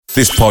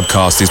This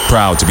podcast is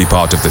proud to be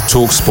part of the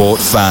TalkSport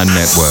Fan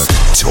Network.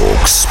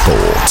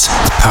 TalkSport.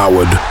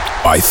 Powered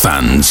by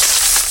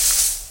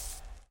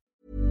fans.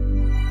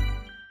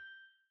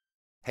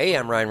 Hey,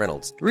 I'm Ryan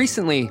Reynolds.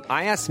 Recently,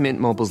 I asked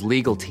Mint Mobile's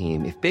legal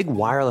team if big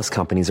wireless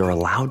companies are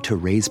allowed to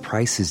raise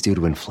prices due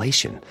to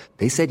inflation.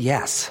 They said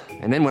yes.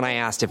 And then when I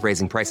asked if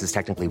raising prices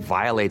technically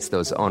violates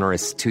those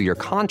onerous two-year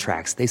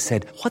contracts, they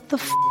said, "What the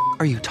f***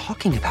 are you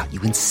talking about,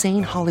 you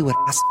insane Hollywood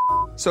ass?"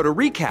 So to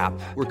recap,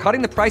 we're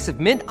cutting the price of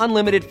Mint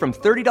Unlimited from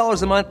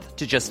 $30 a month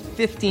to just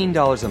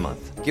 $15 a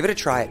month. Give it a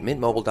try at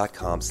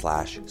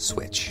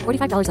mintmobile.com/switch.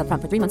 $45 up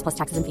front for 3 months plus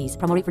taxes and fees.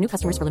 Promo rate for new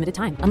customers for limited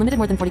time. Unlimited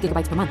more than 40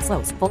 gigabytes per month.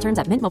 Slows full terms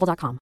at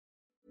mintmobile.com.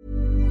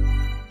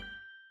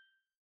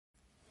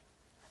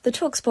 The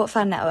TalkSport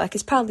Fan Network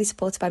is proudly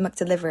supported by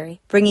McDelivery,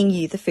 bringing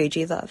you the food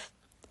you love.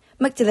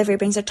 McDelivery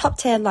brings a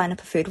top-tier lineup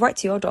of food right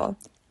to your door.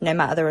 No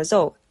matter the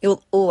result,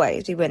 you'll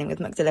always be winning with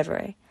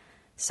McDelivery.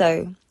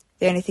 So,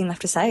 the only thing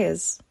left to say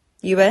is,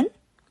 you win?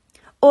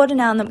 Order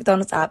now on the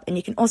McDonald's app, and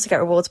you can also get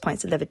rewards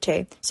points delivered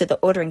too, so that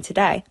ordering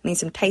today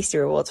means some tasty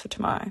rewards for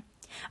tomorrow.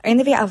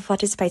 Only via other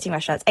participating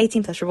restaurants.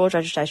 18 plus rewards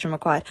registration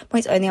required.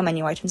 Points only on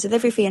menu items.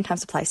 Delivery fee and time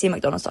supply. See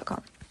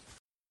mcdonalds.com.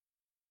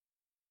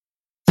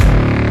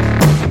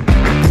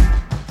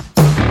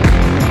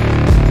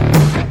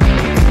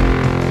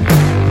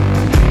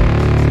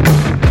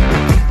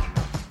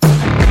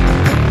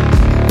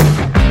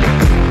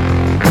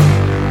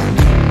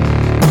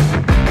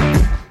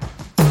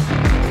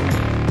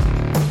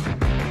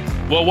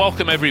 Well,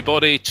 welcome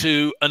everybody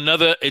to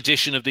another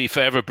edition of the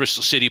Forever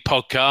Bristol City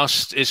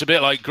podcast. It's a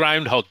bit like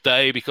Groundhog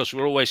Day because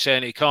we're always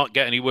saying it can't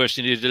get any worse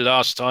than it did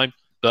last time,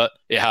 but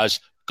it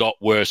has got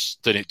worse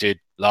than it did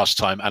last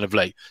time and of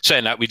late.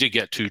 Saying that, we did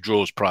get 2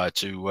 draws prior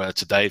to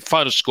today.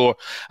 Final score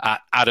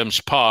at Adams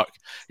Park.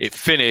 It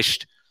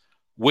finished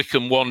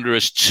Wycombe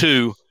Wanderers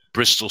 2,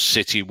 Bristol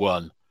City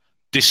 1.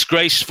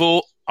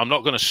 Disgraceful. I'm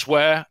not going to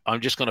swear. I'm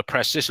just going to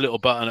press this little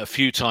button a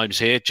few times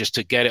here just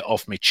to get it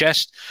off my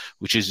chest,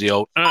 which is the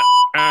old...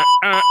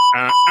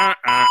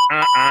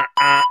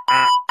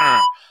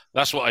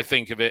 That's what I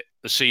think of it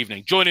this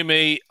evening. Joining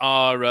me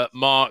are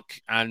Mark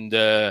and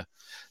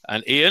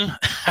Ian.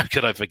 How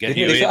could I forget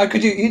you? How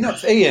could you? You're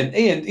not Ian.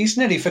 Ian, he's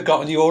nearly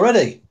forgotten you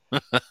already.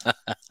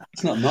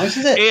 It's not nice,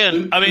 is it?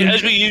 Ian, I mean,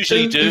 as we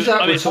usually do. Who's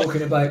that we're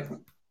talking about?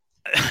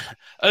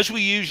 As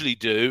we usually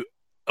do,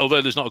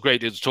 although there's not a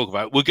great deal to talk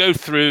about,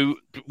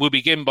 we'll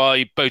begin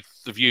by both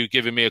of you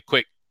giving me a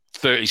quick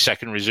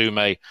 30-second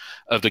resume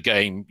of the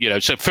game.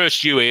 So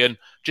first you, Ian,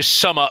 just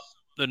sum up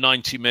the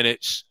 90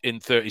 minutes in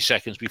 30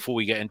 seconds before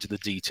we get into the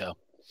detail.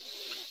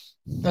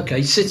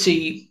 Okay,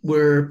 City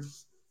were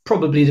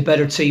probably the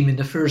better team in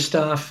the first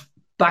half.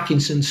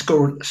 Backinson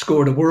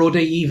scored a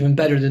worldie, even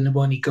better than the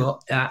one he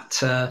got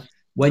at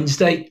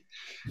Wednesday.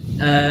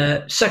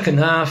 Second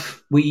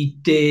half, we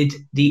did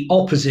the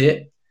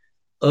opposite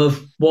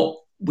of what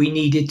we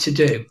needed to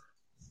do.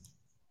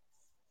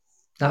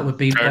 That would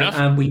be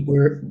and we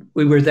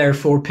were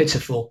therefore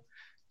pitiful.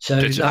 So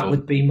that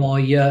would be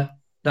my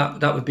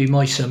that would be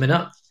my summing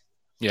up.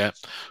 Yeah,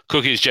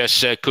 Cookie's just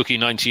said. Cookie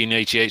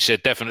 1988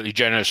 said definitely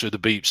generous with the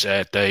beeps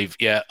there, Dave.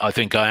 Yeah, I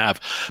think I have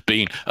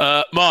been.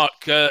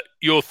 Mark,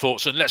 your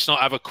thoughts, and let's not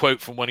have a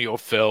quote from one of your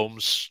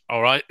films.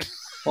 All right.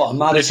 Well, I'm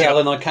mad as hell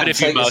and I can't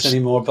take this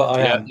anymore, but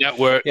I am.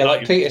 Network. Yeah,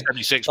 like Peter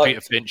 76. Like,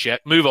 Peter Finch. Yeah,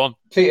 move on.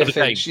 Peter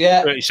Finch.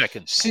 Yeah, 30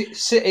 seconds.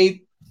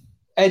 City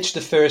edged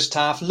the first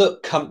half,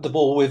 looked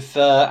comfortable with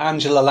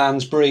Angela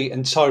Lansbury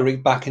and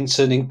Tyreek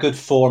Backinson in good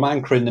form,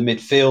 anchoring the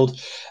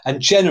midfield, and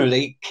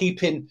generally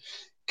keeping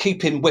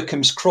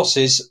Wycombe's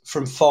crosses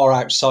from far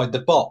outside the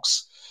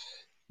box.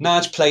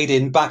 Naj played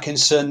in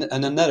Backinson,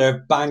 and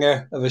another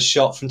banger of a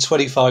shot from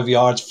 25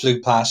 yards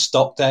flew past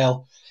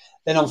Stockdale.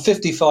 Then on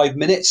 55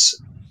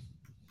 minutes,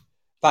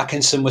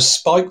 Backinson was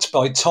spiked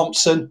by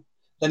Thompson.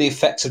 Then he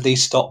effectively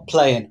stopped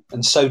playing,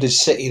 and so did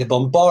City. The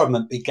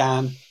bombardment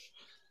began.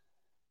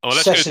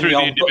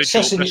 Sessegnon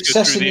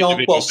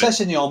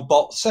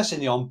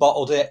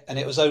bottled it, and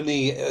it was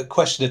only a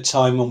question of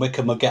time when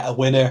Wycombe would get a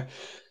winner.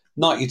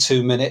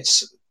 92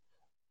 minutes,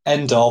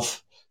 end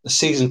of. The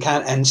season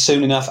can't end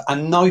soon enough.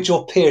 And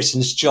Nigel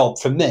Pearson's job,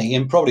 for me,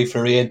 and probably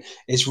for Ian,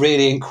 is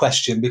really in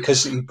question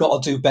because you've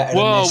got to do better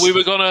than this. We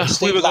were going to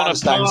pass.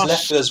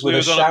 Left us with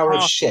a shower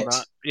of shit.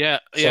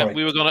 That. Yeah,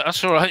 we were going to...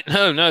 That's all right.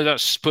 No,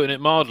 that's putting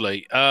it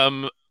mildly.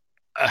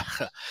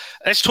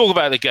 Let's talk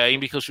about the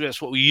game because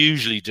that's what we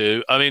usually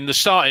do. I mean, the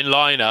starting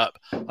lineup,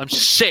 I'm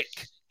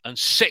sick of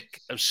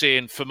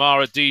seeing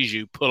Famara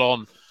Diédhiou put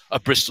on a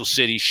Bristol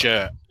City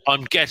shirt.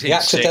 I'm getting the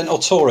accidental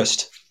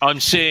tourist. I'm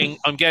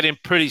getting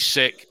pretty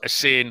sick of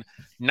seeing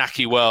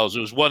Nahki Wells.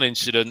 There was one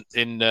incident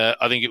in,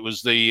 I think it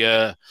was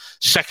the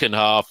second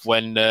half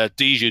when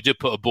Diédhiou did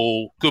put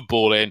a good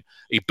ball in.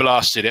 He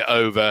blasted it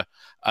over.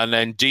 And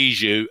then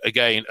Diédhiou,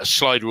 again, a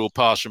slide rule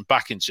pass from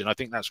Backinson. I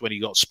think that's when he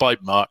got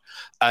spike mark.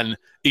 And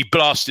he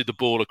blasted the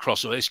ball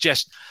across. It's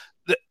just,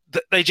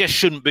 they just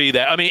shouldn't be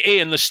there. I mean,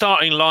 Ian, the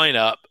starting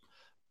lineup,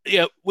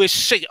 we're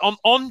sick.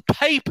 On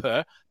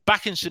paper,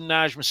 Backinson,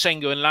 Naj,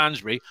 Masengo and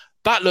Lansbury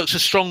that looks a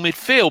strong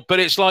midfield, but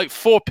it's like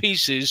 4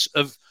 pieces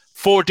of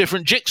 4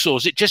 different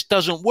jigsaws. It just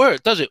doesn't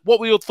work, does it? What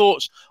were your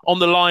thoughts on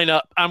the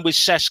lineup and with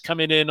Cesc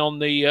coming in on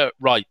the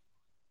right?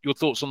 Your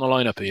thoughts on the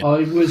lineup, Ian?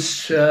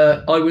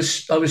 I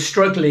was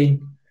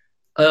struggling.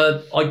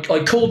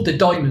 I called the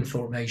diamond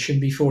formation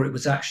before it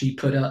was actually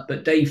put up,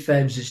 but Dave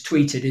Febbs has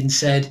tweeted and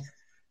said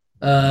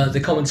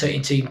the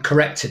commentating team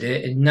corrected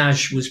it, and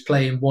Nash was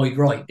playing wide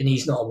right, and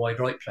he's not a wide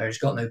right player. He's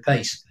got no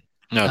pace.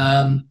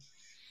 No.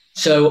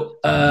 So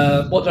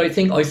what did I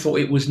think? I thought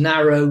it was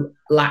narrow,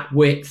 lacked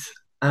width,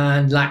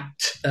 and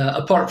lacked,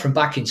 apart from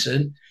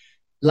Backinson,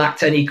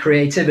 lacked any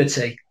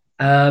creativity.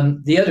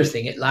 The other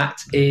thing it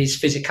lacked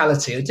is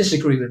physicality. I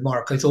disagree with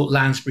Mark. I thought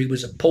Lansbury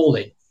was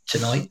appalling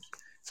tonight.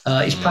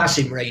 His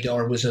passing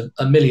radar was a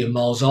million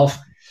miles off.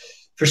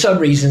 For some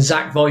reason,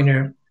 Zach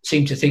Viner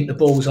seemed to think the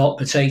ball was a hot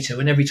potato,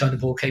 and every time the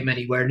ball came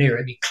anywhere near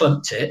him, he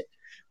clumped it,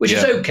 which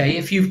is okay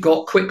if you've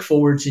got quick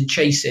forwards and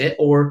chase it,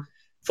 or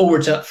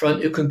forwards up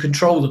front who can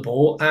control the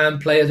ball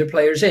and play other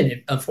players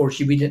in.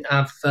 Unfortunately, we didn't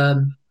have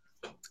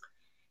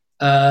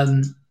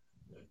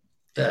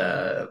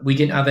we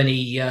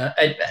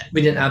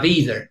didn't have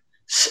either.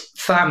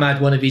 Fam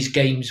had one of his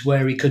games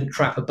where he couldn't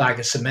trap a bag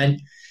of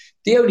cement.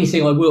 The only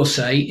thing I will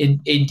say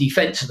in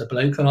defence of the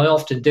bloke, and I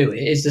often do it,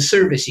 is the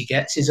service he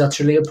gets is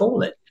utterly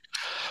appalling.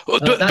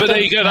 But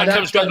there you go. That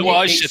comes back to what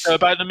I said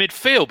about the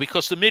midfield,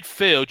 because the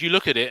midfield, you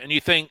look at it and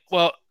you think,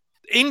 well,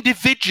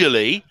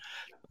 individually,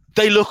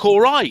 they look all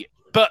right.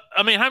 But,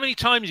 I mean, how many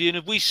times, Ian,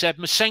 have we said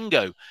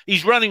Masengo?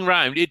 He's running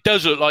round. It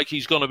does look like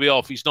he's going to be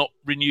off. He's not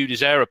renewed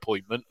his air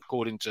appointment,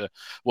 according to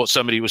what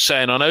somebody was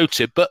saying on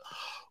OTIB. But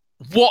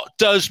what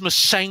does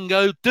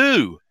Masengo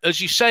do?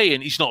 As you say,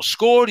 and he's not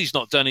scored. He's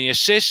not done any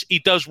assists. He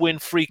does win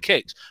free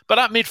kicks. But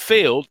at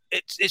midfield,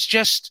 it's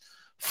just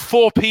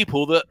 4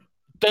 people that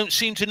don't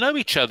seem to know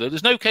each other.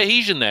 There's no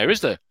cohesion there,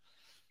 is there?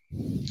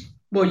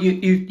 Well,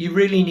 you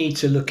really need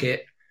to look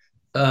at...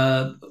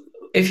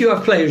 if you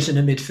have players in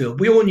the midfield,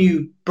 we all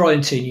knew Brian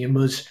Tinian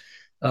was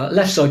a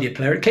left-sided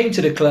player. It came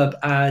to the club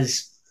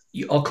as,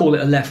 I'll call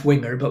it a left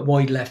winger, but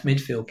wide left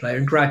midfield player.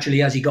 And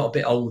gradually, as he got a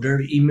bit older,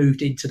 he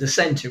moved into the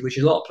centre, which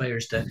a lot of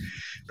players do.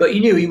 But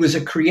you knew he was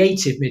a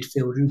creative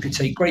midfielder who could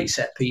take great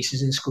set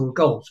pieces and score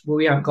goals. Well,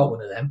 we haven't got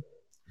one of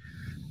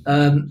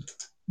them.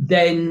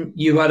 Then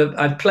you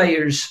had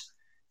players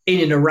in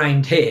and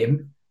around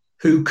him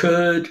who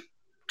could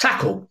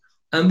tackle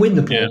and win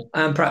the ball. Yeah.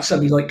 And perhaps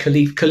somebody like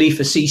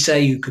Khalifa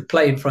Cisse, who could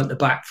play in front of the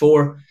back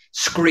 4,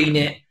 screen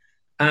it,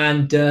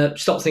 and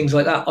stop things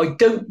like that. I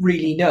don't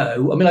really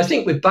know. I mean, I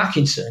think with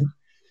Backinson,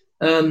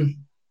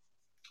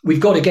 we've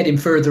got to get him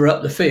further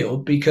up the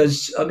field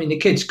because, I mean, the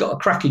kid's got a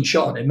cracking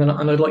shot on him,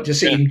 and I'd like to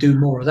see him do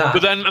more of that.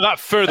 But then that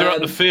further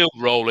up the field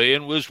role,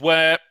 Ian, was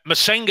where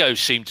Masengo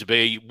seemed to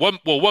be. One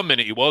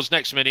minute he was,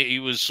 next minute he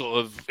was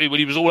he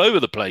was all over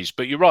the place.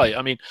 But you're right.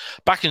 I mean,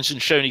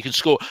 Backinson's shown he can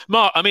score.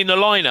 Mark, I mean, the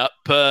lineup,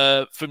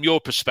 from your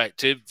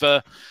perspective,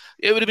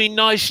 it would have been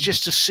nice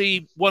just to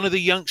see one of the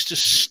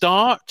youngsters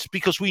start,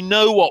 because we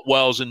know what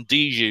Wells and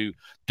Diju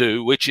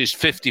do, which is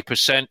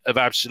 50% of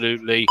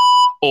absolutely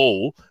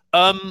all.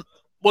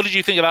 What did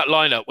you think of that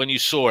lineup when you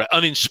saw it?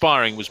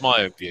 Uninspiring was my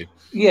own view.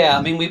 Yeah,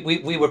 I mean,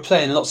 we were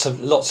playing lots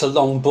of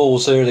long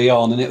balls early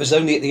on, and it was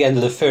only at the end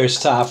of the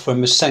first half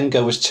when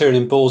Masengo was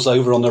turning balls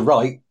over on the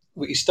right,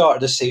 we started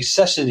to see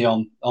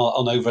Sessegnon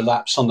on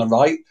overlaps on the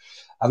right,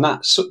 and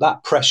that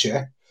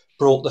pressure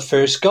brought the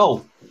first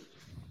goal.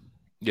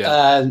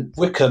 Yeah. And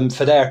Wickham,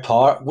 for their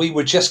part, we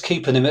were just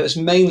keeping him. It was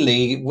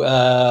mainly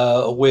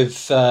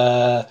with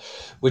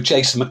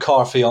Jason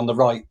McCarthy on the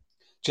right,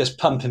 just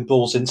pumping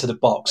balls into the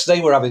box.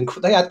 They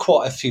had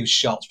quite a few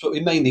shots, but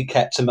we mainly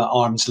kept him at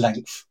arm's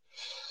length.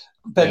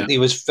 Bentley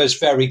was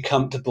very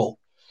comfortable.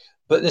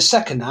 But the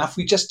second half,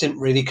 we just didn't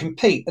really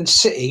compete. And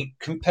City,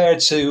 compared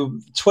to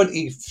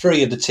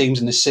 23 of the teams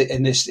in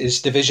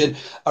this division,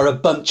 are a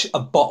bunch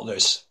of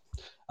bottlers.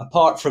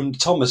 Apart from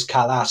Thomas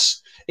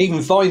Kalas,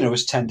 even Viner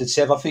was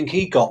tentative. I think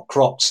he got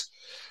cropped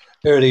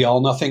early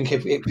on. I think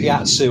if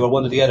Piazzu or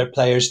one of the other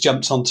players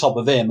jumped on top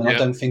of him, and I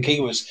don't think he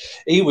was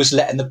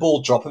letting the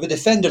ball drop. If a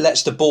defender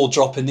lets the ball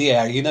drop in the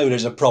air, you know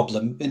there's a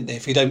problem.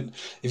 If you don't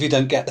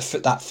get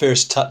that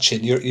first touch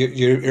in,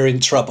 you're in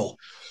trouble.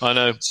 I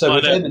know. So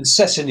with him and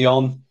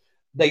Sessegnon,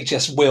 they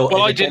just will.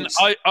 Well, I didn't.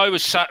 I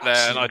was sat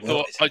there and I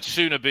thought I'd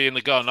sooner be in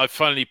the gun. I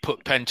finally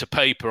put pen to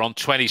paper on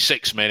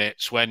 26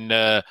 minutes when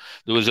there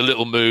was a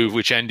little move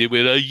which ended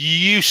with a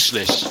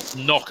useless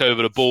knock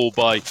over the ball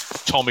by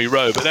Tommy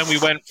Rowe. But then we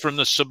went from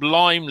the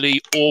sublimely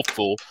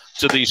awful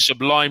to the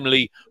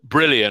sublimely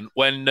brilliant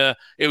when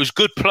it was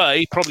good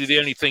play, probably the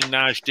only thing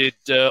Naj did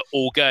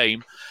all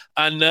game,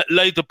 and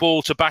laid the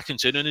ball to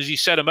Backinson. And as you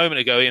said a moment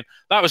ago, Ian,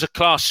 that was a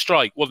class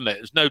strike, wasn't it?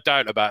 There's no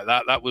doubt about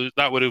that.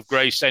 That would have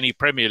graced any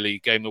Premier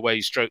League game the way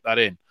he stroked that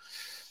in.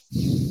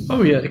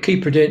 Oh yeah, the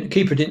keeper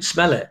didn't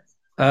smell it.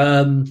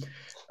 There's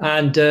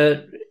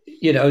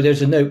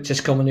a note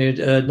just coming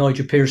here.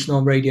 Nigel Pearson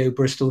on Radio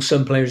Bristol.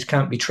 Some players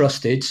can't be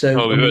trusted.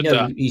 So we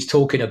know who he's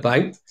talking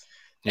about,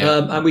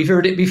 and we've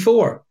heard it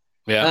before.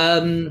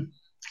 Yeah.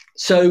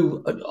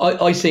 So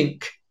I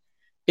think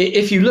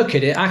if you look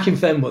at it,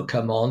 Akinfenwa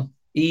come on.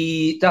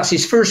 That's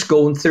his first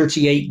goal in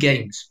 38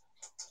 games.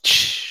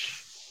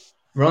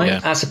 Right? Yeah.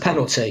 That's a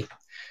penalty.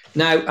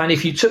 Now, and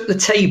if you took the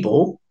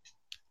table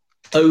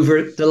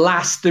over the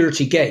last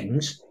 30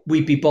 games,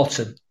 we'd be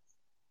bottom.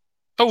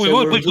 Oh, we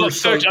would. We've got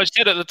 30. I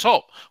said at the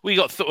top, we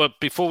got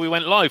before we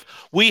went live.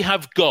 We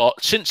have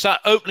got, since that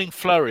opening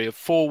flurry of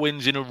 4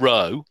 wins in a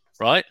row,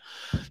 right?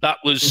 That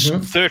was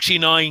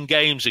 39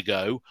 games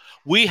ago.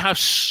 We have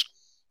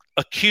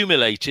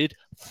accumulated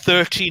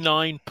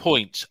 39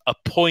 points, a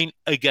point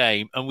a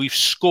game, and we've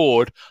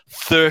scored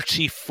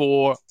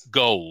 34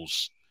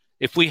 goals.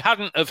 If we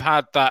hadn't have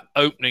had that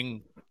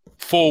opening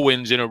 4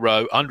 wins in a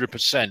row,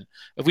 100%,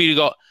 if we'd have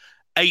got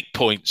 8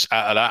 points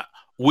out of that,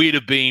 we'd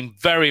have been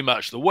very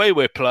much the way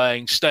we're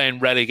playing, staying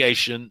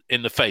relegation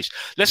in the face.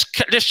 Let's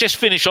just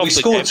finish off.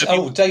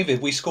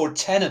 David, we scored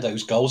 10 of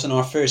those goals in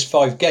our first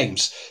 5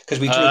 games because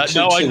we drew 2-2.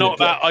 No, I knocked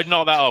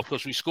that off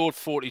because we scored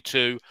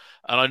 42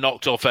 and I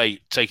knocked off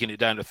 8, taking it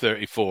down to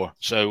 34.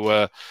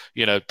 So,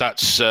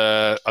 that's,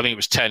 I think it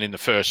was 10 in the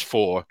first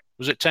 4.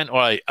 Was it 10?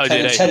 I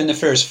did 10 in the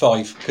first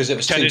 5 because it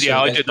was 10.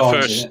 I did the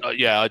first.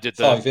 I did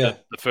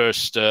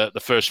the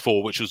first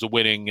 4, which was the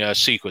winning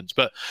sequence.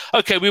 But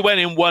okay, we went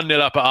in 1-0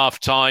 up at half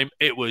time.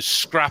 It was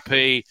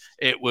scrappy.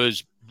 It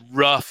was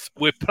rough.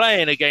 We're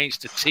playing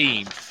against a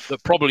team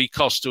that probably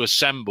cost to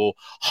assemble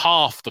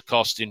half the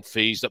cost in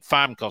fees that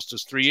FAM cost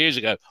us 3 years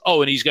ago.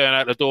 Oh, and he's going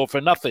out the door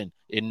for nothing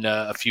in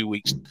a few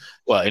weeks.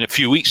 Well, in a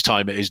few weeks'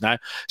 time it is now.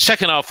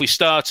 Second half we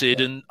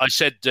started, and I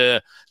said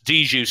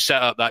Dijou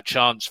set up that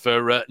chance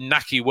for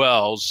Naki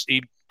Wells.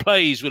 He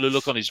plays with a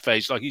look on his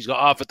face like he's got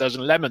half a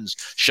dozen lemons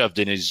shoved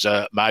in his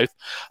mouth.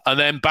 And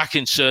then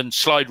Backinson,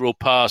 slide rule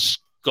pass,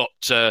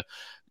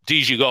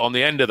 Dijou got on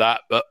the end of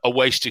that, but a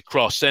wasted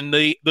cross. Then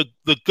the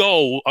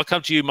goal, I'll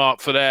come to you,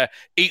 Mark, for their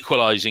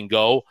equalising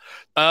goal.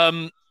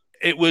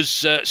 It was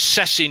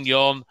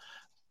Sessegnon,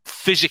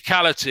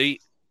 physicality,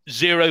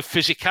 0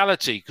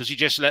 physicality, because he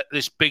just let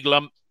this big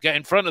lump get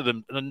in front of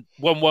them and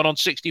 1-1 on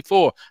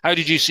 64. How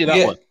did you see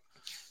that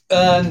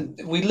one?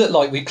 We looked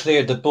like we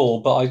cleared the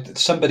ball, but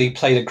somebody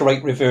played a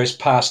great reverse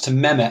pass to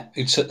Mehmet,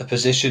 who took the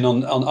position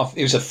on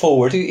he was a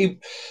forward. He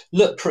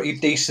looked pretty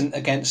decent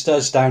against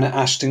us down at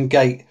Ashton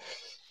Gate.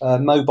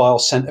 Mobile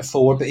centre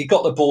forward, but he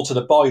got the ball to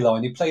the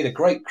byline. He played a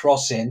great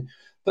cross in,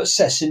 but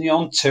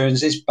Sessegnon turns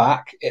his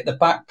back at the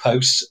back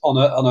post on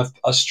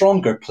a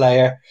stronger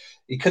player.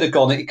 He could have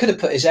gone. He could have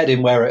put his head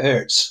in where it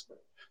hurts,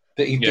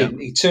 but he didn't.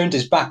 He turned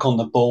his back on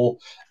the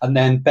ball, and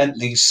then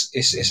Bentley's.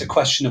 It's a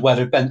question of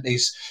whether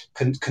Bentley's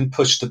can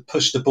push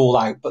the ball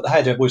out, but the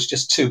header was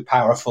just too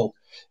powerful.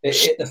 It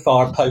hit the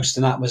far post,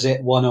 and that was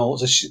it. 1-0.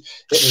 It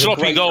was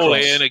sloppy goal,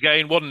 Ian,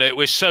 again, wasn't it?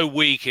 We're so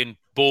weak in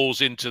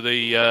balls into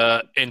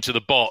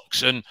the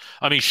box, and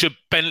I mean, should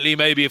Bentley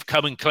maybe have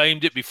come and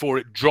claimed it before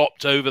it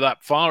dropped over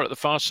that far at the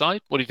far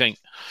side? What do you think?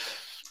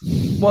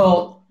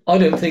 Well, I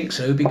don't think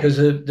so, because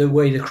of the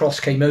way the cross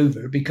came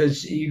over.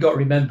 Because you got to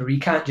remember, he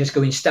can't just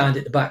go and stand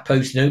at the back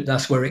post. No,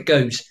 that's where it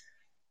goes.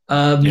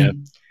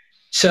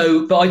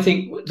 So, but I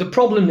think the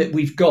problem that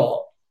we've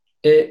got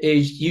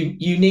is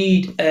you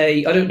need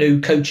I don't know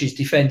coaches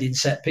defending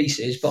set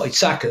pieces, but I'd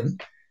sack them.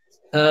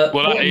 Pat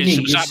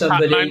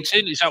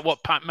Mountain? Is that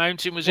what Pat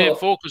Mountain was here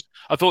for? Because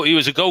I thought he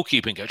was a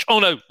goalkeeping coach. Oh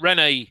no,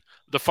 Rene,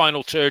 the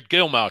final third,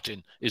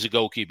 Gilmartin, is a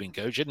goalkeeping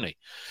coach, isn't he?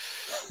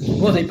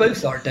 Well, they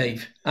both are,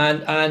 Dave.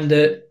 And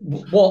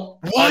what?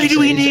 Why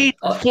do we need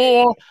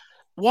four?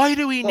 Why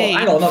do we need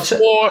I'll tell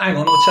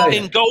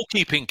you.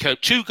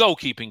 Two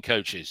goalkeeping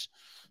coaches?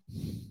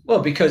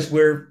 Well, because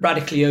we're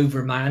radically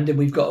overmanned and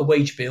we've got a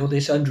wage bill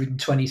that's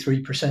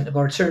 123% of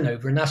our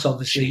turnover, and that's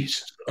obviously,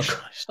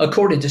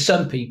 according to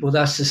some people,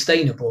 that's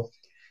sustainable.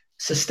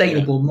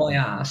 My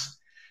ass.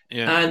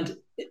 Yeah. And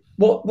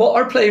what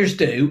our players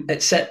do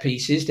at set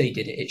pieces, they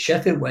did it at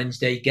Sheffield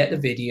Wednesday. Get the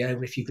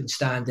video if you can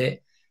stand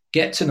it.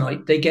 Get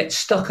tonight. They get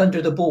stuck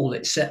under the ball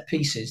at set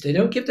pieces. They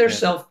don't give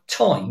themselves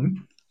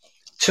time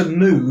to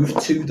move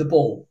to the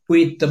ball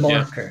with the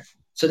marker. Yeah.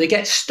 So they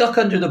get stuck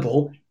under the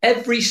ball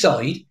every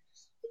side.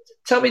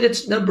 Tell me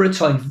the number of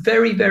times.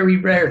 Very, very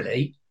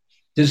rarely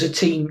does a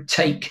team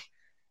take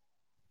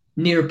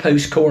near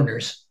post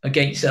corners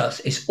against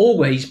us. It's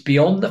always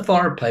beyond the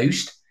far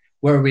post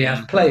where we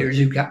have players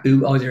who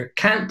either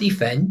can't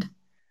defend,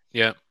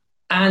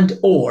 and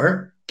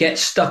or get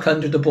stuck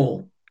under the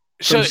ball.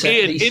 So,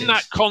 Ian, in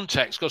that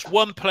context, because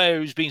one player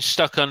who's been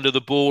stuck under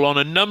the ball on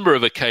a number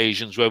of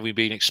occasions where we've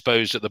been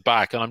exposed at the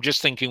back, and I'm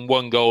just thinking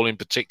one goal in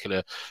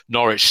particular,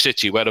 Norwich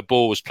City, where the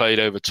ball was played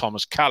over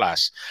Thomas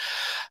Callas.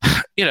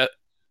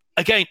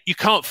 Again, you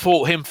can't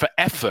fault him for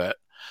effort,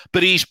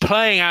 but he's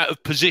playing out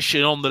of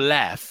position on the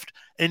left.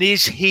 And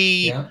is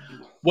he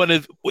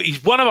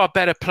he's one of our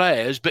better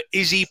players, but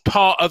is he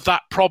part of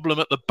that problem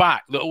at the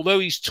back? That although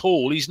he's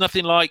tall, he's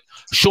nothing like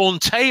Sean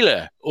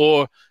Taylor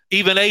or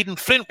even Aidan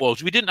Flint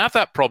was. We didn't have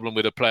that problem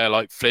with a player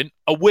like Flint,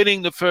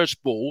 winning the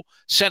first ball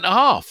centre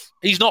half.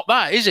 He's not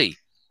that, is he?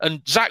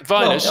 And Zach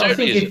Viner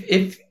certainly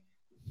is.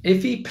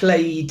 If he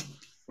played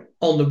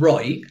on the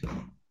right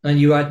and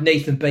you had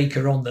Nathan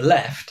Baker on the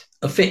left,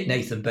 a fit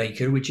Nathan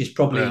Baker, which is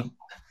probably,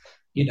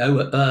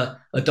 a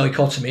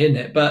dichotomy, isn't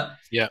it? But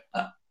yeah,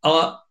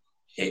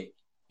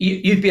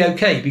 you'd be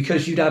okay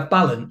because you'd have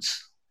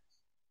balance.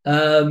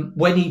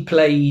 When he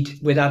played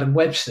with Adam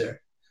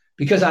Webster,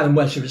 because Adam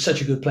Webster was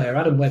such a good player,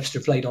 Adam Webster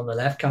played on the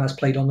left, Callas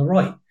played on the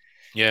right.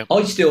 Yeah,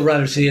 I'd still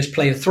rather see us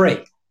play a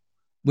 3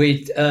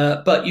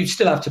 but you'd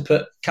still have to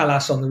put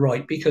Callas on the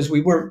right because we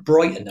weren't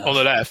bright enough on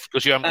the left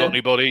because you haven't got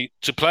anybody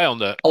to play on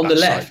the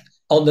left.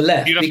 On the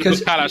left, you'd have because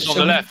to put Callas on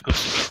the left.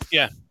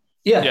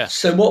 Yeah.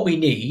 So what we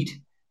need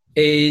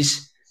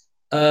is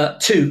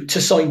to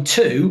sign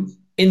 2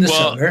 in the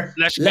summer.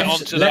 Let's get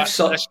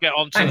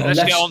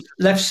on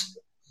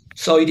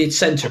left-sided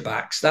centre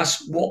backs.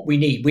 That's what we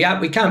need.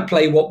 We can't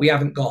play what we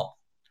haven't got.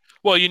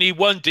 Well, you need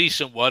one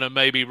decent one and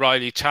maybe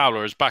Riley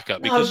Towler as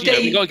backup because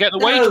we've got to get the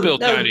wage bill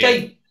down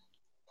here.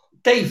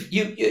 Dave,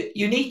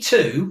 you need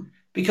 2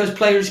 because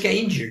players get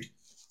injured.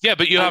 Yeah,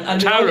 but you have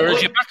Towler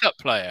as your backup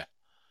player.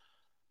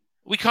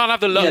 We can't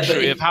have the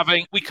luxury of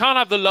having. We can't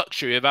have the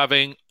luxury of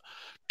having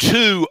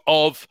 2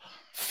 of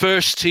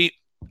first team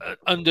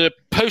under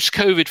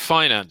post-COVID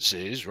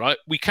finances, right?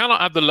 We cannot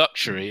have the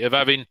luxury of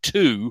having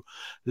 2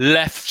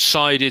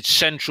 left-sided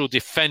central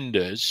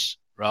defenders,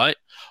 right?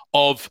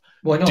 Of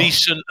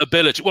decent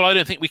ability. Well, I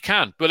don't think we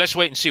can, but let's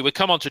wait and see. We'll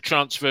come on to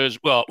transfers,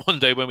 well, one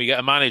day when we get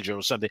a manager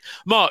or something.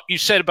 Mark, you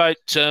said about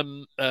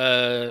Akim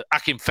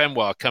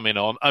Fenwa coming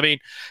on. I mean,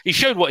 he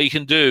showed what he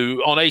can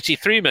do on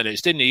 83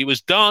 minutes, didn't he? He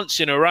was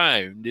dancing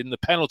around in the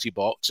penalty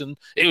box, and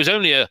it was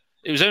only a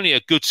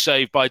good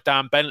save by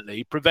Dan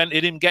Bentley,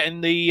 prevented him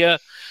getting the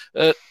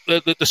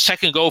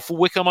second goal for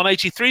Wycombe on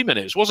 83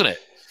 minutes, wasn't it?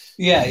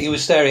 Yeah, he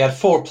was there. He had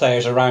 4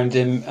 players around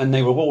him, and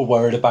they were all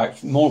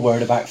more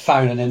worried about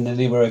fouling him than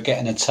they were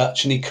getting a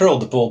touch. And he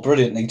curled the ball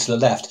brilliantly to the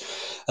left.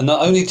 And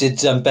not only did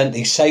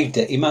Bentley saved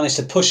it, he managed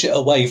to push it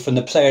away from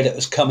the player that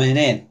was coming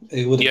in,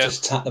 who would have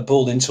just tapped the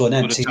ball into an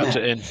empty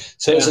net.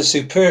 So it was a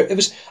superb.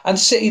 And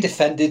City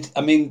defended.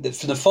 I mean,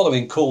 from the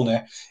following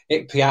corner,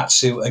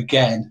 Ikpeazu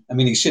again. I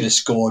mean, he should have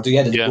scored. He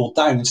headed the ball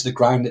down into the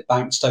ground. It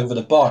bounced over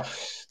the bar.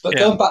 But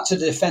going back to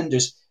the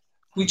defenders,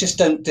 we just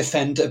don't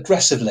defend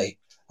aggressively.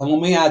 And when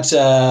we had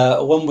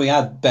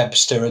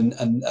Webster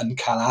and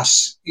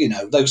Callas,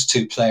 those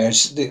 2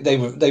 players, they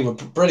were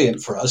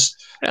brilliant for us.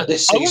 Yeah.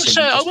 This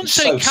season, I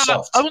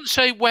wouldn't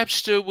say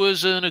Webster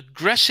was an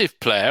aggressive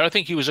player. I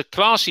think he was a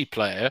classy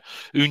player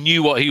who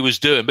knew what he was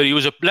doing, but he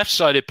was a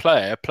left-sided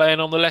player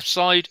playing on the left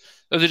side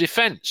of the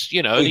defence.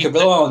 You could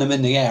rely on him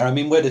in the air. I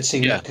mean, we're the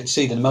team that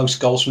conceded the most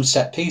goals from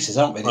set pieces,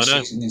 aren't we, this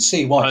season? You can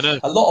see why.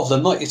 A lot of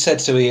them, like you said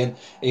to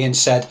Ian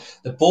said,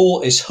 the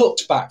ball is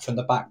hooked back from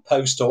the back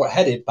post or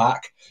headed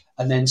back,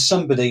 and then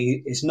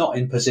somebody is not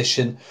in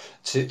position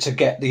to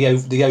get the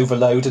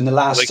overload.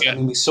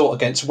 And we saw it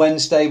against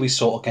Wednesday, we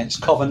saw it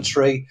against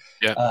Coventry,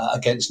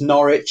 against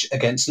Norwich,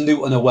 against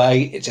Luton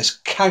away. It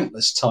just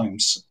countless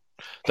times.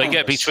 They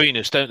get between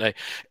us, don't they?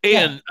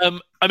 Ian,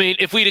 I mean,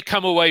 if we'd have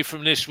come away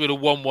from this with a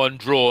 1-1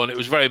 draw and it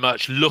was very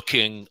much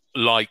looking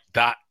like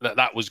that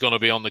was going to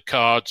be on the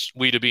cards,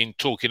 we'd have been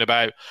talking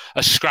about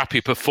a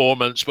scrappy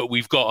performance, but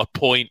we've got a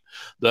point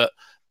that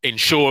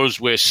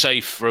ensures we're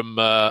safe from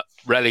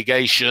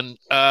relegation.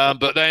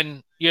 But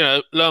then,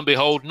 lo and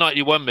behold,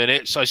 91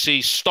 minutes, I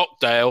see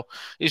Stockdale,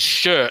 his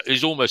shirt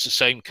is almost the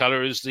same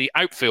colour as the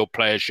outfield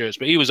player's shirts,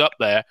 but he was up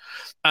there.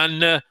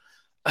 And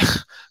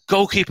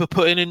goalkeeper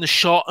putting in the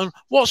shot. And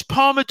what's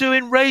Palmer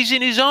doing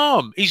raising his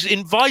arm? He's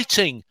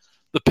inviting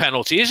the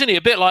penalty, isn't he?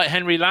 A bit like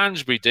Henry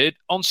Lansbury did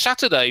on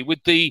Saturday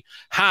with the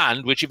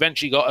hand, which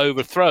eventually got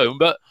overthrown.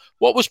 But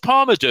what was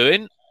Palmer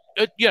doing?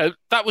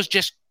 That was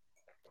just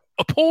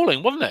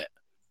appalling, wasn't it?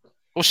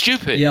 Or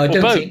stupid? Yeah,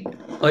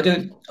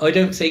 I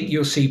don't think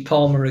you'll see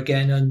Palmer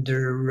again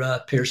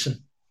under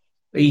Pearson.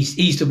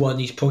 He's the one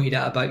he's pointed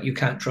out about you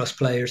can't trust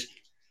players.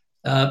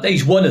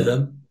 He's one of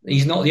them.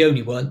 He's not the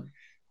only one.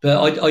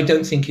 But I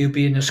don't think he'll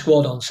be in the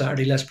squad on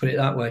Saturday. Let's put it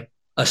that way.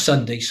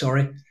 Sunday,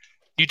 sorry.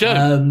 You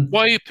don't.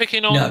 Why are you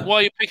picking on? No. Why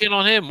are you picking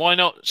on him? Why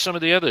not some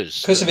of the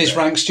others? Because of his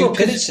rank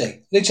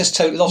stupidity. They just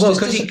totally lost his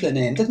discipline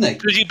in, didn't they?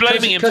 Is he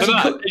blaming him for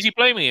that? Is he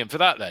blaming him for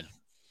that then?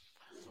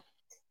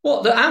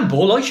 Well, the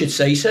handball, I should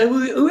say. So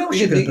who else are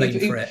you going to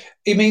blame for it?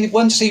 I mean,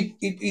 once he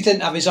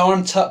didn't have his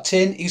arm tucked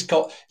in,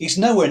 he's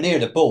nowhere near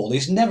the ball.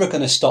 He's never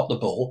going to stop the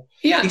ball.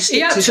 He had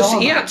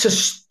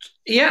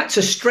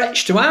to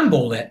stretch to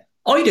handball it.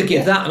 I'd have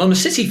given that, and I'm a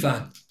City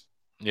fan.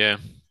 Yeah.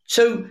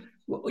 So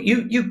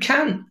you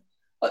can.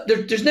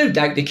 There's no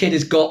doubt the kid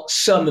has got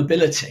some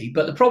ability,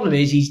 but the problem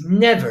is he's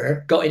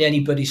never got in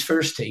anybody's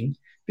first team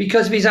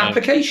because of his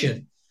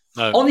application.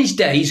 No. On his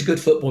day, he's a good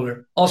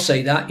footballer. I'll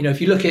say that.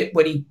 If you look at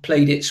when he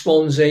played at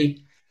Swansea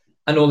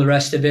and all the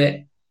rest of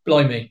it,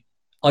 blimey,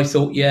 I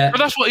thought, But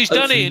that's what he's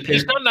done, Ian.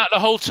 He's done that the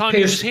whole time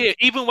he was here.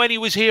 Even when he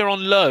was here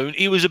on loan,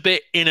 he was a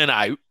bit in and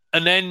out.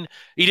 And then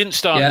he didn't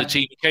start in the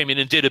team. He came in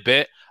and did a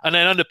bit. And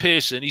then under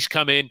Pearson, he's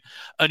come in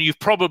and you've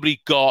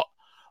probably got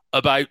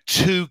about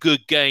 2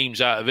 good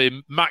games out of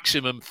him,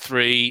 maximum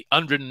 3,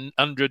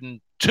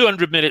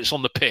 200 minutes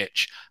on the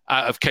pitch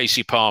out of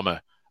Casey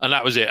Palmer. and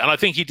that was it. And I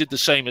think he did the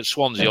same at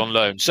Swansea on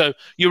loan. So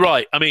you're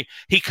right. I mean,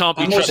 he can't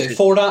be trusted. Was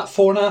it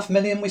 4.5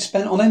 million we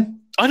spent on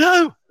him? I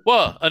know.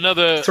 What,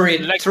 another three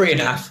and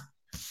a half.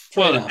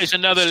 Well, it's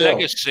another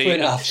legacy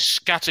of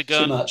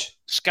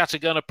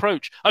scattergun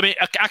approach. I mean,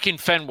 Akin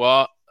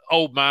Fenwa,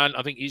 old man,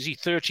 I think, is he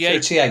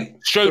 38? 38.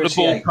 Stroked the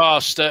ball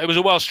past. It was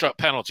a well-struck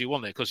penalty,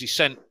 wasn't it? Because he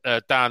sent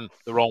Dan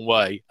the wrong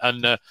way.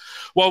 And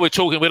while we're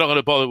talking, we're not going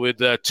to bother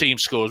with team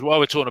scores. While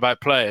we're talking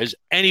about players,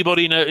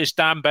 anybody notice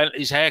Dan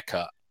Bentley's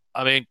haircut?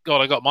 I mean,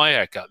 God, I got my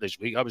haircut this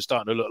week. I was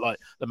starting to look like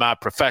the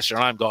mad professor,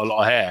 and I haven't got a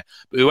lot of hair.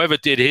 But whoever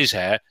did his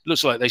hair,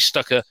 looks like they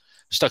stuck a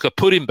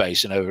pudding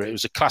basin over it. It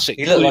was a classic.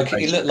 He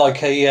looked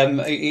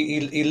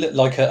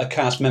like a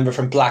cast member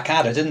from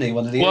Blackadder, didn't he?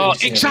 One of the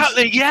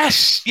exactly.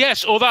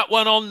 Yes. Or that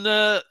one on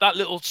that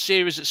little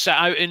series that set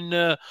out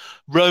in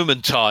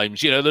Roman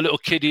times. You know, the little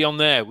kiddie on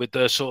there with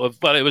the sort of.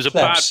 Well, it was a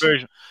bad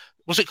version.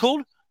 What's it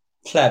called?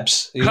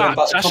 Plebs.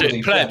 That's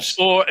it, Plebs.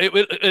 Or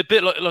a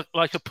bit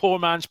like a poor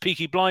man's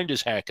Peaky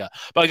Blinders haircut.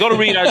 But I got to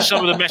read out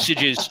some of the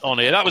messages on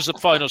here. That was the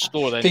final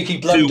score then. Peaky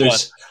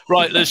Blinders.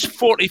 Right, there's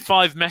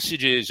 45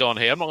 messages on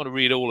here. I'm not going to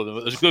read all of them,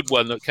 but there's a good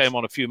one that came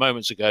on a few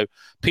moments ago.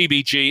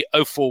 PBG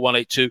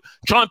 04182.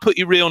 Try and put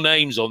your real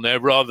names on there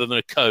rather than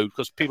a code,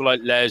 because people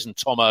like Les and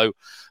Tomo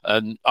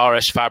and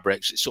RS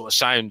Fabrics, it sort of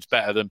sounds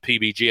better than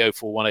PBG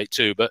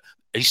 04182. But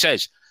he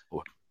says,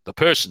 the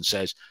person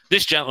says,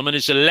 this gentleman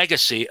is a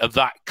legacy of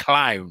that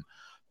clown,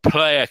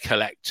 player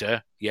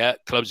collector,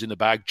 clubs in the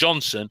bag,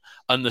 Johnson,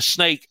 and the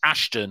snake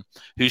Ashton,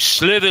 who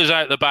slithers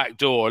out the back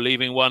door,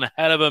 leaving one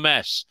hell of a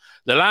mess.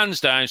 The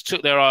Lansdowns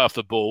took their eye off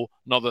the ball,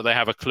 not that they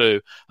have a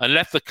clue, and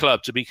left the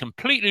club to be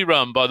completely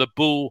run by the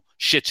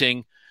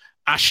bull-shitting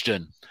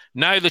Ashton.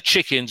 Now the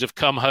chickens have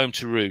come home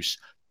to roost.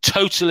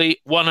 Totally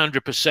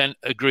 100%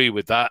 agree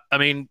with that. I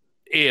mean,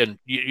 Ian,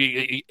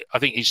 I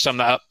think you summed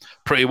that up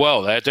pretty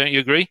well there, don't you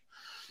agree?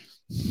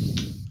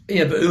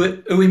 Yeah, but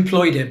who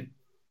employed him?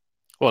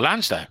 Well,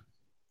 Lansdowne.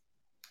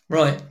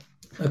 Right.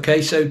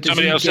 Okay, so does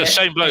somebody else, the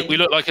same bloke. We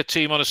look like a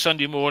team on a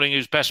Sunday morning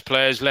whose best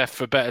players left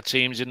for better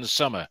teams in the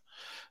summer.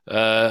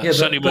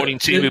 Sunday morning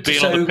team who've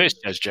been on the piss,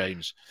 says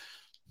James.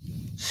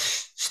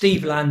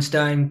 Steve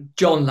Lansdowne,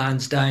 John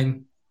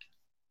Lansdowne,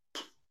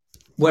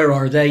 where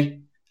are they?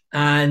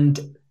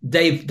 And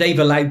they've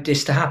allowed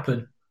this to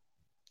happen.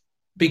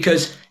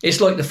 Because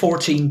it's like the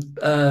 14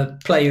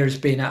 players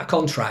being out of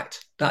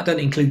contract. That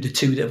doesn't include the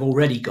 2 that have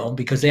already gone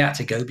because they had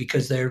to go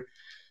because they're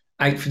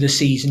out for the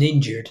season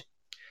injured.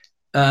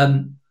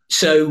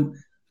 So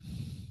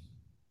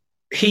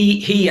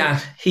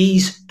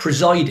he's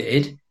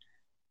presided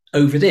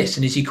over this,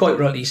 and as he quite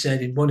rightly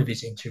said in one of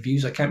his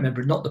interviews, I can't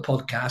remember, not the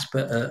podcast,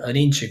 but an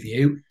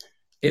interview.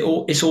 It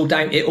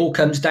all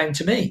comes down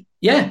to me.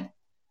 Yeah.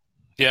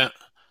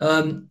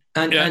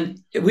 And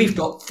we've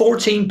got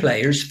 14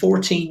 players,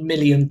 £14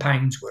 million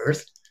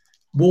worth,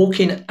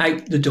 walking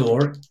out the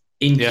door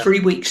in 3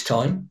 weeks'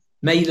 time.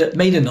 May the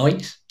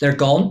 9th, they're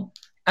gone,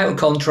 out of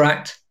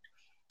contract,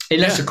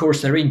 unless, of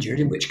course, they're injured,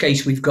 in which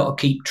case we've got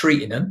to keep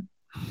treating them.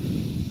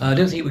 I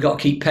don't think we've got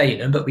to keep paying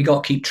them, but we've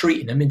got to keep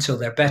treating them until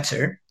they're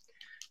better.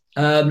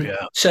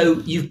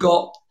 So you've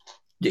got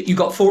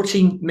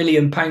 £14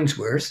 million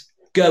worth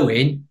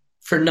going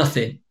for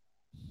nothing.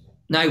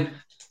 Now,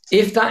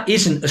 if that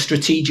isn't a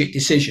strategic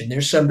decision,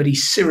 there's somebody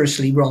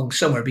seriously wrong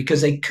somewhere,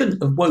 because they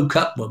couldn't have woke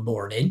up one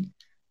morning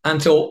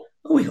and thought,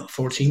 we got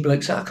 14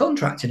 blokes out of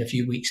contract in a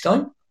few weeks'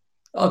 time.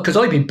 Because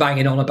I've been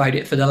banging on about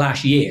it for the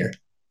last year,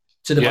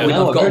 to the point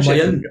I've got on my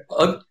own.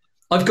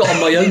 I've got on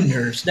my own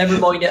nerves. Never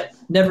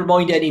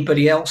mind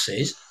anybody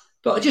else's.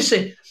 But I just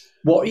say,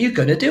 what are you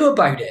going to do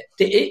about it?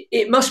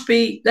 It must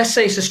be. Let's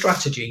say it's a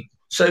strategy.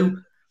 So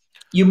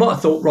you might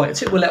have thought,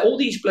 right, we'll let all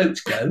these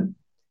blokes go,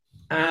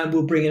 and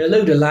we'll bring in a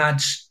load of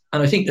lads.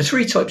 And I think the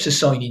 3 types of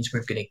signings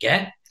we're going to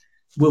get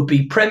will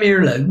be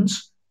Premier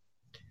loans,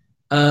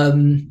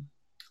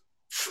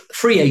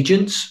 free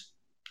agents,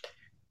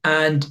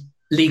 and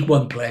League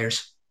One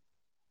players,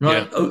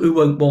 right? Yeah. Who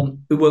won't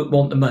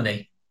want the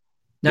money.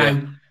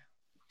 Now,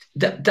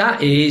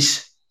 that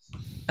is,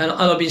 and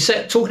I've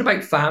been talking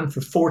about Fam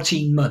for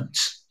 14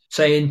 months,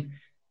 saying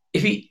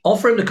if you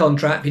offer him the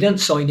contract, if he doesn't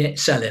sign it,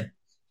 sell him.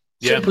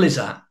 Simple as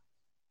that.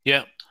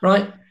 Yeah.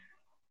 Right.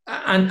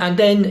 And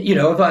then,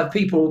 I've had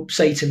people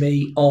say to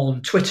me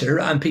on Twitter,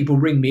 and people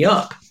ring me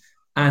up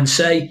and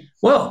say,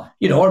 well,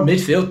 our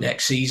midfield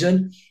next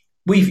season,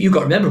 you've got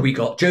to remember, we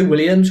got Joe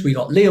Williams, we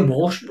got Liam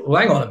Walsh. Well,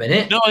 hang on a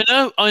minute. No,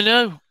 I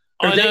know.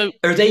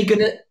 Are they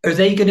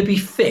gonna be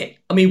fit?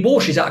 I mean,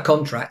 Walsh is out of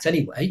contract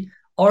anyway.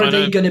 Are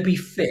they going to be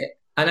fit?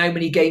 And how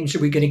many games are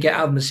we going to get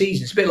out of the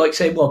season? It's a bit like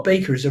saying, well,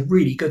 Baker is a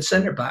really good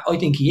centre back. I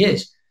think he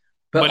is,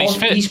 but when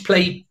he's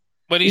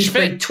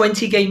played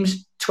 20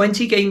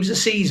 games a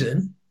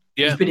season.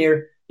 Yeah. He's been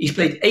here. He's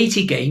played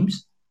 80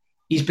 games.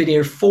 He's been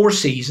here 4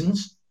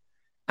 seasons,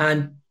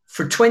 and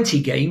for 20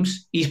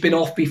 games, he's been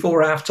off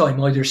before half time,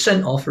 either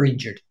sent off or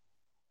injured.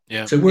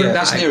 Yeah. So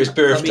that's near his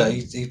birthday. I mean,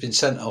 he's been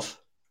sent off.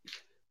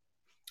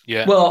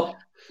 Yeah. Well,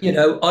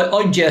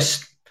 I'm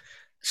just.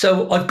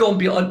 So I've gone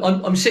beyond.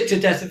 I'm sick to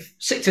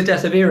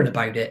death of hearing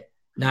about it.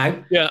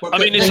 now. Yeah, I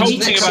mean, this whole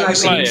thing about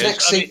players.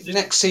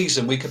 Next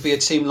season, we could be a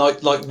team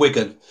like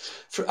Wigan.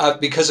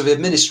 Because of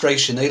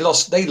administration, they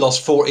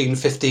lost 14,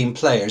 15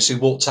 players who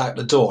walked out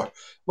the door.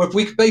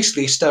 We're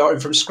basically starting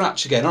from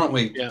scratch again, aren't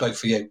we,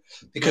 both of you?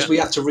 Because we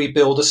have to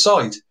rebuild a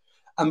side.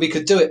 And we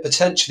could do it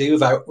potentially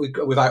without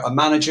a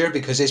manager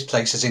because his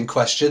place is in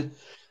question.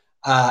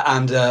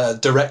 And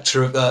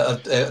director of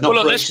an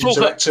operations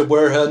director,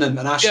 Werhan and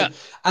Ashton,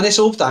 and it's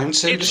all down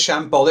to the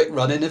shambolic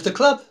running of the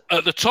club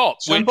at the top,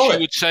 which you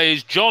would say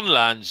is John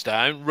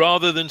Lansdowne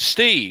rather than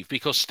Steve,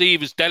 because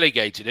Steve has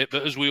delegated it.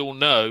 But as we all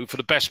know, for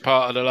the best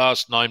part of the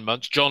last 9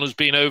 months, John has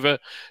been over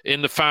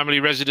in the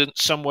family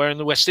residence somewhere in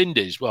the West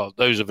Indies. Well,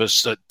 those of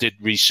us that did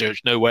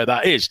research know where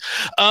that is.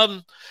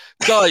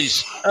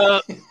 Guys,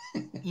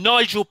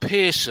 Nigel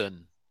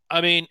Pearson. I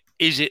mean,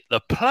 is it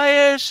the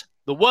players?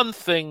 The one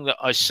thing that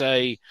I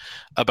say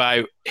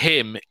about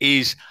him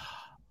is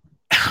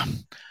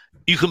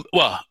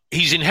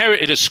he's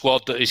inherited a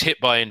squad that is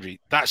hit by injury.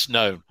 That's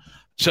known.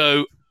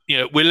 So,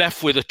 we're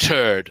left with a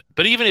turd.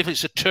 But even if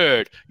it's a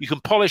turd, you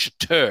can polish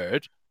a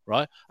turd,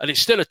 right? And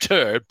it's still a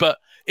turd, but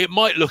it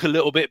might look a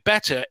little bit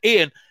better.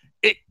 Ian,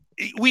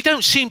 we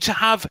don't seem to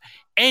have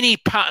any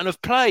pattern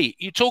of play.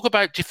 You talk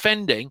about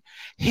defending.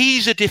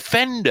 He's a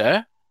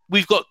defender.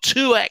 We've got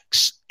 2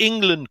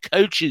 ex-England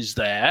coaches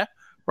there,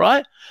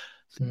 right?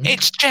 Mm-hmm.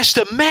 It's just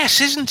a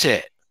mess, isn't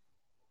it?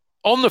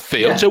 On the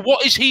field. Yeah. So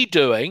what is he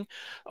doing?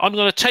 I'm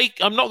not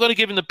going to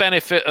give him the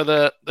benefit of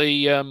the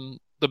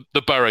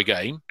Borough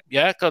game.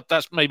 Yeah,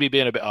 that's maybe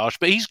being a bit harsh,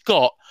 but he's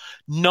got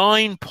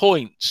 9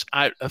 points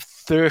out of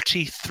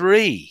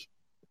 33.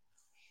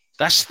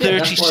 That's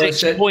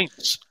 36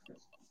 points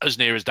as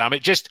near as damn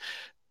it. Just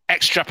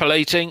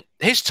extrapolating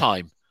his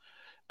time.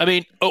 I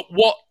mean, at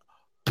what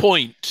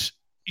point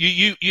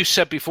you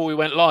said before we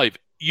went live,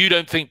 you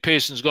don't think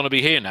Pearson's going to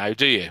be here now,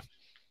 do you?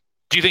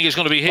 Do you think it's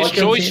going to be his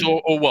choice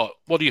or what?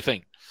 What do you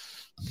think?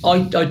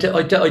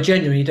 I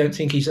genuinely don't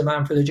think he's the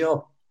man for the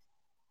job.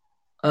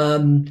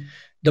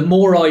 The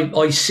more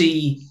I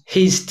see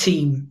his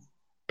team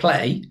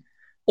play,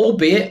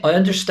 albeit I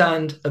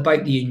understand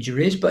about the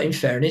injuries, but in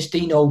fairness,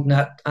 Dean Holden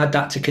had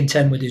that to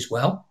contend with as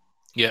well.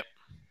 Yeah.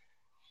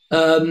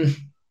 I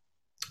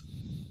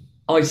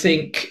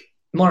think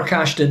Mark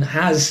Ashton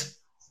has,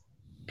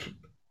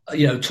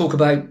 talk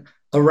about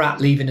a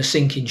rat leaving a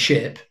sinking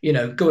ship,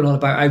 going on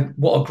about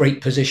what a great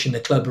position the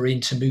club are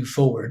in to move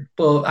forward.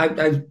 Well, how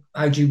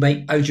do you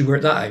work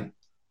that out?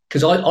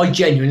 Because I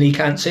genuinely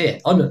can't see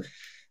it. I'm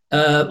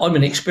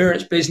an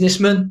experienced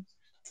businessman.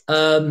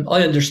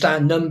 I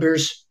understand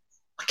numbers.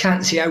 I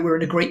can't see how we're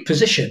in a great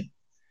position.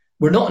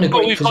 We're not in a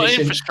great position. We've got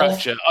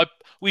infrastructure.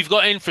 We've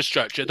got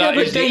infrastructure. That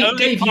is the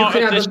only part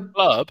of this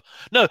club.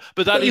 No,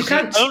 but that is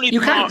the only part. You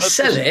can't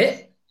sell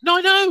it. No,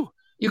 I know.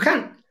 You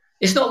can't.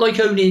 It's not like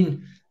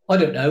owning, I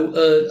don't know,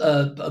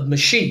 a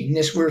machine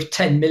that's worth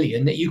 10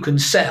 million that you can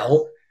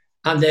sell,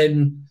 and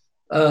then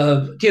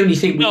the only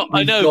thing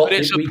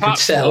we could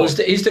sell is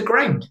the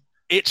ground.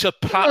 It's a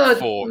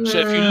platform. So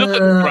if you look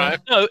at the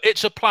ground,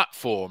 it's a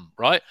platform,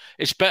 right?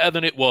 It's better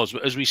than it was.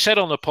 But as we said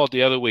on the pod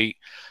the other week,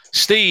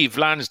 Steve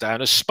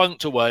Lansdowne has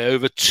spunked away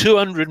over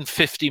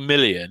 250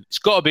 million. It's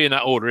got to be in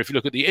that order if you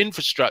look at the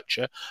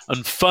infrastructure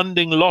and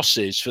funding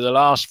losses for the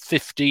last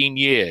 15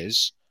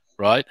 years,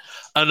 right?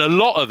 And a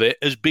lot of it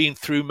has been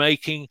through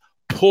making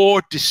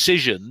poor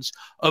decisions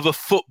of a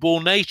football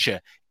nature,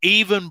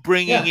 even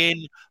bringing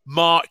in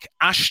Mark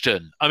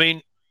Ashton. I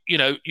mean,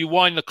 you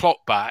wind the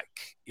clock back,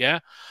 yeah?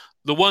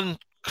 The one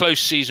close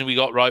season we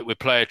got right with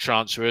player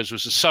transfers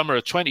was the summer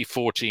of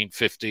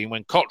 2014-15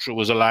 when Cottrell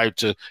was allowed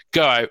to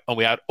go out and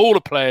we had all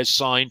the players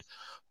signed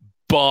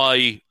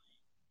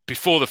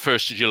before the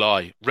 1st of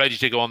July, ready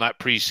to go on that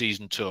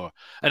pre-season tour.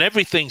 And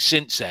everything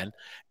since then,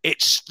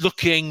 it's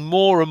looking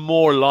more and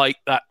more like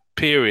that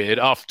period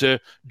after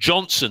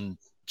Johnson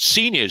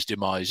Senior's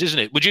demise, isn't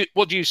it?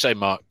 What do you say,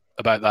 Mark,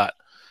 about that?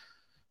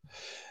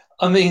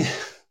 I mean,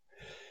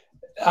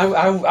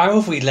 how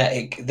have we let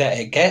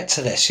it get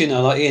to this?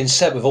 Like Ian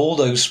said, with all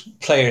those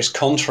players'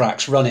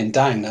 contracts running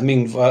down. I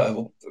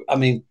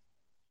mean,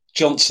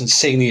 Johnson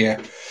Senior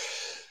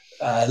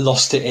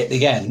lost it at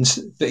the end,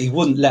 but he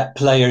wouldn't let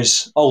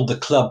players hold the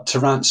club to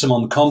ransom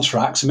on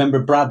contracts.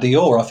 Remember Bradley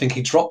Orr? I think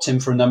he dropped him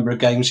for a number of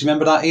games. You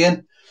remember that,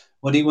 Ian?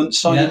 When he wouldn't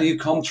sign a new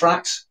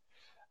contract,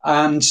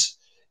 and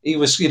he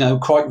was,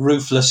 quite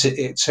ruthless at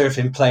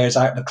turfing players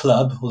out of the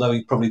club, although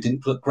he probably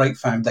didn't put great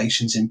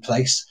foundations in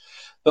place.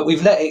 But we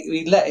let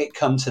it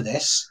come to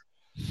this.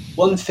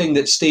 One thing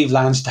that Steve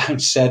Lansdowne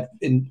said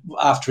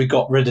after he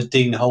got rid of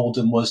Dean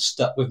Holden was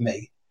stuck with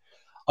me.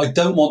 I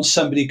don't want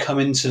somebody come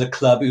into the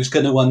club who's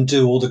going to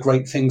undo all the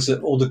great things,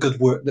 all the good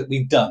work that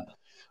we've done.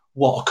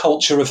 What, a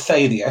culture of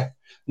failure,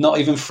 not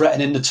even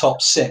threatening the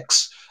top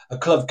 6, a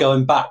club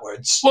going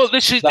backwards. Well,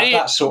 this is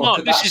that sort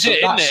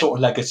of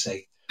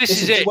legacy.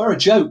 This is it. We're a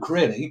joke,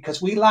 really,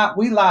 because we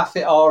laugh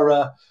at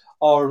our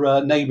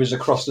neighbours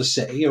across the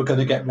city who are going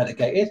to get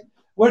relegated.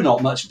 We're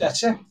not much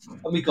better.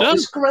 And we've got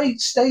this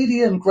great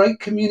stadium, great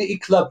community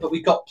club, but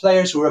we've got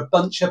players who are a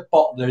bunch of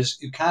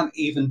bottlers who can't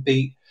even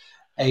beat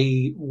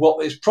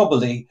what is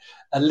probably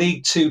a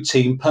League Two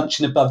team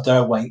punching above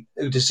their weight,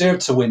 who deserve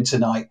to win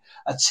tonight.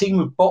 A team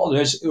of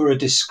bottlers who are a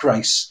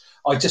disgrace.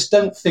 I just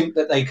don't think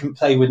that they can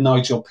play with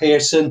Nigel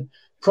Pearson.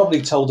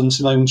 Probably told them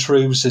some own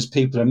truths as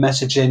people are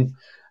messaging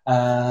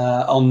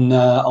on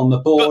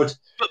the board,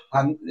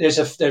 and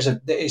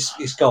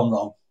it's gone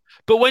wrong.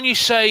 But when you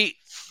say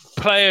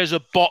players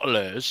are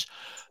bottlers,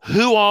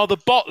 who are the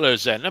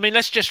bottlers then? I mean,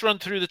 let's just run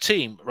through the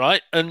team,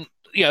 right? And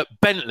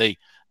Bentley,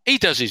 he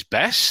does his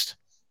best.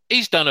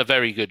 He's done a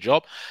very good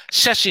job.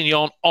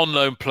 Sessegnon, on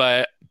loan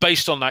player,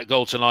 based on that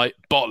goal tonight,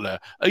 bottler.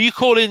 Are you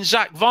calling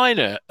Zach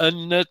Viner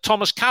and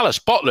Thomas Callas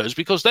bottlers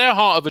because they're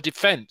heart of a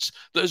defence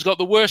that has got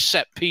the worst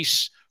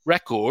set-piece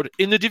record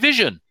in the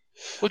division?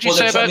 What do you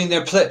say about? I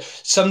mean,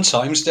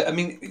 sometimes. I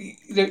mean,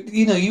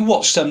 you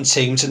watch some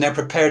teams and they're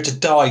prepared to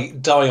die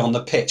on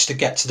the pitch to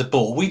get to the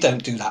ball. We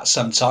don't do that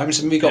sometimes.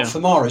 And we got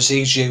Famara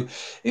Zizou,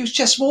 who's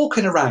just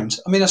walking around.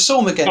 I mean, I saw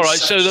him against. All right,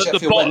 so the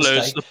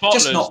bottlers,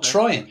 just not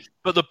trying.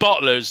 But the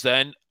bottlers,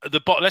 then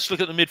let's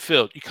look at the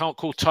midfield. You can't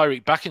call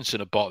Tyreek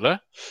Backinson a bottler.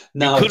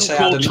 No, you couldn't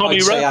call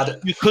Tommy Rowe.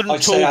 You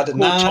couldn't call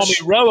Tommy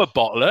Rowe a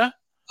bottler.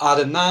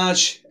 Adam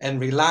Naj,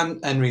 Henry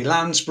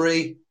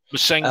Lansbury.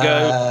 Masengo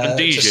and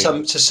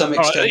Diju. To some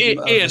extent, Ian,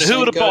 Masengo,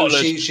 who are the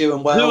bottlers? Diju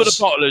and Wells. Who are the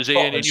bottlers,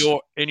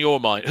 Ian, in your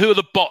mind? Who are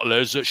the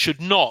bottlers that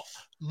should not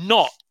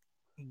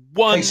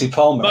one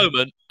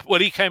moment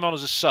when he came on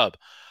as a sub?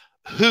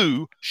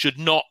 Who should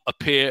not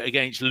appear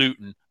against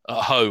Luton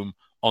at home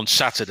on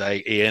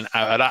Saturday, Ian,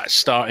 out of that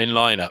starting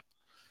lineup?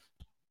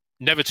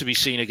 Never to be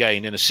seen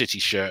again in a City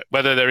shirt,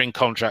 whether they're in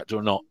contract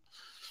or not.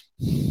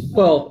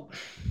 Well,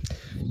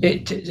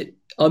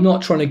 I'm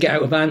not trying to get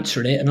out of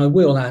answering it, and I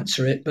will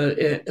answer it,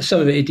 but some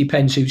of it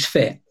depends who's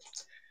fit.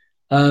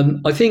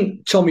 I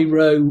think Tommy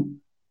Rowe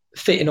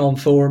fitting on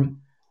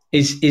form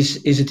is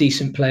a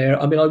decent player.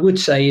 I mean, I would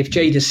say if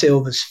Jay Da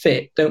Silva's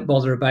fit, don't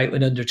bother about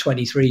an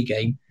under-23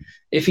 game.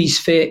 If he's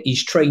fit,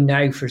 he's trained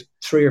now for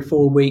 3 or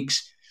 4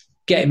 weeks,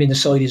 get him in the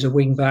side as a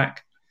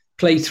wing-back,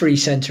 play 3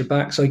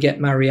 centre-backs. I get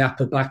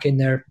Mariappa back in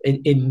there.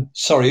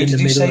 Sorry, who did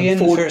you say in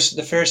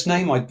the first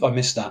name? I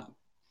missed that.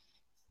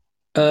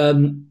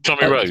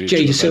 Tommy Rowe,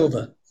 Jay Da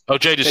Silva. Oh,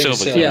 Jay Da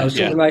Silva. Yeah, I was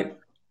talking about.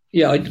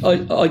 Yeah,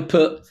 I'd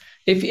put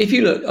if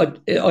you look,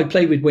 I'd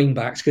play with wing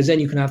backs because then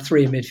you can have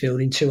 3 in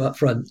midfield and 2 up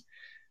front.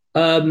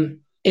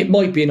 It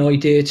might be an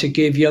idea to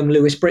give young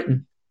Lewis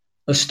Britton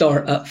a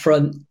start up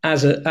front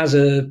as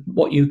a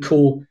what you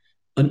call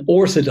an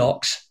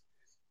orthodox,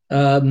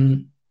 big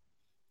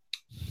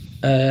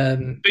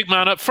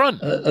man up front.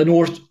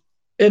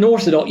 An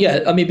orthodox,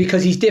 yeah. I mean,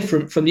 because he's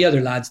different from the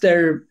other lads.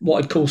 They're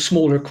what I'd call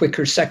smaller,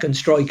 quicker second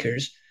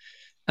strikers,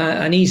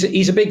 and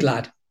he's a big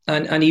lad,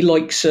 and he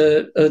likes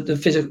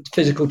the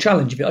physical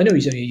challenge of it. I know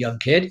he's only a young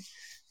kid,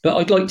 but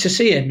I'd like to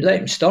see him. Let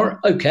him start.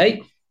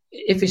 Okay,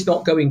 if it's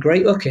not going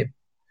great, hook him.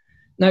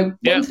 Now,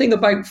 one thing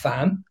about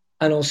Fam,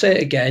 and I'll say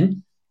it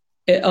again.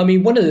 I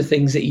mean, one of the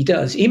things that he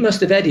does, he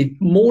must have headed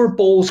more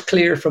balls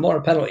clear from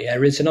our penalty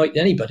area tonight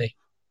than anybody.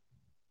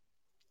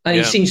 And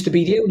he seems to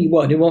be the only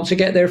one who wants to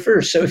get there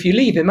first. So if you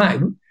leave him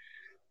out,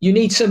 you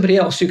need somebody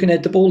else who can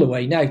head the ball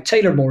away. Now,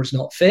 Taylor Moore's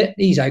not fit.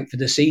 He's out for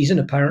the season,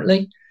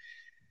 apparently.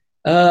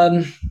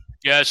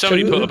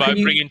 Somebody put about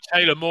bringing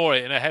Taylor Moore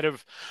in ahead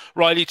of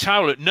Riley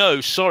Towlett.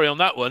 No, sorry on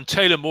that one.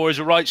 Taylor Moore is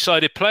a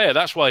right-sided player.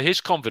 That's why his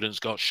confidence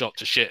got shot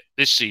to shit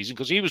this season,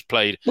 because he was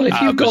played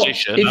out of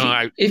position.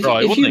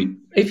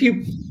 If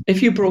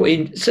you brought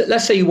in, so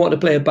let's say you want to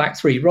play a back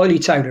 3, Riley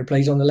Towler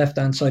plays on the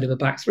left-hand side of a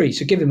back 3,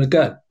 so give him a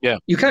go. Yeah,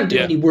 you can't do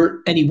any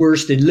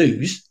worse than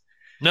lose.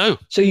 No.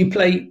 So you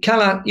play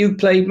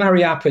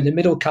Mariappa in the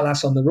middle,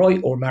 Callas on the right,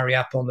 or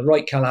Mariappa on the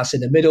right, Callas in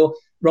the middle,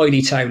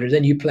 Riley Towler.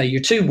 Then you play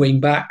your 2 wing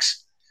backs.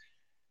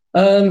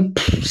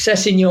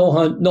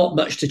 Sessegnon, not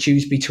much to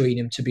choose between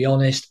them, to be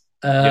honest.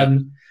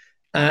 And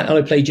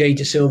I play Jay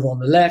Da Silva on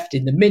the left.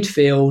 In the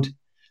midfield,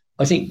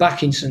 I think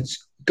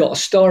Backinson's got a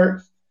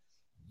start.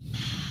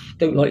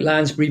 Don't like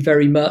Lansbury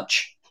very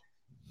much.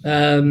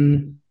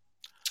 And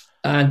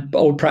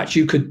old Pratt,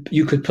 you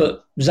could put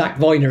Zach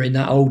Viner in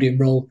that holding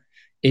role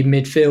in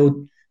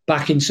midfield.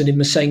 Backinson in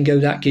Masengo,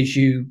 that gives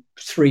you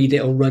 3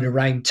 that'll run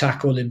around,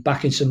 tackle, and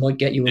Backinson might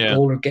get you a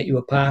ball or get you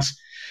a pass.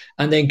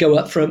 And then go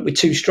up front with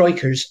 2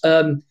 strikers.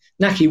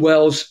 Nahki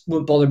Wells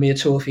wouldn't bother me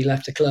at all if he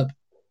left the club,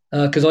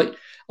 because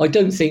I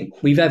don't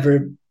think we've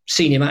ever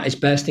seen him at his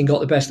best and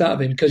got the best out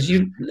of him. Because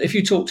if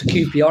you talk to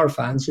QPR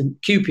fans, and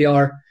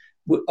QPR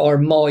are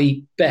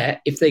my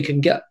bet, if they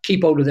can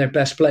keep hold of their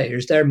best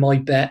players, they're my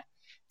bet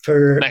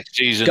for next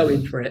season,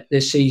 going for it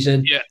this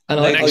season. Yeah,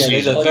 and they're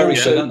very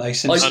good, aren't they?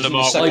 Since the second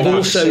half of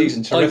the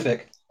season,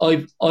 terrific.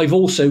 I've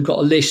also got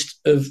a list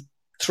of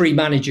 3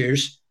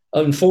 managers.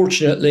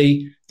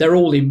 Unfortunately, they're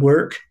all in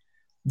work.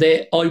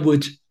 I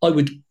would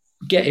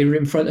get her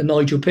in front of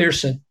Nigel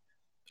Pearson.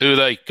 Who are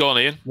they? Go on,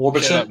 Ian.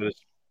 Warburton?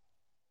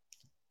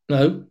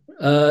 No.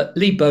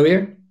 Lee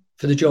Bowyer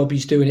for the job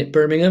he's doing at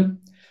Birmingham.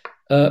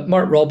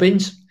 Mark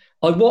Robbins.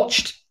 I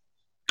watched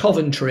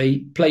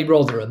Coventry play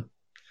Rotherham,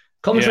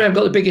 Coventry haven't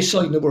got the biggest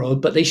side in the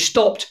world, but they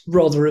stopped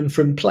Rotherham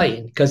from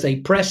playing because they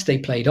pressed, they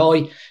played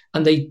high,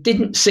 and they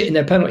didn't sit in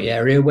their penalty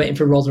area waiting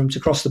for Rotherham to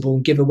cross the ball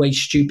and give away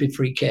stupid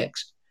free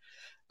kicks.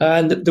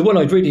 And the one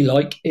I'd really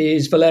like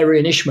is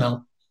Valérien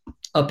Ismaël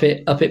up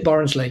at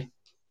Barnsley.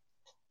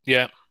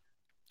 Yeah.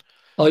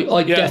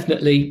 I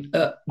definitely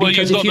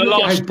because if you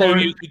look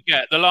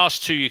at the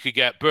last two you could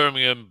get,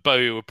 Birmingham,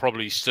 Bowie would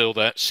probably still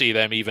see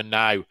them even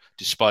now,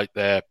 despite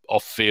their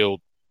off-field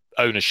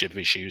ownership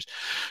issues.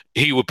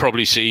 He would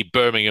probably see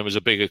Birmingham as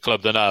a bigger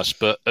club than us.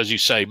 But as you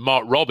say,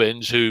 Mark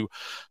Robins, who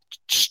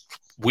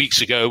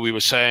weeks ago we were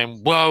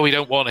saying, well, we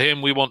don't want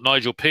him, we want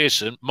Nigel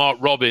Pearson. Mark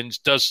Robins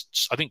does.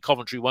 I think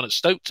Coventry won at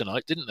Stoke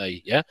tonight, didn't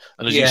they? Yeah,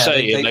 and as you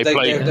say, they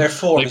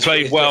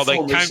played well. They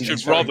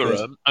countered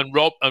Rotherham,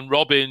 and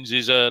Robins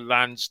is a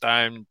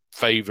Lansdowne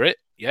favourite,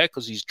 yeah,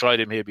 because he's tried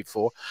him here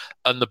before,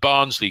 and the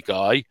Barnsley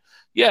guy.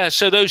 Yeah,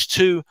 so those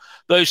two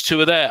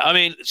are there. I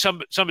mean,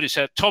 somebody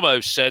said, Tomo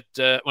said,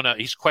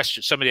 he's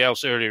questioned somebody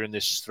else earlier in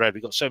this thread.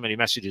 We got so many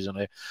messages on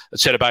here that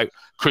said about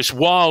Chris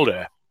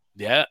Wilder.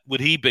 Yeah,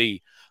 would he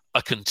be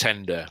a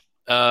contender?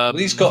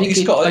 He's got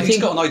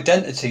an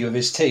identity with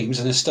his teams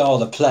and a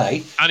style of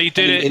play, and he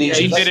did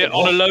it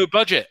on a low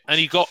budget, and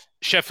he got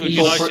Sheffield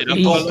United.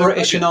 He bought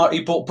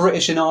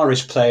British and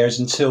Irish players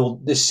until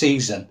this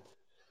season.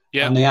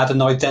 Yeah. And they had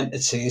an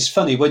identity. It's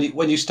funny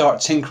when you start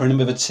tinkering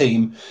with a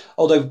team.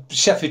 Although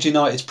Sheffield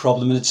United's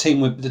problem and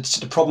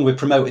the problem with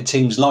promoted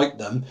teams like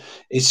them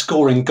is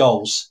scoring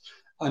goals.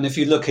 And if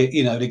you look at,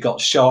 they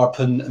got Sharp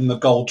and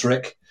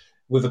McGoldrick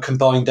with a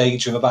combined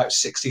age of about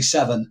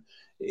 67.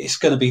 It's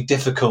going to be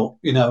difficult,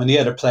 and the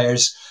other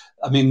players.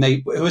 I mean, they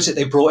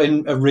brought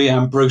in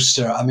Rhian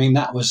Brewster. I mean,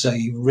 that was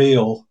a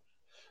real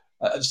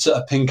sort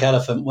of pink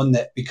elephant, wasn't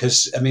it?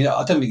 Because, I mean,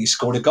 I don't think he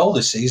scored a goal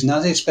this season. Now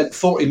they spent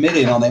 40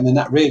 million on him, and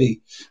that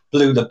really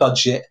blew the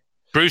budget.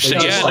 Brewster,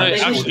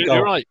 absolutely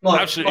right.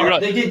 Absolutely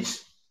right.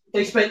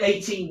 They spent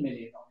 18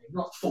 million on him,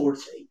 not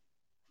 40.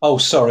 Oh,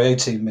 sorry,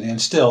 18 million.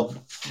 Still,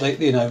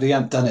 they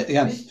haven't done it. He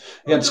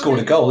hasn't scored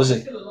a goal, has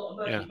he?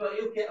 Yeah.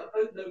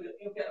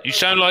 You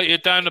sound like you're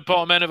down the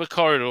bottom end of a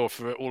corridor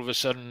for all of a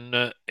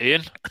sudden,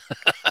 Ian.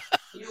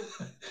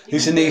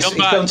 He's going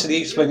to the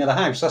east wing of the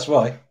house, that's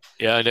why.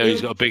 Yeah, I know.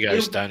 He's got a big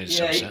house down in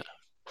Somerset.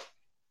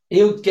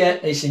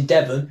 It's in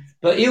Devon,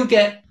 but he'll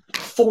get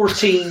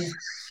 14.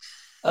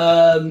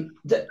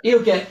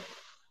 He'll get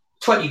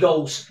 20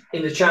 goals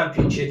in the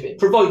Championship,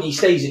 providing he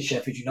stays at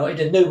Sheffield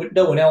United, and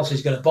no one else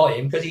is going to buy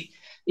him because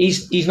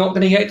he's not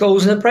going to get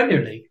goals in the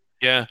Premier League.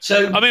 Yeah.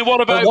 So, I mean, what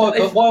about...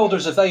 But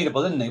Wilder's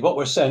available, isn't he? What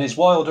we're saying is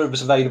Wilder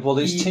was available.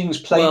 His team's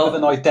playing with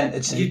an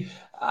identity,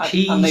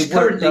 and they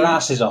work their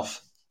asses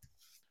off.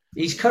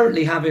 He's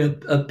currently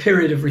having a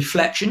period of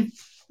reflection,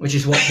 which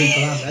is what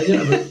people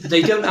have.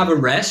 They don't have a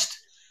rest.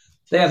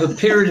 They have a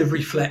period of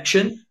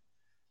reflection.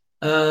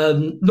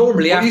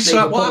 Normally, what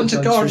happened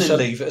to gardening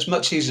leave? It's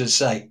much easier to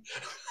say.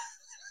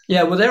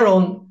 Yeah, well, they're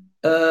on...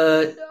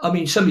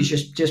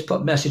 somebody's just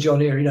put a message on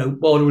here,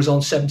 Wilder was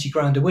on 70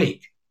 grand a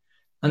week.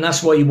 And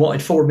that's why he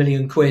wanted 4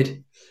 million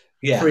quid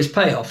for his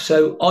payoff.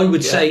 So I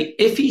would say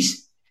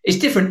it's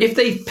different. If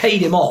they've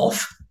paid him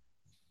off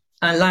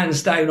and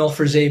Lansdowne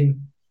offers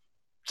him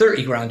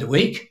 30 grand a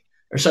week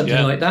or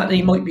something like that, then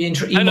he might be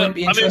interested in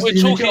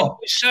the job.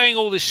 We're saying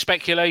all this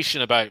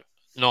speculation about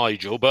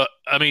Nigel, but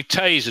I mean,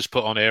 Taze has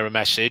put on here a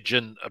message,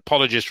 and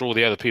apologies for all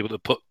the other people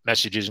that put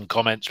messages and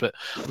comments, but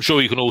I'm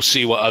sure you can all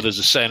see what others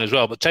are saying as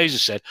well. But Taze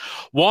has said,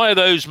 why are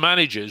those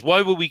managers?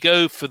 Why would we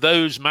go for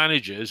those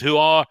managers who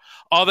are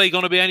they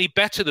going to be any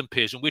better than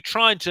Pearson? We're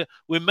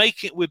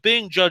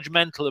being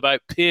judgmental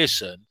about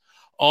Pearson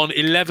on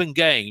 11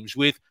 games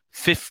with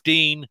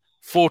 15,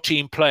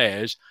 14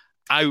 players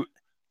out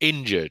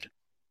injured,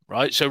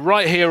 right? So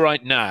right here,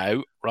 right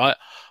now, right,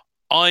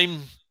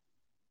 I'm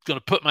going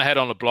to put my head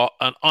on the block,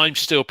 and I'm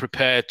still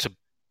prepared to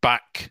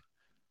back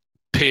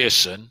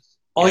Pearson.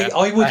 I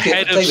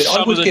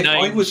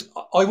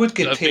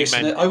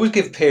would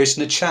give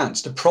Pearson a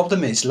chance. The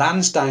problem is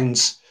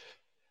Lansdowne's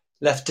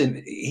left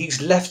him.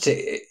 He's left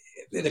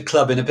the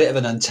club in a bit of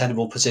an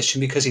untenable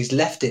position because he's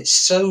left it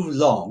so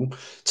long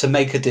to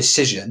make a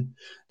decision.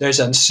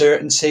 There's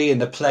uncertainty,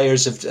 and the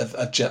players have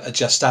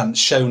just haven't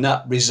shown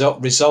up.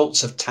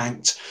 Results have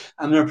tanked,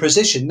 and they're in a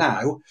position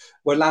now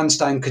where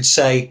Lansdowne could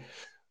say,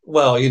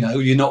 well,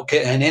 you're not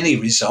getting any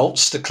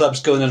results. The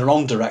club's going in the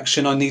wrong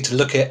direction. I need to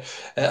look at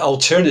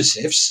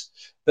alternatives.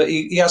 But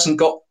he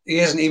hasn't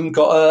even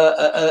got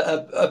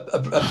a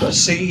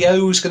CEO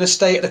who's going to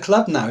stay at the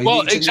club now. He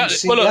needs a new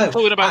CEO. Well,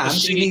 talking about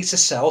he needs to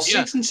sell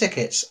season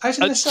tickets. How's he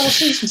going to sell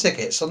season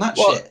tickets on that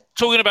shit?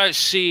 Talking about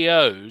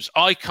CEOs,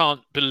 I can't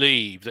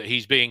believe that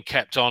he's being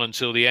kept on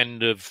until the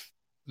end of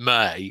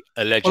May,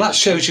 allegedly. Well, that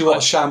shows you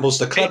what shambles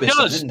the club is.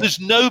 Doesn't it? There's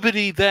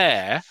nobody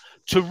there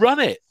to run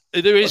it.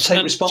 There is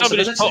somebody's put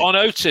on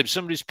OTIB.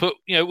 Somebody's put,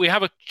 we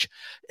have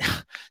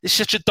it's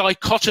such a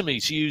dichotomy,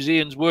 to use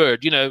Ian's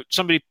word.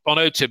 Somebody on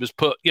OTIB has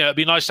put, it'd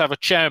be nice to have a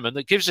chairman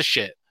that gives a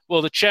shit.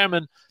 Well, the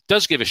chairman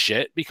does give a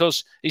shit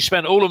because he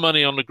spent all the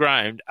money on the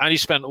ground and he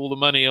spent all the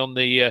money on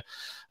the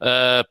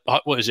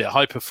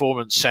high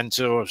performance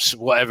center or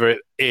whatever it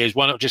is.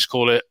 Why not just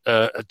call it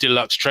a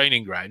deluxe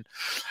training ground?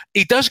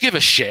 He does give a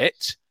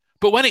shit,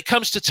 but when it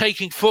comes to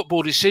taking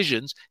football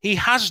decisions, he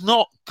has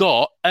not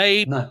got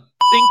a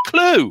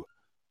clue.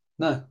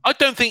 No, I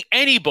don't think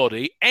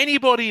anybody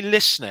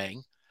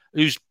listening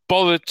who's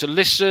bothered to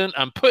listen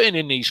and putting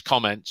in these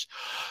comments,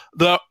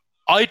 that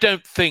I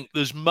don't think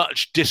there's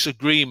much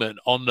disagreement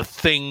on the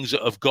things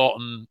that have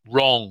gotten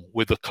wrong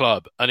with the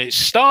club. And it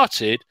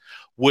started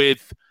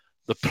with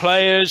the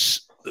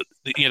players,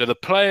 the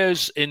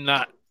players in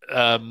that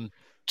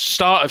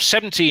start of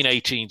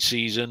 17-18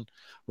 season,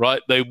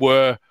 right? They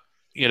were,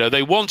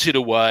 they wanted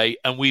away,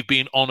 and we've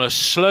been on a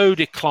slow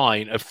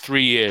decline of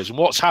 3 years. And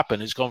what's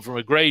happened is gone from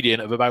a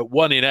gradient of about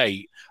 1 in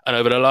 8, and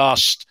over the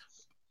last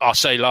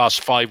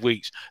 5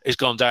 weeks, it's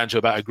gone down to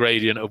about a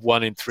gradient of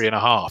 1 in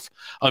 3.5.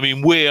 I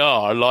mean, we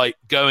are like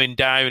going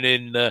down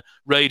in the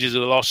Raiders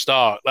of the Lost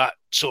Ark, that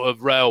sort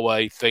of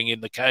railway thing in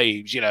the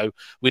caves,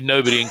 with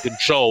nobody in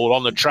control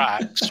on the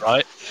tracks,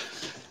 right?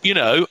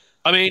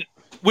 I mean,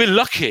 we're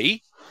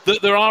lucky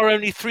that there are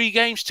only 3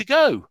 games to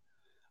go.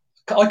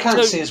 I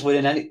can't see us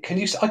winning any.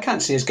 I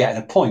can't see us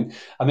getting a point.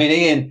 I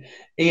mean,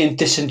 Ian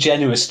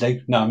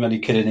disingenuously. No, I'm only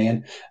kidding,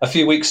 Ian. A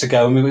few weeks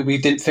ago, we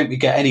didn't think we'd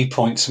get any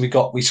points,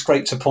 and we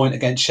scraped a point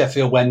against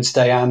Sheffield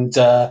Wednesday and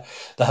the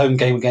home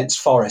game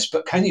against Forest.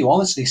 But can you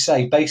honestly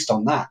say, based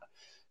on that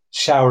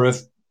shower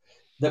of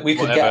that, we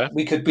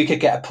could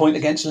get a point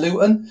against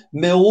Luton,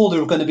 Millwall,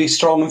 who are going to be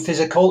strong and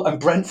physical, and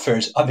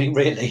Brentford? I mean,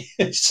 really,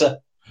 it's.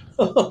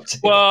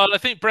 Well, I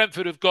think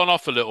Brentford have gone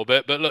off a little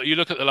bit, but look, you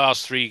look at the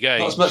last 3 games.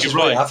 Not as much as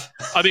we have.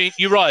 I mean,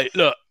 you're right.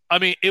 Look, I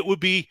mean,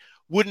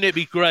 wouldn't it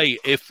be great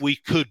if we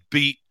could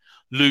beat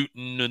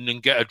Luton and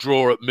then get a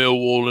draw at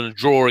Millwall and a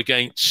draw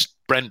against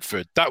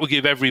Brentford? That would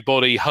give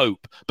everybody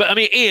hope. But I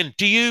mean,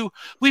 Ian,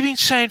 we've been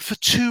saying for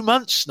 2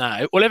 months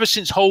now, well, ever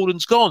since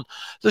Holden's gone,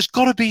 there's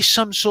got to be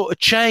some sort of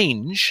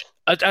change,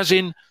 as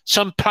in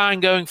some plan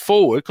going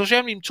forward, because we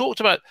haven't even talked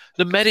about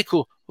the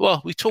medical.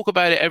 Well, we talk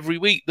about it every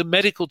week, the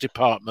medical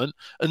department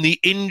and the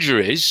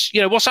injuries.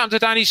 What's happened to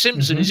Danny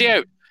Simpson? Mm-hmm. Is he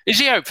out? Is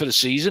he out for the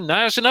season?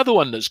 Now it's another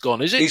one that's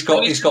gone, is it? He's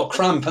got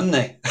cramp, hasn't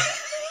he?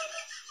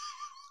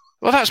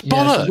 Well, that's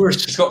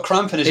bollocks. He's got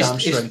cramp in his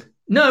hamstring.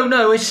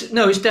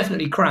 It's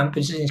definitely cramp.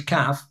 It's in his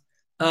calf.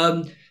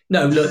 No,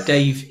 look,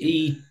 Dave,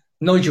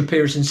 Nigel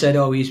Pearson said,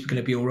 he's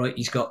going to be all right.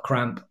 He's got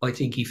cramp. I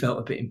think he felt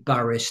a bit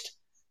embarrassed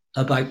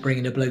about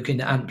bringing a bloke in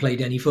that hadn't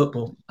played any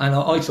football. And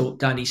I thought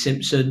Danny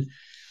Simpson,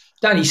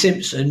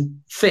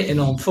 fit and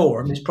on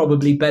form, is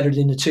probably better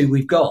than the 2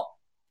 we've got.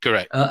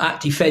 Correct. At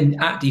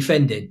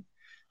defending.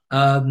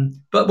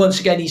 But once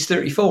again, he's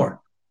 34.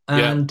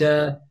 And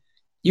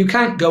you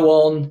can't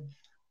go on,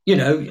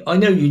 I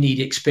know you need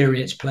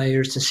experienced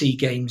players to see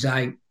games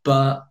out,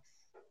 but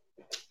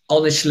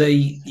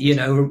honestly,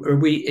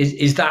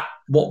 is that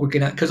what we're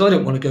going to, because I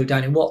don't want to go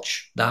down and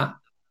watch that.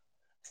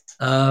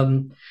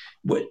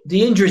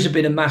 The injuries have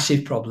been a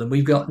massive problem.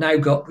 We've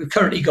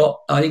currently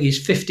got, I think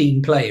it's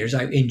 15 players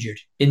out injured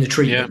in the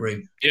treatment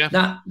room. Yeah.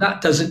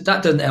 That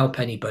doesn't help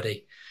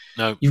anybody.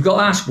 No. You've got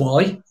to ask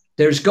why.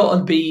 There's got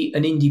to be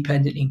an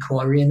independent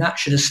inquiry, and that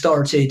should have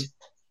started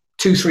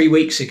 2-3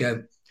 weeks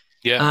ago.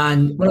 Yeah.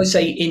 And when I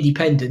say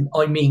independent,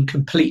 I mean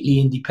completely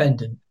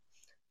independent.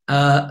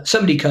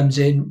 Somebody comes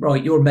in,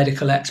 right, you're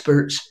medical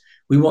experts.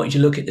 We want you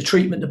to look at the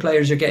treatment the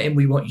players are getting.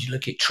 We want you to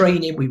look at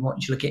training. We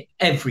want you to look at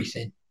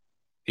everything.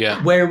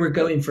 Yeah. Where we're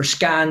going for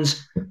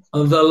scans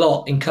of the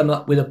lot and come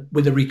up with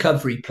a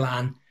recovery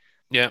plan.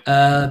 Yeah.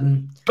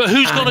 But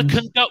who's going to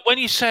conduct, when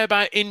you say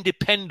about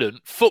independent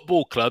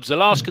football clubs, the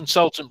last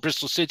consultant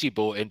Bristol City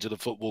brought into the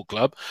football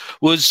club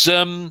was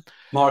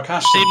Mark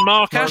Ashton.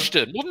 Mark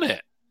Ashton, wasn't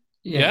it?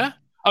 Yeah.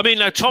 I mean,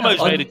 now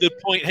Tomo's made a good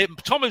point.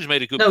 Tomo's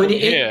made a good point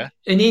here.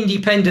 An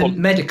independent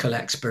medical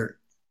expert.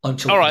 I'm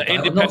talking about.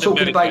 Independent I'm not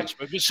talking about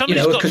expert,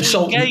 but a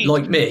consultant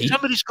like me.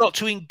 Somebody's got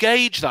to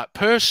engage that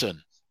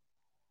person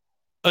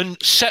and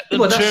set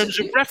them terms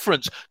of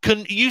reference.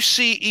 Can you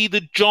see either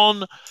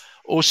John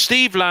or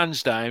Steve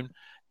Lansdowne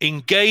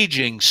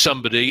engaging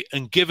somebody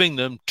and giving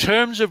them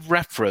terms of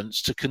reference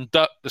to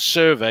conduct the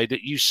survey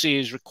that you see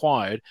is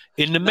required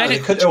in the medical?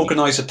 They could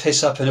organise a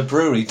piss up in a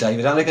brewery,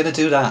 David. How are they going to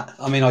do that?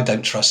 I mean, I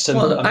don't trust them.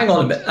 Well, hang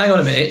on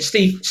a minute.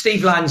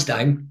 Steve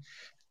Lansdowne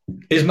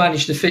has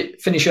managed to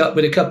finish up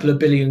with a couple of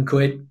billion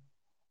quid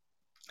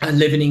and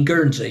living in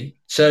Guernsey.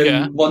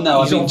 So, well,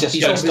 no, I mean, just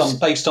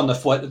based on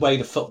the way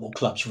the football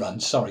clubs run.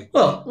 Sorry.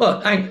 Well,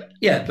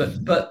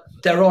 but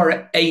there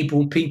are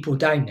able people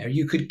down there.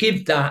 You could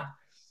give that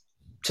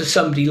to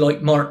somebody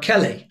like Mark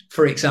Kelly,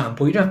 for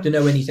example. You don't have to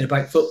know anything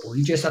about football.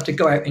 You just have to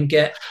go out and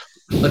get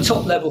a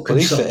top level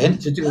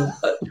consultant to do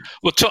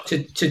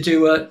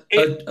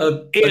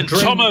Ian,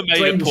 Tomo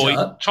made a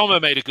point.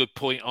 Tomo made a good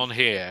point on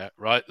here,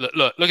 right?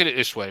 Look at it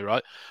this way,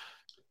 right?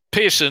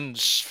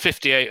 Pearson's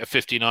 58 or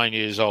 59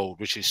 years old,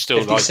 which is still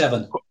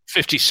 57.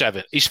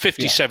 57. He's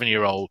 57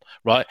 year old,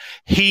 right?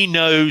 He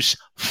knows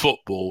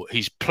football.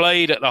 He's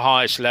played at the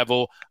highest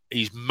level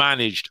he's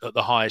managed at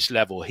the highest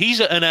level. He's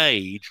at an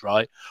age,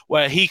 right,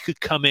 where he could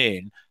come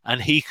in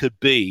and he could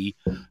be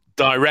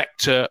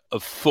director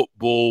of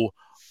football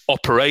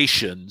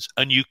operations,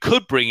 and you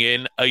could bring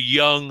in a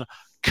young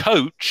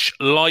coach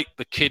like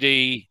the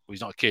kiddie. Well,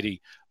 he's not a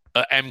kiddie.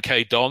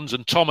 MK Dons,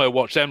 and Tomo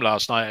watched them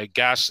last night at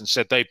Gas and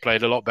said they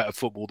played a lot better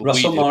football than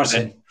Russell we did.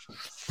 Martin.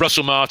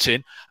 Russell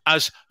Martin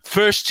as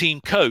first team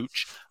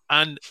coach,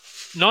 and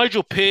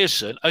Nigel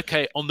Pearson.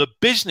 Okay, on the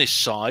business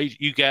side,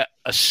 you get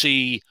a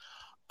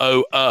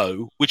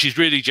COO, which is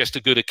really just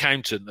a good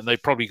accountant, and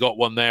they've probably got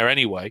one there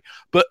anyway.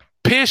 But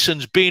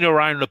Pearson's been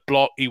around the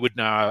block. He would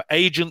know how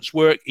agents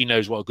work. He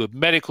knows what a good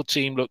medical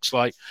team looks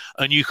like,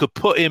 and you could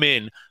put him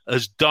in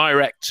as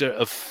director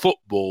of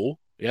football.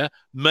 Yeah,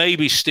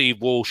 maybe Steve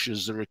Walsh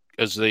as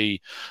the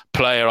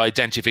player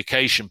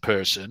identification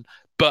person,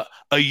 but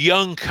a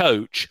young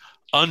coach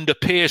under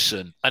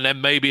Pearson, and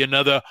then maybe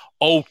another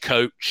old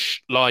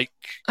coach like.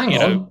 Hang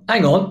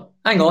on.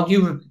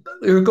 You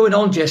were going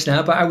on just now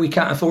about how we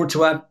can't afford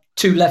to have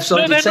two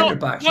left-sided centre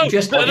backs. You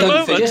just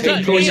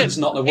employed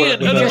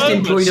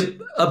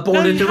a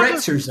board of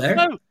directors there.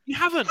 No, you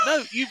haven't.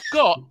 No, you've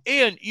got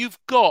Ian. You've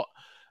got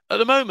at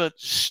the moment.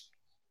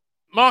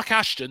 Mark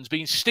Ashton's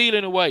been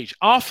stealing a wage,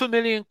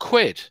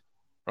 £500,000,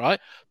 right?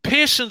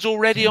 Pearson's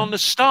already on the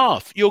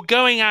staff. You're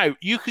going out.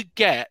 You could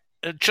get,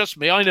 and trust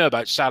me, I know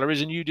about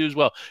salaries and you do as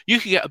well. You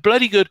could get a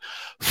bloody good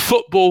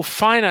football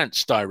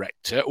finance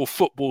director or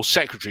football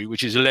secretary,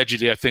 which is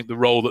allegedly, I think, the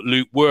role that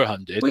Luke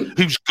Werhun did,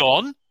 who's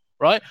gone,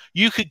 right?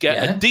 You could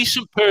get a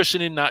decent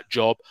person in that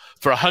job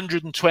for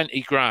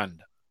 120 grand.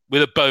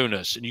 With a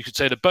bonus, and you could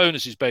say the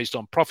bonus is based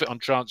on profit on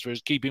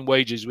transfers, keeping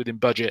wages within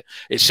budget,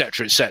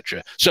 etc.,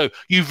 etc. So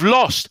you've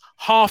lost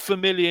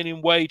 $500,000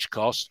 in wage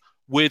costs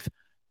with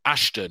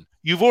Ashton.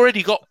 You've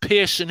already got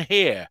Pearson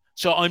here,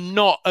 so I'm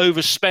not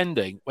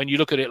overspending when you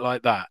look at it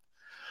like that.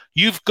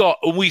 You've got,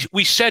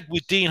 we said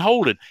with Dean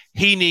Holden,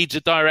 he needs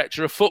a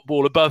director of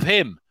football above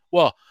him.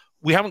 Well,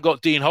 we haven't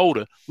got Dean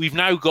Holden. We've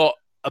now got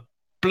a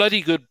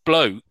bloody good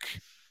bloke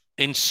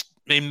in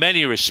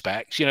many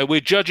respects. You know,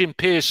 we're judging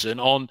Pearson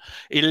on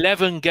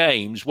 11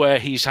 games where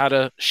he's had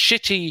a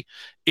shitty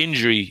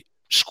injury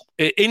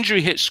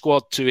hit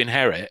squad to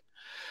inherit.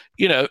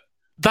 You know,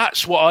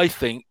 that's what I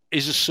think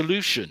is a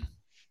solution,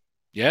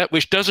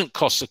 which doesn't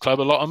cost the club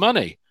a lot of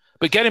money.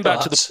 But getting back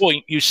to the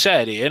point you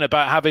said, Ian,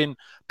 about having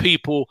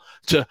people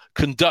to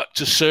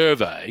conduct a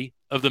survey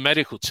of the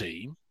medical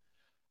team,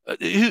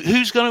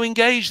 who's going to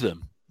engage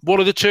them? What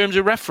are the terms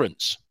of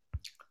reference?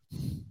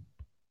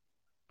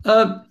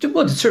 Well,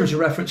 the terms of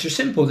reference are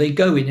simple. They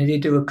go in and they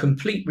do a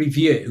complete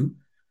review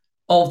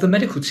of the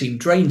medical team,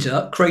 drains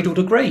up, cradle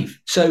to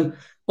grave. So,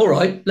 all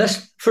right,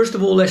 let's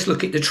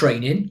look at the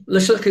training.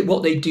 Let's look at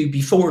what they do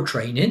before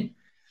training.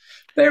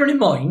 Bearing in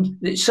mind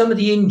that some of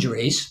the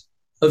injuries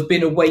have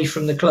been away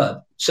from the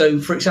club. So,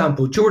 for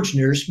example, George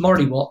Nurse,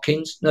 Marley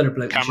Watkins, another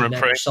bloke who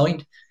never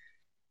signed.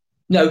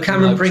 No,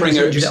 Cameron Pringle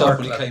injured at our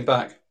club. When he came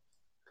back.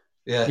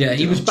 Yeah,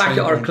 he was back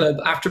at our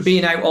club after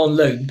being out on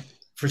loan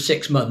for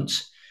 6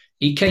 months.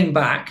 He came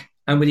back,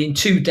 and within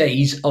 2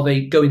 days of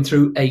going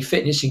through a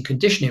fitness and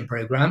conditioning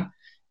program,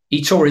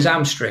 he tore his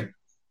hamstring.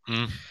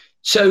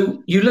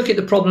 So you look at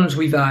the problems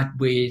we've had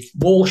with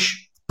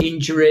Walsh,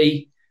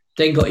 injury,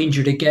 then got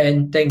injured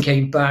again, then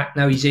came back,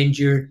 now he's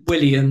injured.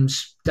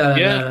 Williams,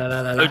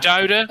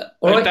 O'Dowda.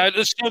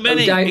 There's so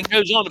many. It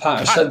goes on.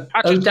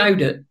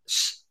 O'Dowda.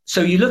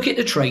 So you look at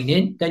the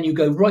training, then you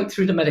go right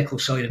through the medical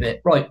side of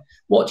it. Right,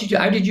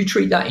 how did you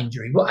treat that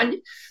injury? Well, and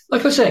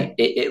like I say,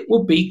 it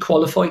will be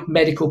qualified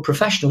medical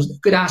professionals. They're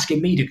good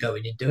asking me to go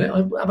in and do it.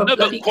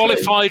 But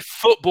qualified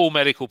football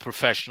medical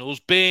professionals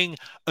being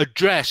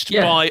addressed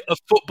by a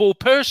football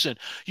person.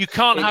 You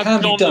can't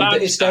have John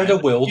Lansdowne. Is there the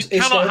will? You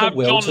cannot have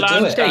John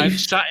Lansdowne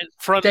sat in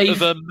front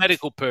of a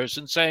medical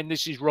person saying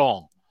this is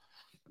wrong.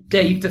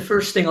 Dave, the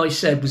first thing I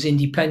said was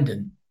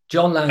independent.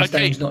 John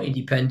Lansdowne's not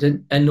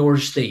independent, and nor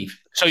is Steve.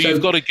 So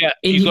you've got to get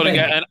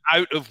an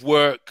out of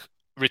work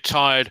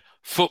retired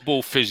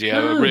football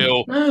physio.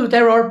 No,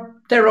 there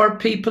are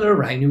people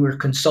around who are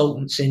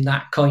consultants in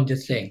that kind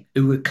of thing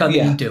who would come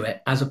in and do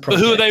it as a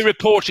project. But who are they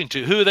reporting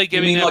to? Who are they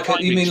giving? They're like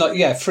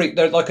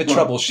a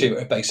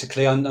troubleshooter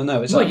basically. I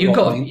know.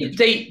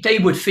 They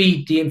would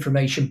feed the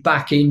information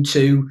back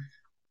into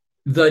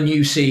the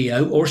new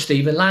CEO or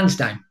Stephen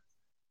Lansdowne.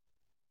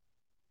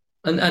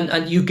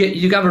 And you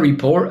have a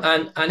report,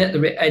 and at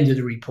the end of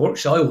the report,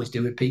 so I always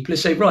do with people, I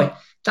say, right,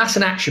 that's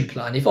an action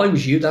plan. If I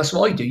was you, that's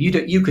what I do.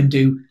 You can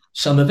do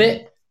some of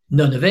it,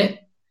 none of it,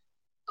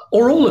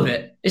 or all of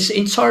it. It's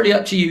entirely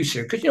up to you,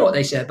 sir. Because you know what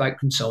they say about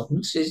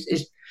consultants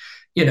is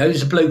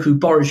there's a bloke who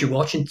borrows your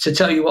watch and to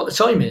tell you what the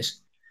time is.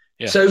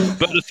 Yeah. So,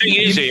 but the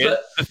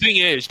thing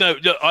is, no,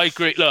 look, I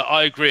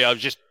agree. I was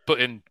just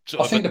putting.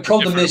 I think the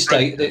problem is,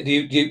 Dave,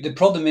 the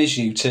problem is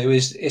you two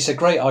is it's a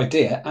great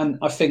idea, and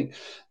I think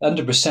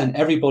 100%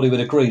 everybody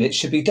would agree that it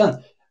should be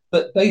done.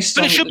 But it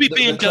should be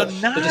being done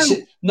now.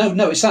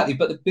 No, exactly.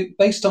 But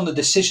based on the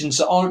decisions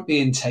that aren't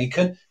being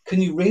taken,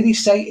 can you really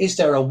say, is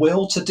there a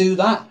will to do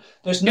that?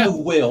 There's no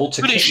will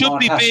to kick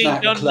Mark Ashton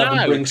out of the club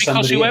and bring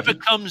somebody in. Because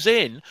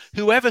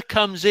whoever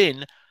comes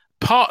in,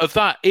 part of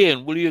that,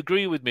 Ian, will you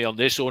agree with me on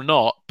this or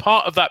not?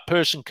 Part of that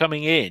person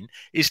coming in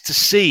is to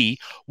see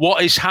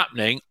what is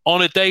happening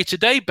on a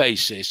day-to-day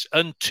basis.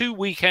 And 2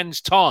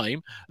 weekends'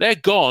 time, they're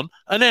gone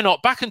and they're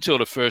not back until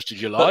the 1st of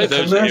July.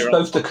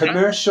 Both the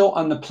commercial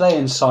and the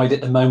playing side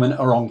at the moment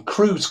are on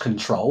cruise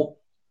control,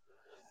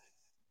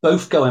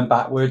 both going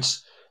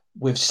backwards.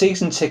 With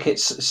season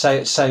tickets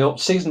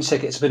season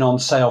tickets have been on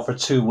sale for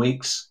 2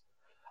 weeks.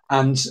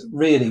 And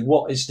really,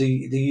 what is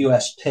the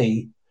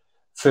USP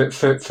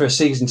for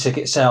season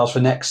ticket sales for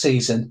next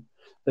season?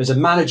 There's a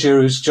manager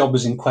whose job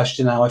is in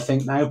question now, I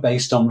think,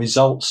 based on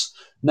results.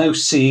 No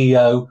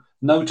CEO,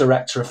 no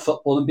director of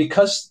football. And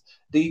because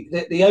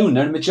the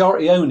owner, the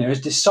majority owner,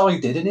 has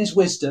decided in his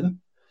wisdom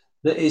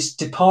that his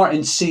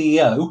departing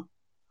CEO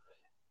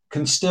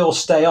can still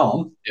stay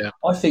on. Yeah.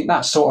 I think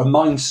that sort of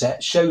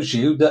mindset shows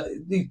you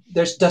that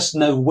there's just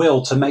no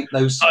will to make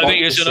those. I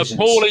think it's decisions. An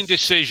appalling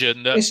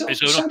decision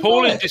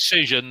that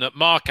decision that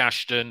Mark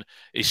Ashton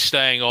is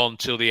staying on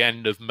till the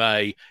end of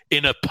May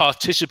in a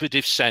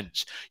participative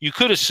sense. You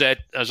could have said,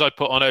 as I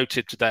put on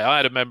OTIP today, I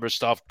had a member of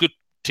staff, good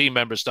team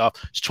member of staff,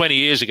 it's 20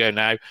 years ago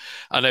now,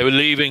 and they were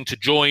leaving to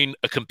join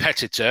a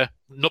competitor.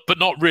 But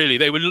not really.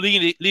 They were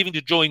leaving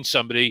to join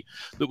somebody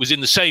that was in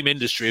the same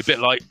industry, a bit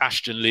like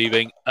Ashton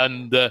leaving.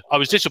 And I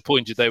was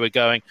disappointed they were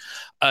going.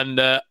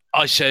 And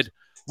I said,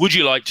 would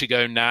you like to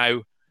go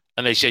now?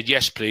 And they said,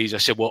 yes, please. I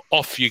said, well,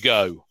 off you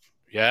go.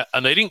 Yeah.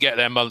 And they didn't get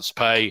their month's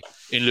pay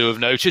in lieu of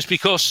notice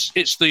because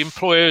it's the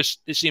employers,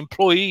 it's the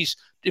employees.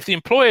 If the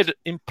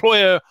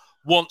employer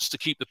wants to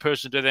keep the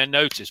person to their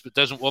notice but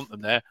doesn't want them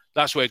there,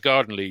 that's where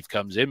garden leave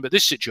comes in. But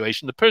this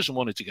situation, the person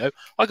wanted to go,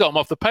 I got him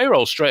off the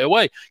payroll straight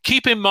away.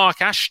 Keeping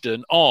Mark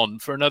Ashton on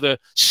for another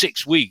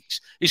 6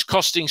 weeks is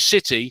costing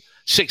City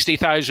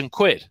 60,000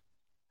 quid.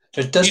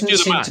 There doesn't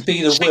seem to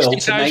be the will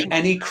to make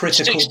any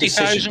critical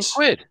decisions. 60,000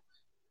 quid.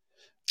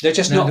 They're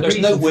just not. There's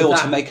no will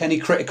to make any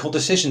critical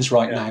decisions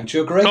right now. Do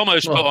you agree?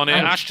 Almost put on it.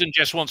 Ashton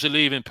just wants a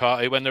leaving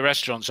party when the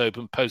restaurant's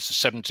open post the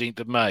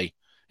 17th of May.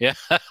 Yeah,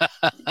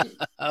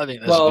 I think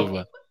that's a good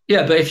one.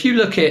 Yeah, but if you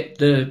look at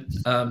the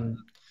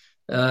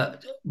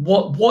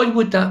why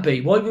would that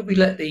be? Why would we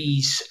let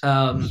these?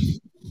 And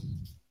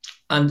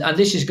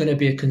this is going to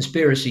be a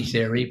conspiracy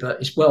theory,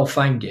 but it's well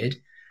founded.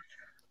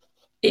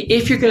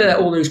 If you're going to let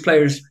all those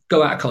players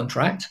go out of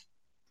contract,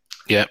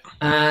 yeah,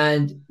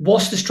 and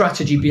what's the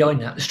strategy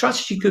behind that? The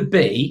strategy could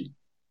be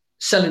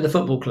selling the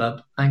football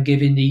club and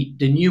giving the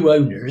new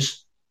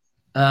owners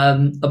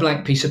a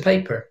blank piece of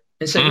paper.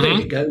 And so there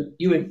you go.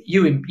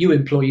 You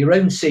employ your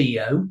own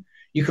CEO.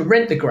 You can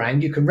rent the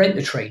ground. You can rent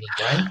the training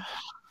ground.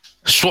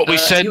 That's what we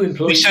said.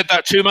 We said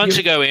that 2 months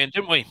ago, Ian,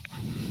 didn't we?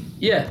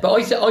 Yeah, but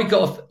I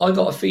got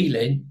a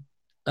feeling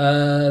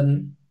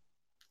that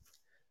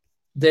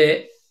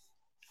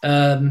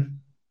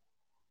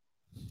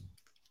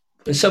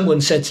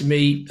someone said to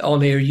me on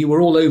here, "You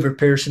were all over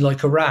Pearson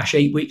like a rash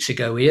 8 weeks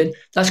ago, Ian."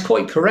 That's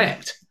quite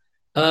correct.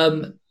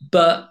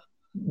 But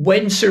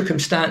when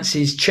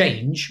circumstances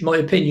change, my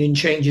opinion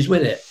changes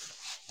with it.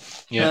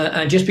 Yeah.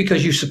 And just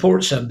because you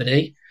support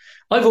somebody,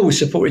 I've always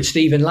supported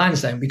Stephen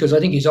Lansdowne because I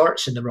think his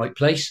heart's in the right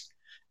place.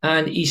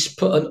 And he's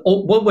put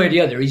one way or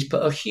the other, he's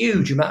put a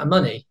huge amount of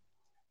money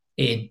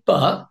in,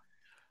 but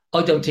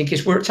I don't think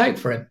it's worked out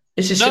for him.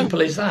 It's as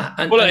simple as that.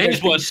 And, well, and there's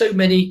been so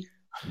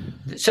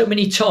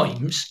many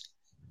times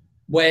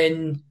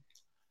when,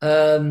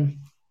 there's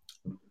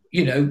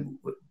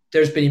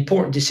been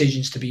important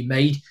decisions to be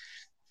made.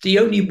 The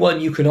only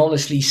one you can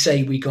honestly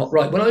say we got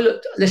right, when I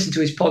listened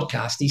to his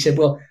podcast, he said,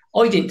 well,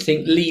 I didn't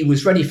think Lee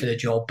was ready for the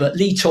job, but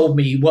Lee told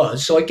me he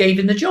was, so I gave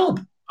him the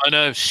job. I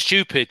know,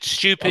 stupid.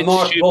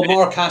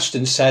 Mark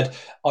Ashton said,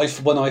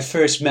 when I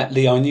first met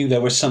Lee, I knew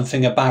there was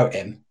something about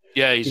him.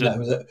 Yeah, he said,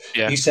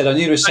 I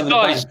knew there was something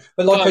about him.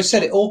 But I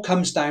said, it all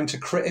comes down to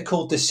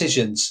critical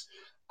decisions.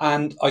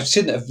 And I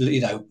shouldn't have,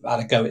 had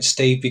a go at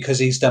Steve because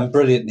he's done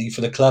brilliantly for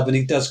the club and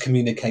he does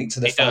communicate to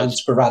the fans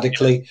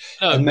sporadically.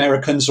 No,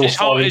 Americans or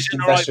foreign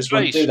investors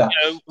won't do that.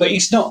 But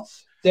he's not.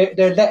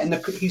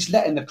 He's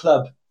letting the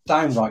club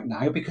down right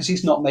now because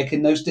he's not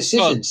making those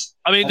decisions.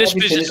 Well, I mean, this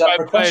business is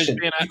about players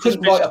being out. You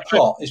couldn't write a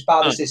plot as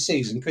bad as this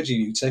season, could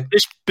you two?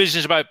 This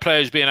business about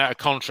players being out of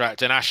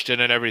contract and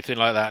Ashton and everything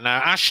like that. Now,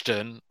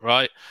 Ashton,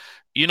 right?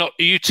 Are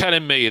you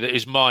telling me that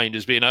his mind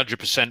has been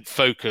 100%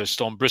 focused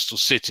on Bristol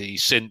City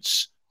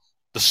since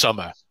the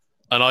summer?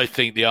 And I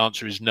think the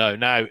answer is no.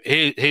 Now,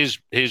 here's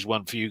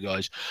one for you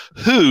guys.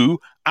 Who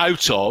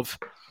out of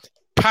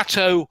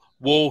Pato,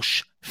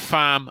 Walsh,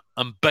 Pham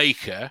and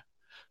Baker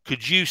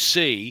could you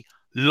see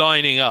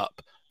lining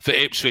up for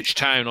Ipswich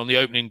Town on the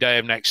opening day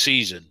of next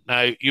season?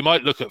 Now, you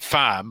might look at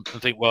Pham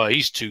and think, well,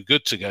 he's too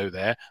good to go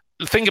there.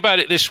 Think about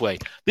it this way.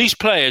 These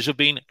players have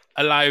been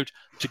allowed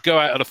to go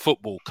out of the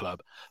football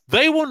club.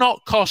 They will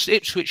not cost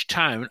Ipswich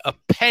Town a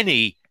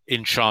penny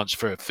in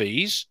transfer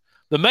fees.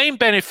 The main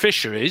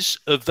beneficiaries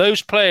of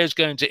those players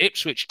going to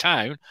Ipswich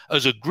Town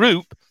as a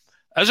group,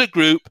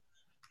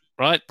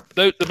 right?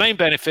 The main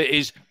benefit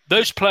is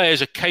those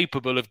players are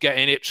capable of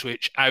getting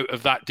Ipswich out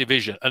of that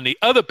division. And the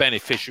other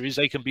beneficiaries,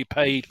 they can be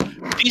paid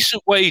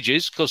decent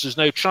wages because there's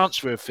no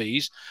transfer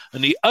fees.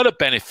 And the other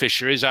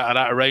beneficiaries out of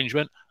that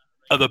arrangement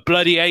are the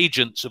bloody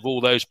agents of all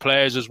those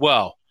players as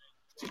well.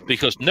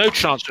 Because no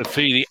transfer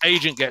fee, the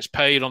agent gets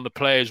paid on the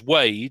player's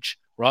wage,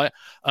 right?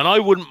 And I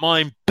wouldn't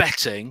mind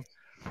betting,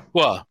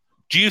 well,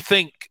 do you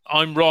think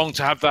I'm wrong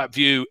to have that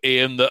view,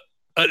 Ian, that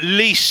at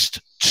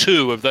least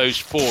 2 of those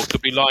 4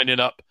 could be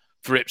lining up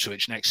for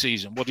Ipswich next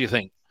season? What do you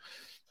think?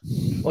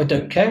 I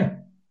don't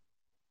care.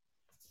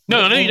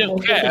 No, I know you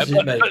don't care,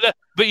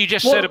 but you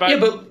just said about... Yeah,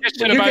 but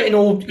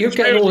you're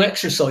getting all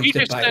exercised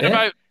about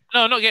it.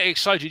 No, not getting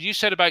excited. You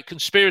said about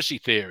conspiracy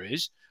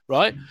theories,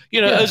 right?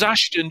 Has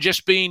Ashton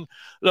just been,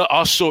 look,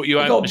 I'll sort you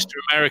out, Mr.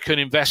 American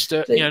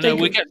investor.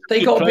 We get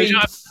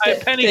a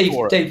penny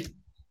for it.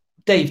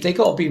 Dave, they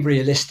got to be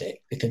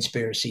realistic, the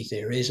conspiracy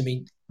theories. I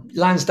mean,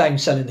 Lansdowne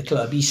selling the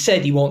club, he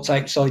said he wants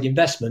outside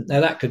investment.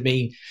 Now, that could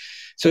mean...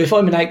 So if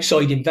I'm an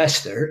outside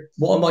investor,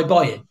 what am I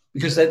buying?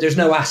 Because there's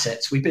no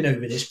assets. We've been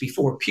over this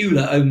before.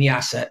 Pula own the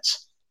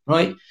assets,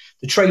 right?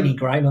 The training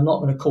ground, I'm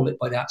not going to call it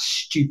by that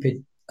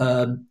stupid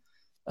high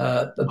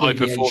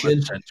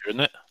performance centre, isn't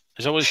it?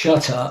 Is that what it's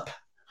Shut called? up.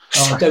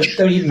 Oh,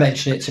 don't even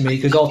mention it to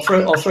me, because I'll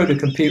throw the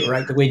computer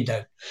out the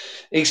window.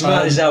 He's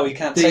mad as hell. He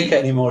can't take it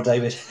anymore,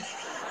 David.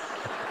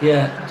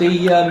 Yeah,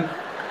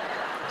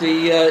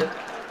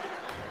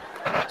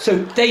 so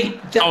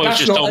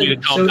that's not.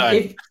 So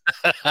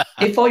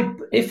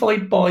if I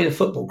buy a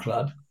football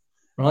club,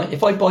 right?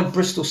 If I buy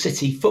Bristol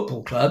City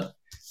Football Club,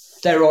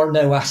 there are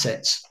no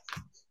assets,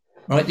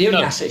 right? The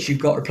only assets you've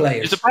got are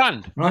players. It's a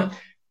brand, right?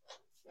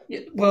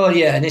 Well,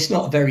 yeah, and it's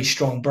not a very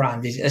strong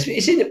brand.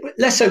 It's in.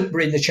 Let's hope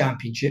we're in the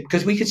Championship,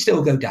 because we could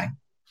still go down.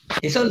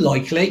 It's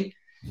unlikely,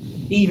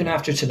 even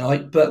after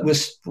tonight, but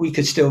we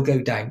could still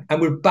go down, and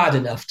we're bad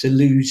enough to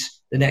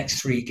lose the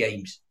next 3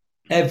 games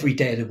every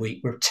day of the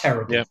week. We're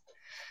terrible. Yeah.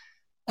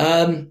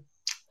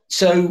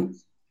 So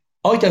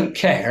I don't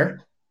care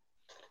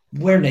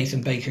where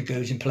Nathan Baker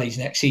goes and plays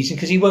next season,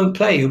 because he won't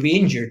play. He'll be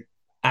injured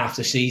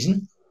after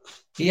season.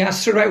 He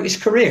has throughout his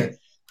career.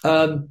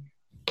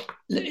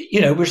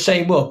 We're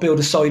saying, well, build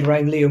a side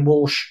around Liam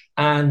Walsh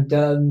and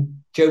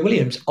Joe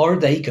Williams. Are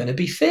they going to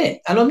be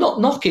fit? And I'm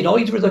not knocking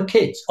either of the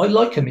kids. I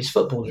like them as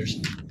footballers.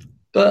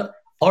 But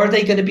are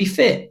they going to be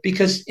fit?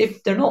 Because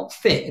if they're not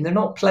fit and they're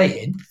not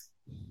playing,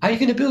 how are you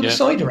going to build a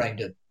side around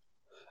them?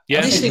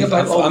 Yeah, I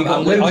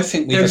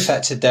think we've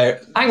affected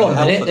their. Hang on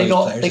a minute. They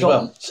got.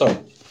 Well. Sorry.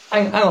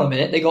 Hang on a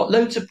minute. They got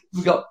loads of.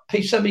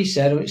 Somebody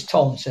said, it's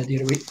Tom said the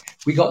other week,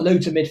 we got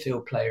loads of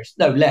midfield players.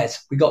 No,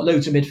 Les, we got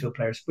loads of midfield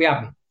players. We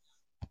haven't.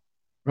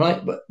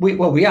 Right, but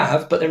we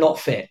have, but they're not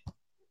fit.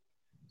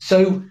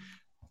 So,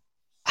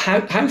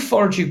 how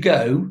far do you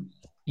go?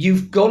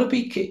 You've got to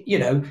be,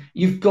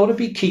 you've got to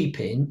be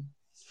keeping.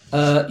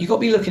 You've got to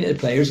be looking at the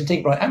players and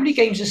think, right, how many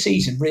games a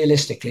season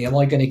realistically am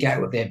I going to get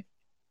out of him?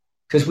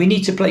 Because we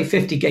need to play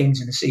 50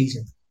 games in a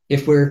season.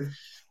 If we're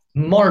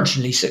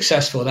marginally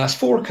successful, that's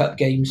 4 cup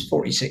games,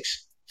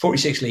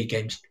 46 league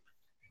games.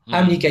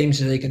 How many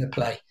games are they going to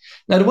play?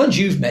 Now, the ones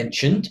you've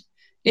mentioned,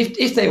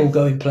 if they all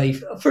go and play,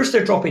 first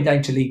they're dropping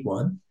down to League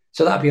One,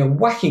 so that'd be a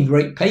whacking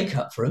great pay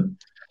cut for them.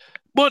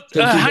 But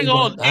hang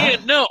on,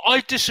 Ian, no,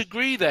 I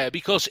disagree there,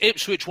 because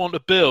Ipswich want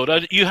to build.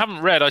 You haven't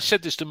read, I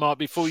said this to Mark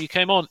before you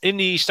came on, in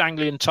the East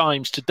Anglian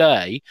Times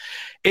today,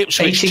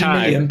 Ipswich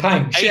 £18 million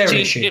share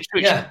issue.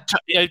 Ipswich,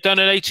 they've done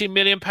an £18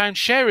 million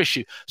share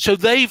issue. So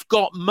they've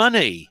got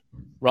money,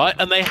 right?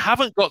 And they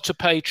haven't got to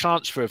pay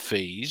transfer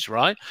fees,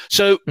 right?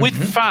 So with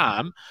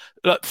FAM,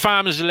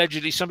 FAM is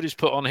allegedly, somebody's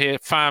put on here,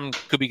 FAM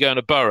could be going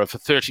to Borough for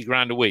 30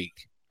 grand a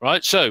week,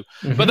 right? So,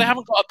 but they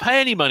haven't got to pay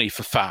any money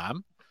for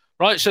FAM.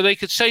 Right, so they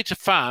could say to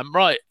FAM,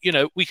 right,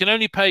 we can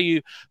only pay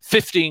you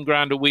 15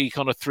 grand a week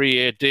on a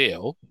 3-year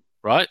deal,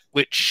 right?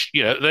 Which,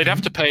 they'd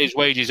have to pay his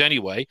wages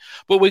anyway,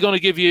 but we're going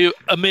to give you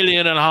 £1.5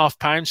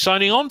 million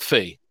signing on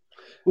fee,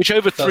 which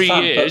over 3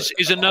 years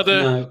is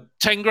another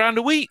 10 grand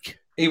a week.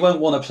 He won't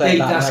want to play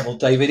at that level,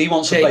 David. He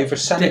wants to play for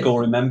Senegal,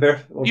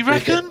 remember? Or you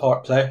reckon?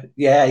 Part player.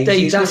 Yeah,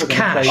 Dave, that's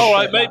cash. All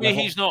right, maybe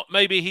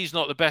he's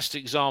not the best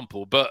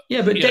example, but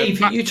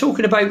Dave, you're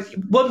talking about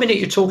 1 minute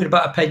you're talking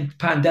about a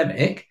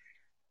pandemic.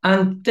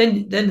 And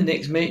then the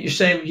next minute you're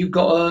saying you've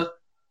got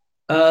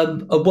a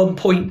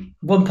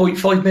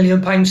 £1.5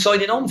 million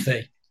signing on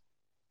fee.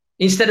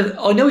 Instead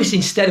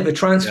of a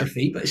transfer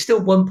fee, but it's still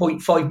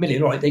 1.5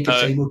 million. Right? They could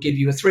say we'll give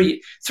you a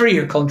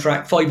 3-year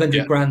contract,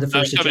 500 grand the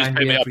first of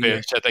January every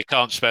year. Said they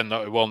can't spend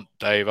that we want,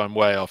 Dave. I'm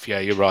way off.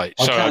 Yeah, you're right.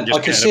 I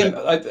could see him.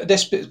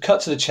 This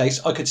cut to the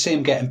chase. I could see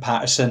him getting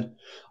Patterson.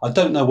 I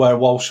don't know where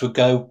Walsh would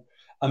go.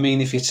 I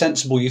mean, if you're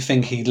sensible, you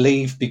think he'd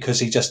leave because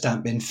he just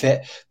hadn't been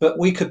fit. But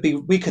we could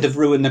have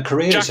ruined the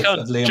careers of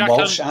Liam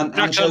Walsh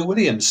and Joe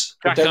Williams.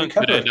 Jack Hunt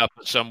could end up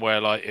somewhere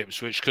like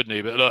Ipswich, couldn't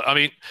he? But look, I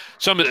mean,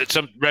 some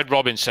Red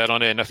Robin said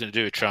on here, nothing to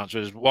do with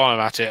transfers. While I'm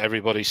at it,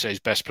 everybody says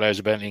best players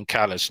are Bentley and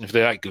Callis, and if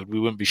they're that good, we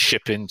wouldn't be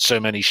shipping so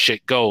many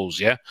shit goals.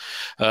 Yeah.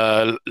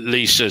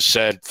 Lisa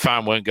said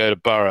Fan won't go to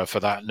Borough for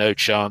that, no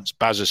chance.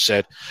 Bazza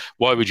said,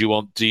 why would you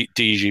want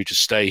Deju to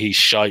stay? He's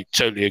shite.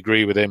 Totally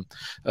agree with him.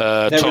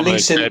 They're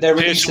releasing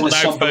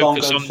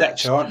Assombalongo and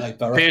Fletcher, aren't they,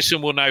 Borough?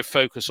 Pearson will now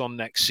focus on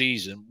next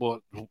season. Well,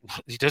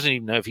 he doesn't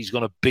even know if he's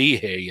going to be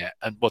here yet.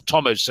 And what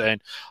Tomo's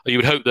saying, you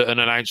would hope that an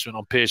announcement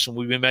on Pearson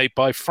will be made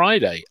by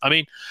Friday. I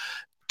mean,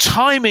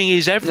 timing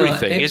is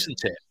everything,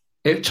 isn't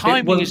it?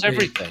 Timing is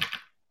everything.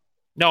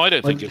 No, I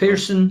don't think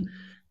Pearson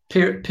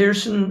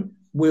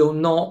will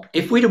not.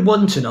 If we'd have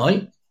won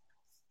tonight,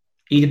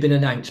 he'd have been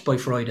announced by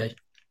Friday.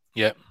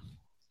 Yeah.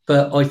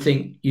 But I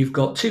think you've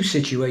got two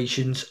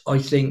situations. I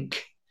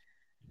think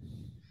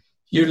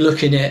you're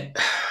looking at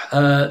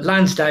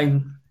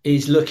Lansdowne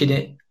is looking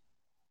at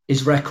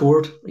his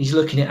record. He's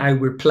looking at how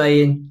we're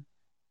playing,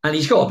 and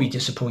he's got to be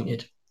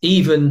disappointed.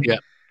 Even,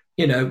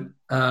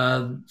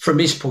 from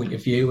his point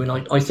of view.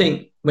 And I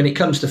think when it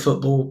comes to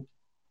football,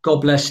 God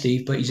bless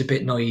Steve, but he's a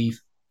bit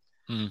naive.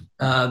 And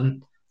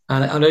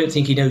I don't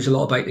think he knows a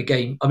lot about the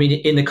game. I mean,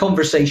 in the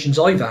conversations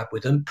I've had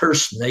with him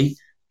personally,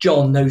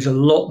 John knows a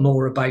lot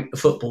more about the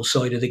football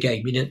side of the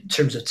game in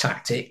terms of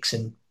tactics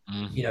and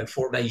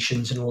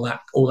formations and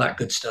all that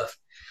good stuff.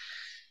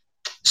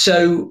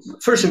 So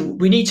first of all,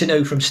 we need to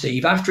know from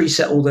Steve, after he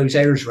set all those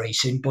errors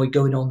racing by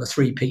going on the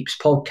Three Peeps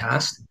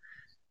podcast,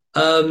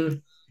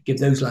 give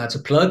those lads a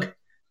plug.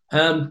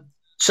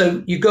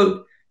 So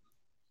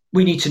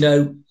we need to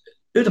know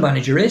who the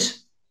manager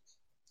is,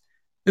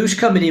 who's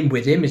coming in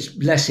with him is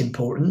less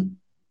important.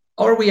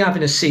 Are we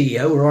having a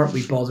CEO or aren't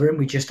we bothering?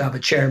 We just have a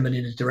chairman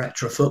and a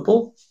director of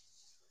football.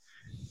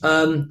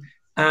 And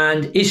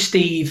is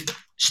Steve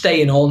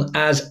staying on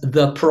as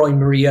the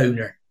primary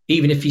owner,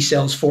 even if he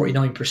sells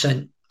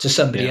 49% to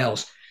somebody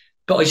else?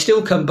 But I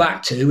still come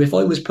back to, if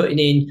I was putting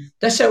in,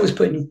 let's say I was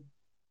putting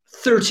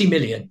 30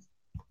 million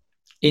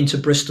into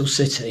Bristol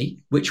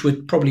City, which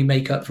would probably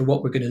make up for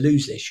what we're going to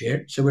lose this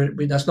year. So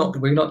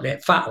we're not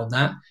get fat on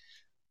that.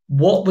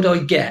 What would I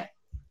get?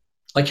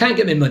 I can't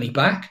get my money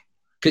back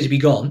because it'd be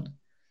gone.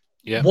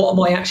 Yeah. What am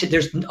I actually?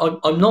 There's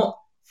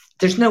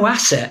no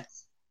asset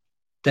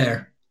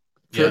there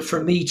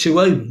for me to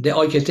own that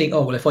I could think,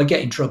 oh well, if I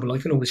get in trouble, I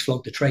can always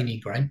flog the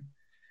training ground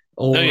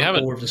or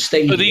the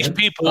stadium. But these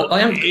people,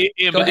 but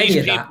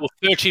these people,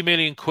 30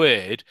 million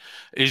quid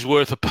is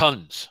worth a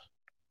puns.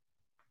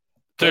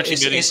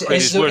 30 million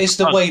quid is worth. Is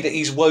the way that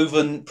he's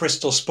woven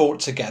Bristol Sport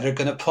together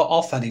going to put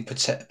off any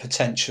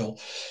potential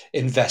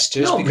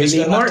investors? Not because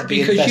really, they'll have to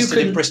be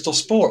invested in Bristol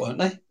Sport, aren't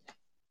they?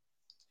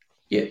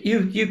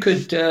 You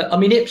could. I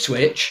mean,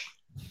 Ipswich.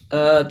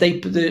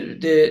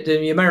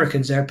 The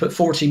Americans there put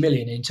 40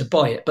 million in to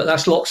buy it, but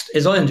that's locked.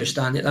 As I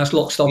understand it, that's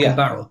lock, stock, and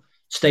barrel.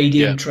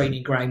 Stadium,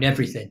 training ground,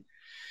 everything.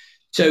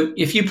 So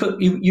if you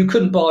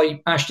couldn't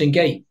buy Ashton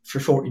Gate for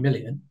 40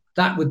 million,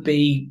 that would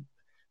be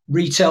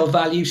retail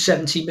value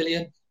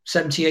 70,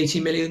 80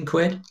 million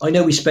quid. I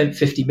know we spent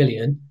 50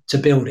 million to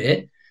build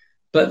it,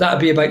 but that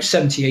would be about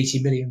 70,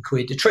 80 million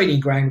quid. The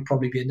training ground would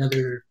probably be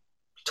another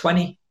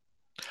 20,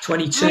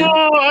 22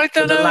 I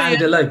don't know. The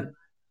land alone.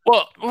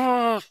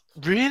 What?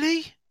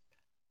 Really?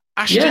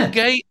 Ashton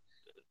Gate?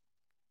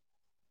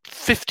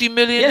 50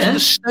 million for the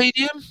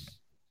stadium?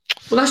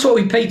 Well, that's what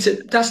we paid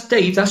to. That's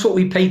Dave. That's what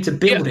we paid to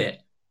build it.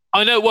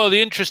 I know. Well,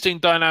 the interesting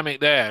dynamic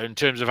there in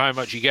terms of how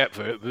much you get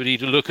for it, we need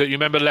to look at. You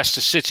remember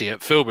Leicester City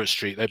at Filbert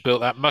Street? They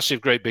built that massive,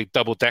 great big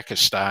double-decker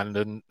stand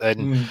and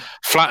then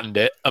flattened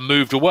it and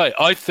moved away.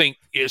 I think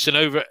it's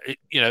I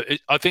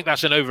think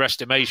that's an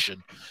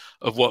overestimation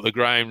of what the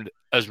ground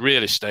as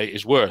real estate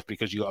is worth,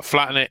 because you got to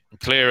flatten it and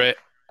clear it,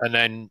 and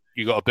then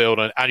you got to build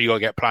on, and you got to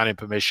get planning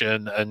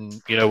permission,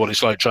 and you know what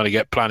it's like trying to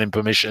get planning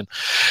permission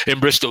in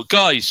Bristol,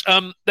 guys.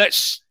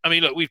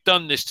 Look, we've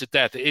done this to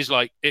death. It is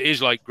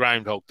like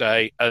Groundhog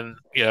Day, and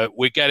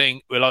we're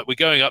going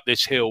up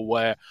this hill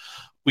where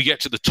we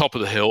get to the top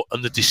of the hill,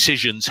 and the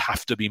decisions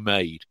have to be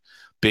made.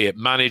 Be it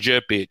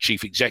manager, be it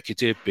chief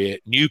executive, be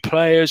it new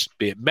players,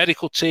 be it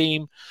medical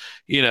team,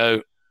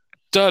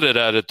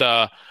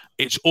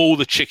 It's all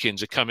the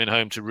chickens are coming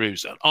home to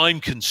roost. And I'm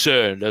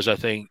concerned, as I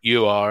think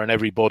you are, and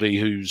everybody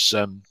who's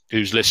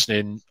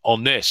listening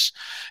on this,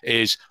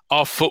 is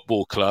our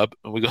football club,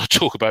 and we're going to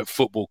talk about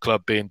football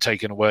club being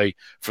taken away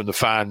from the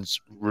fans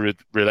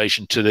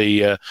relation to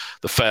the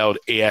failed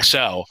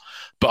ESL.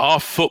 But our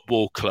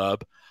football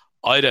club,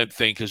 I don't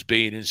think, has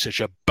been in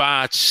such a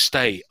bad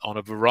state on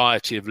a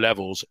variety of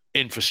levels,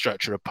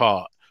 infrastructure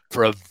apart,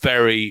 for a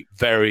very,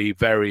 very,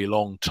 very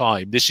long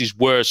time. This is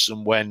worse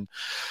than when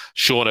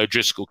Sean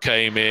O'Driscoll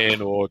came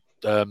in, or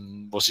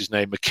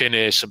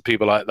McInnes and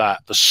people like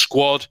that. The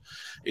squad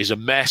is a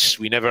mess.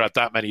 We never had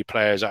that many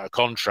players out of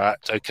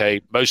contract.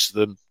 Okay, most of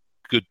them,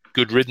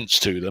 good riddance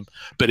to them,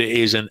 but it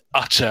is an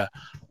utter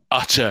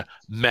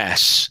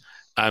mess.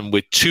 and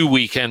with 2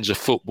 weekends of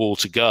football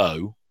to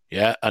go,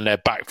 yeah, and they're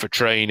back for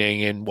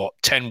training in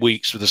 10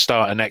 weeks for the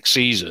start of next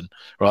season,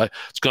 right?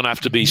 It's going to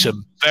have to be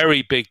some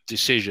very big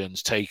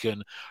decisions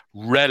taken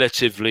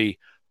relatively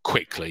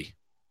quickly,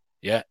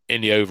 yeah,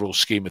 in the overall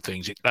scheme of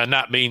things. And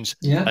that means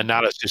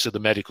analysis of the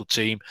medical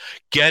team,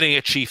 getting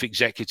a chief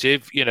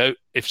executive. You know,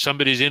 if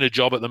somebody's in a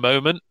job at the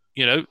moment,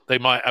 you know, they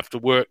might have to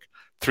work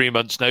 3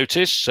 months'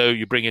 notice. So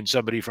you bring in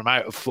somebody from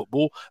out of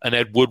football, an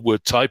Ed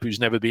Woodward type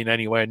who's never been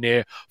anywhere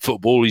near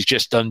football. He's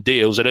just done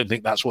deals. I don't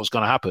think that's what's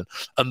going to happen.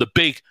 And the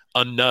big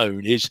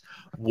unknown is,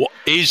 what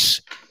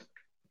is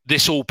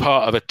this all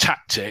part of a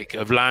tactic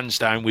of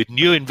Lansdowne with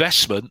new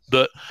investment,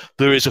 that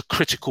there is a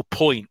critical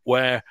point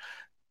where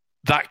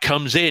that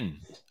comes in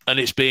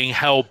and it's being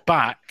held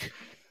back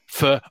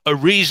for a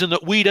reason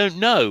that we don't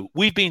know.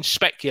 We've been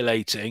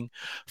speculating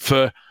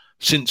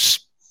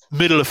since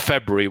middle of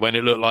February, when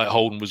it looked like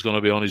Holden was going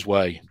to be on his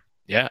way.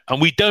 Yeah.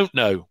 And we don't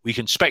know. We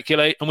can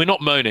speculate, and we're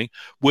not moaning.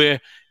 We're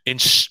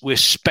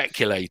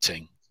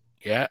speculating.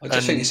 Yeah. I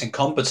just think it's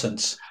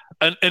incompetence.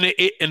 And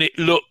it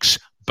looks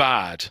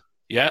bad.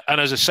 Yeah. And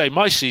as I say,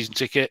 my season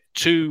ticket,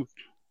 2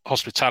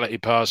 hospitality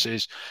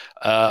passes,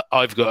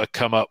 I've got to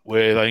come up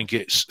with, I think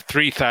it's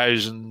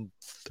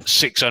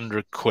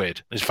 3,600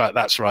 quid. In fact,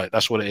 that's right.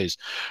 That's what it is.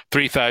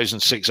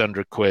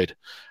 3,600 quid.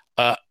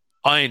 I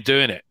ain't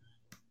doing it.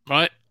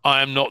 Right.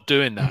 I am not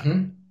doing that,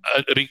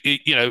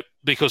 you know,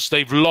 because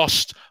they've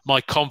lost my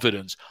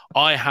confidence.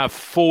 I have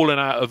fallen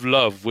out of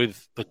love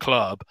with the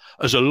club,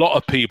 as a lot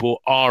of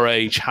people our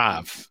age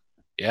have,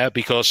 yeah,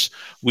 because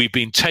we've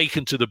been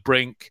taken to the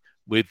brink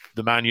with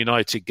the Man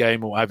United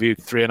game, or what have you,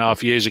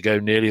 3.5 years ago,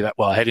 nearly that.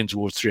 Well, heading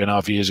towards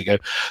 3.5 years ago,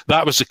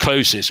 that was the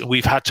closest, and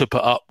we've had to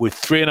put up with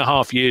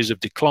 3.5 years of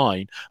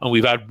decline, and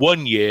we've had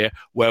 1 year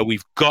where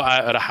we've got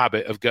out of the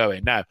habit of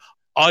going. Now,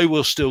 I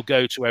will still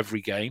go to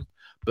every game,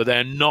 but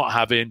they're not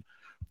having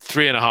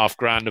 3.5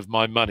 grand of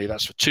my money.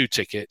 That's for 2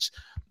 tickets.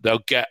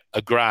 They'll get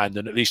 £1,000,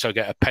 and at least I'll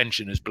get a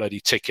pensioner's bloody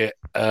ticket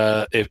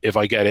if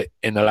I get it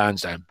in the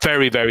Lansdowne.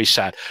 Very, very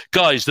sad.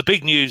 Guys, the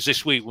big news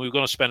this week, we're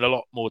going to spend a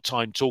lot more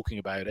time talking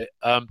about it.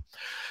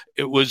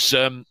 Is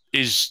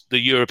the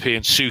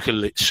European Super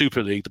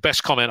League. The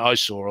best comment I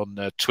saw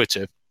on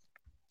Twitter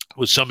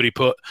was somebody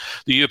put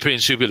the European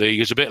Super League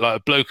is a bit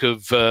like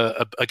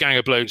a gang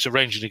of blokes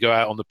arranging to go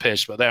out on the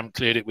piss, but they haven't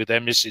cleared it with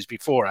their missus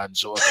beforehand,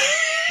 sort of thing.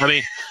 I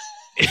mean,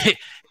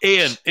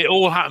 Ian, it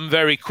all happened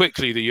very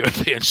quickly, the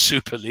European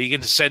Super League,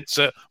 in the sense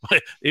that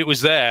it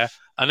was there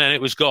and then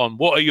it was gone.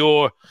 What are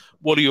your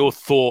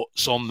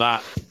thoughts on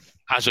that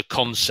as a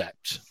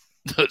concept?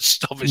 That's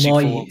obviously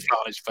fallen flat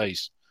on its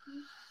face.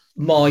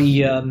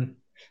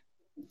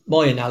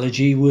 My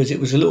analogy was, it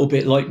was a little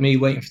bit like me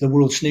waiting for the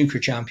World Snooker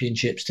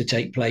Championships to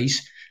take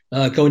place,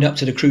 going up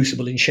to the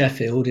Crucible in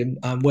Sheffield, and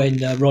when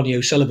Ronnie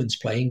O'Sullivan's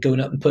playing,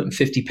 going up and putting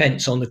 50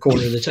 pence on the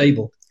corner of the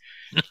table.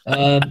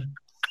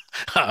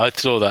 I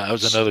saw that. That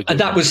was another good and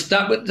that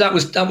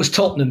was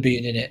Tottenham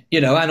being in it, you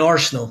know, and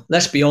Arsenal.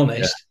 Let's be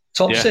honest,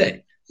 top 6,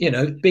 you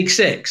know, big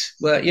 6.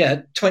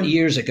 Well, 20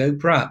 years ago,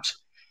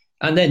 perhaps,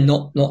 and then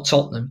not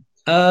Tottenham.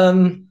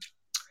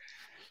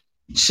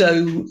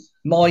 So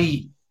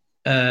my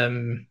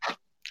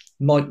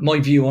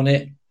view on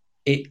it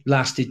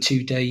lasted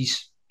 2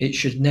 days. It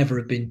should never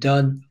have been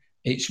done.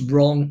 It's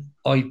wrong.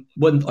 I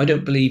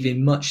don't believe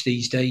in much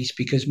these days,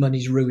 because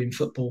money's ruined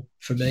football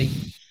for me.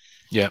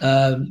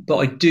 Yeah. But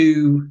I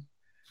do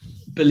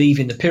believe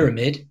in the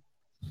pyramid,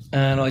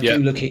 and I do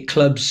look at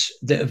clubs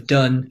that have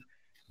done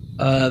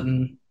a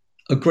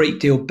great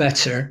deal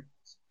better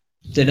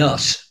than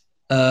us.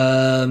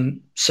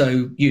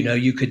 So, you know,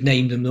 you could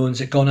name them, the ones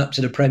that gone up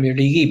to the Premier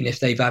League, even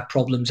if they've had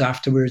problems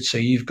afterwards. So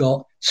you've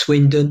got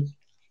Swindon,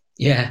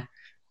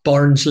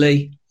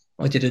 Barnsley.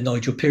 I did a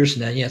Nigel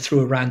Pearson there, threw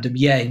a random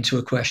into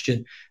a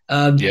question.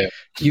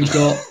 You've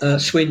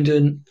got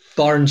Swindon,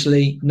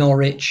 Barnsley,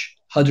 Norwich,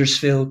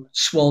 Huddersfield,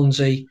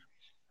 Swansea,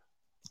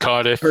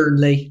 Cardiff,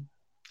 Burnley,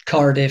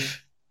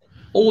 Cardiff.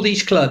 All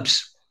these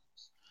clubs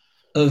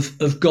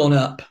have gone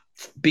up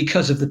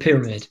because of the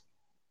pyramid.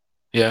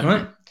 Yeah.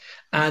 Right?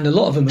 And a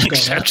lot of them have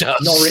gone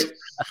up.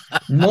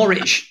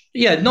 Norwich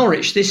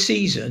this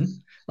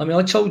season. I mean,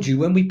 I told you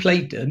when we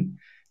played them,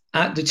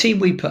 the team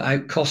we put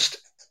out cost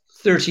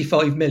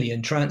 35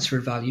 million transfer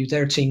value.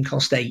 Their team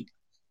cost 8.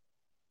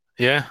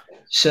 Yeah.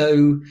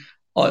 So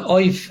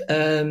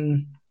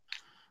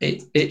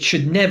it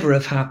should never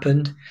have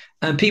happened,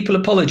 and people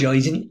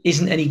apologising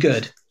isn't any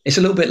good. It's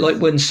a little bit like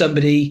when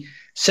somebody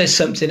says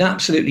something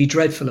absolutely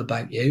dreadful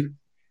about you,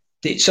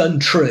 it's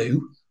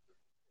untrue,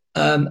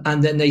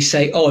 and then they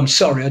say, "Oh, I'm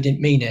sorry, I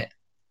didn't mean it."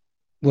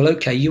 Well,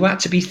 okay, you had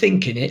to be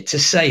thinking it to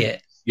say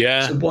it.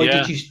 Yeah. So why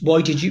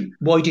did you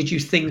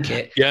think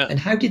it? Yeah. And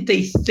how did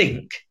they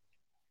think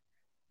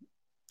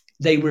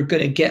they were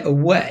going to get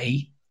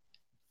away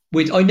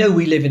with? I know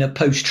we live in a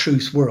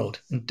post-truth world,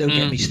 and don't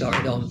get me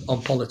started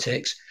on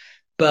politics,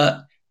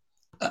 but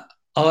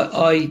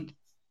how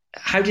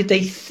did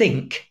they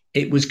think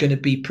it was going to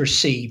be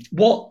perceived?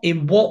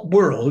 In what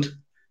world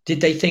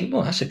did they think,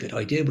 well, that's a good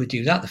idea, we'll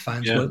do that, the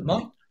fans won't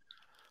mind?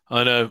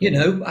 I know. You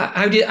know,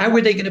 how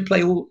were they going to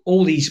play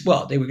all these?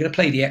 Well, they were going to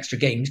play the extra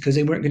games because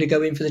they weren't going to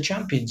go in for the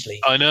Champions League.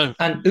 I know.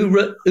 And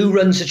who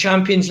runs the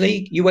Champions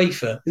League?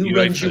 UEFA. Who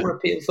runs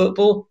European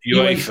football?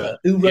 UEFA.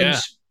 Who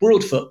runs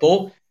world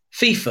football?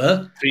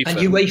 FIFA. And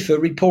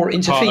UEFA report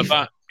into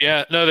FIFA.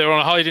 Yeah, no, they're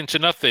on a hiding to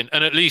nothing.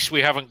 And at least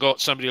we haven't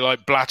got somebody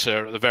like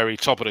Blatter at the very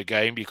top of the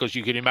game, because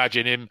you can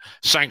imagine him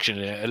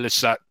sanctioning it,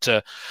 unless that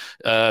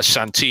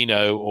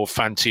Santino or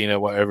Fantino,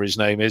 whatever his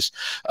name is.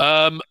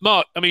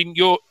 Mark, I mean,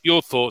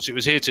 your thoughts. It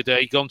was here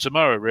today, gone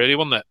tomorrow, really,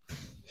 wasn't it?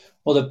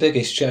 Well, the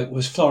biggest joke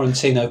was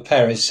Florentino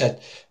Perez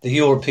said the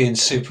European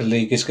Super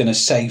League is going to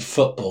save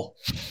football.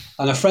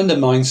 And a friend of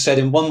mine said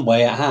in one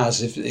way it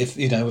has, if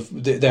you know, if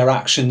their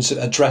actions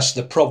address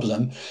the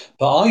problem.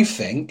 But I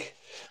think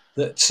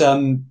that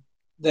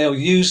they'll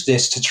use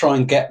this to try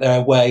and get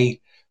their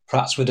way,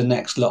 perhaps with the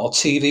next lot of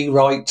TV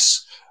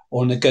rights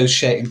or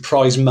negotiating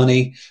prize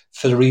money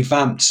for the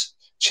revamped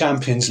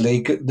Champions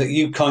League that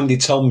you kindly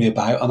told me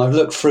about. And I've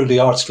looked through the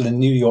article in the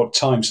New York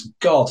Times.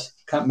 God,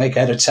 can't make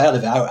head or tail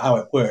of it, how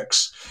it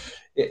works.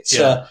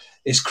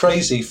 It's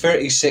crazy.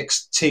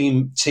 36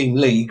 team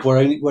league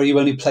where you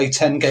only play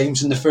 10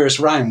 games in the first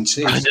round.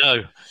 I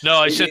know. No,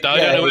 I said that.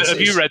 I don't know.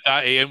 Have you read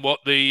that, Ian?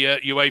 What the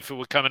UEFA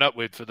were coming up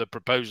with for the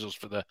proposals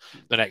for the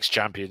next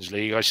Champions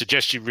League? I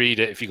suggest you read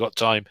it if you got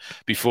time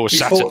before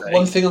Saturday.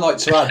 One thing I'd like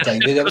to add,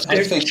 David.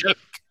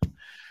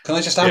 Can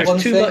I just add one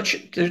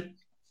thing?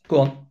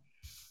 Go on.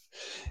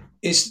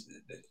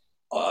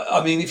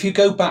 I mean, if you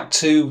go back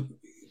to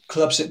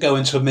clubs that go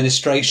into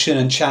administration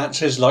and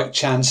chancellors like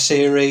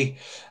Chancery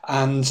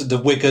and the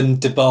Wigan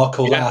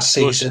debacle last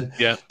season,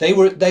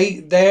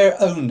 their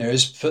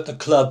owners put the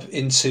club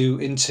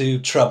into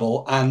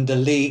trouble, and the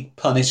league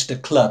punished the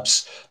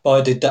clubs by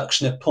a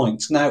deduction of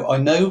points. Now I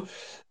know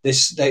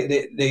this;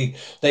 they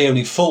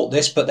only fought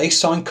this, but they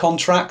signed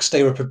contracts.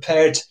 They were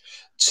prepared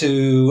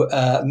to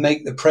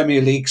make the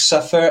Premier League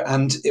suffer,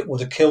 and it would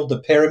have killed the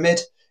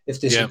pyramid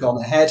if this had gone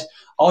ahead.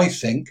 I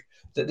think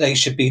that they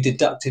should be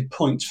deducted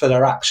points for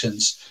their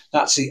actions.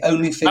 That's the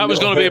only thing. That was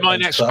going to be my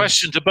next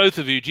question to both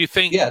of you. Do you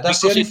think? Yeah,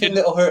 that's the only thing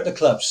that will hurt the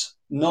clubs.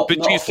 Do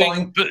you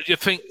think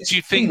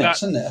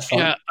that?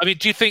 Yeah, I mean,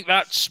 do you think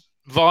that's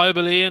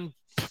viable, Ian?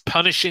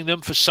 Punishing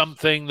them for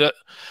something that,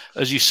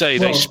 as you say,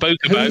 they spoke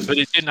about, but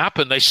it didn't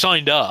happen. They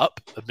signed up,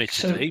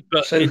 admittedly,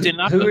 but it didn't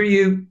happen.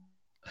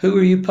 Who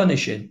are you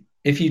punishing?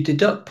 If you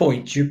deduct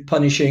points, you're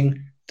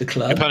punishing the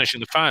club. You're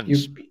punishing the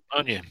fans,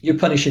 aren't you? You're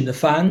punishing the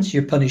fans,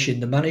 you're punishing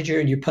the manager,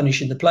 and you're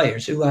punishing the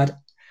players who had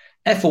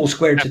F all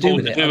squared to do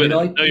with it.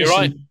 No, you're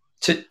right.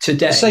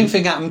 Today, the same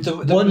thing happened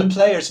to the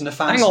players and the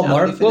fans. Hang on,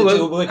 Mark.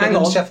 Hang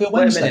on. Sheffield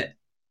Wednesday. Wait a minute.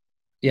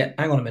 Yeah,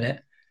 hang on a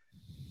minute.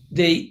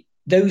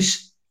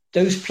 Those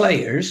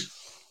players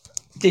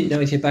didn't know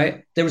anything about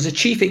it. There was a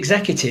chief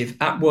executive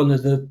at one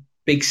of the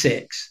big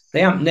six.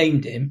 They haven't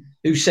named him.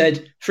 Who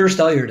said first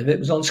I heard of it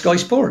was on Sky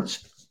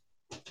Sports.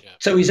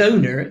 So his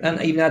owner and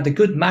even had the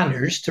good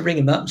manners to ring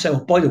him up and say,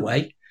 "Oh, by the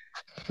way,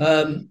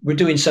 we're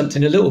doing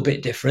something a little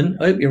bit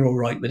different. I hope you're all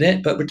right with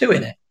it, but we're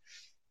doing it."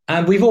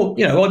 And we've all,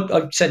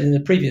 I've said in the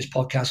previous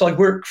podcast, I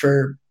work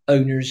for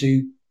owners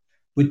who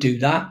would do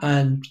that.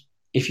 And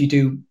if you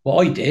do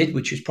what I did,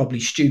 which was probably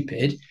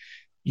stupid,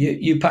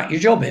 you pack your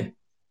job in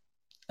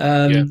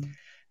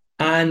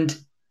and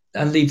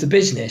leave the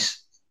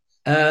business.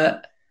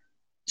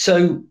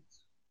 So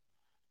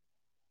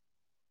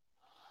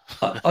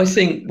I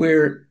think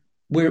we're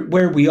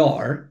where we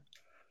are.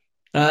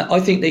 I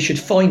think they should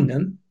fine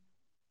them,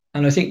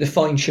 and I think the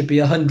fine should be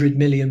 £100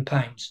 million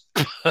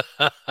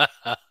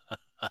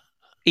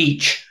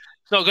each.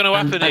 It's not going to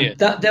happen here.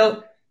 That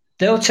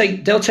they'll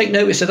take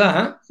notice of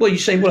that. Well, you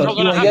say, well,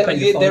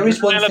 there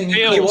is one thing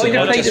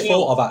I just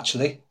thought of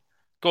actually.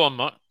 Go on,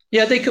 Mark.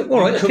 Yeah, they could.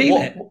 All right,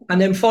 appeal it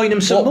and then fine them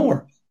some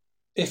more.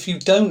 If you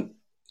don't.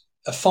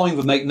 A fine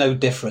would make no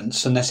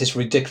difference unless it's a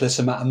ridiculous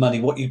amount of money.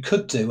 What you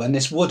could do, and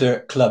this would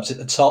hurt clubs at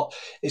the top,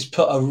 is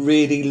put a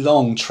really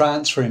long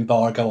transfer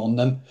embargo on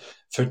them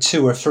for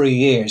 2 or 3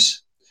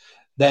 years.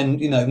 Then,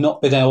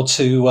 not being able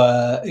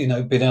to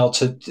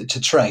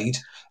trade,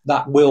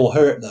 that will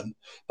hurt them.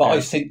 But I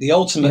think the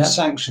ultimate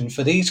sanction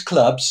for these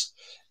clubs,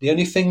 the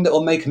only thing that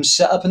will make them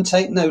sit up and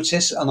take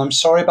notice, and I'm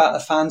sorry about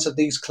the fans of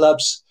these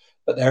clubs,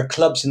 but there are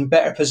clubs in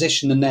better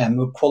position than them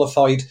who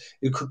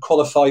could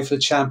qualify for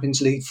the Champions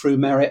League through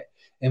merit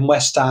in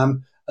West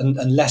Ham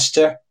and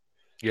Leicester.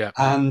 Yeah.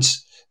 And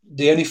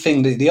the only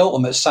thing, the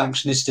ultimate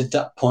sanction is to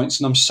deduct points.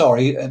 And I'm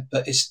sorry,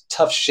 but it's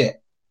tough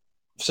shit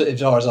as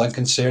far as I'm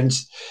concerned.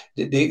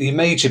 You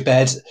made your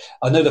bed.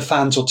 I know the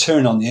fans will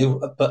turn on you,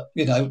 but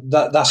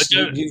that's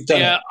you've done.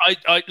 Yeah,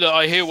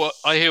 I hear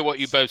what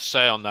you both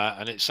say on that,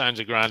 and it sounds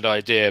a grand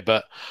idea,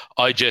 but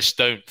I just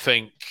don't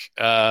think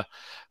I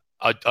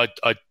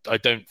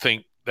don't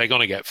think they're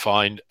going to get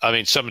fined. I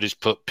mean, somebody's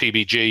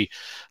PBG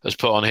has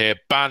put on here,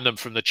 ban them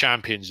from the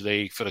Champions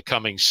League for the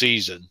coming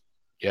season.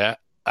 Yeah.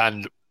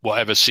 And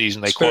whatever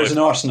season they qualify. Spurs and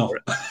Arsenal.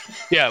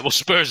 Yeah. Well,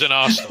 Spurs and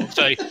Arsenal.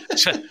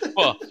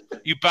 Well,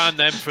 you ban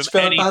them from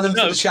ban them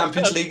from the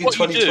Champions League in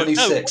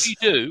 2026.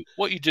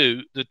 What you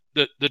do, the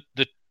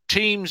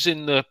teams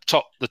in the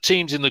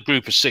teams in the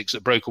group of 6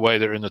 that broke away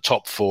that are in the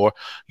top 4,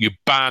 you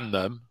ban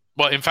them.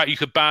 Well, in fact, you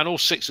could ban all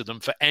 6 of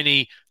them for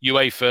any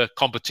UEFA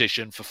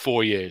competition for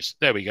 4 years.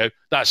 There we go.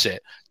 That's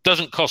it.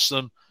 Doesn't cost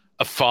them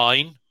a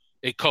fine.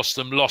 It costs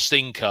them lost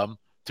income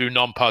through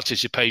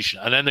non-participation.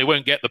 And then they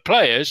won't get the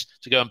players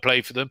to go and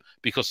play for them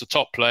because the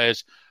top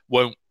players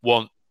won't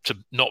want to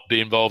not be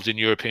involved in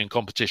European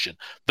competition.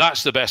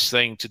 That's the best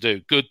thing to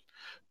do. Good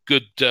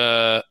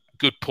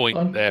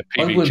point there,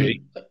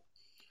 PVG.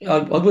 I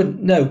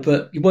wouldn't know,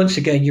 but once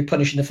again, you're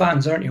punishing the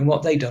fans, aren't you? And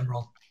what they done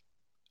wrong?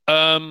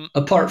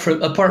 Apart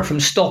from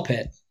stop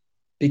it,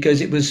 because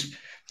it was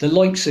the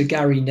likes of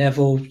Gary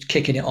Neville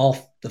kicking it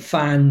off, the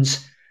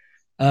fans,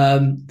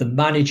 the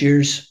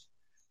managers.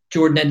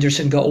 Jordan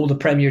Henderson got all the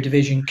Premier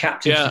Division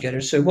captains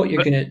together. So what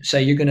you're going to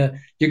say? You're going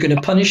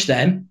to punish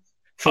them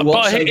for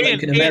what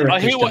Ian, I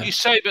hear what you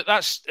say, but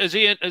that's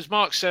as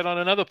Mark said on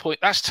another point.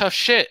 That's tough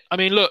shit. I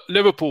mean, look,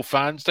 Liverpool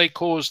fans, they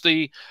caused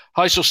the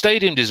Heysel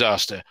Stadium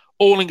disaster.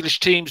 All English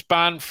teams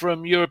banned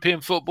from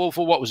European football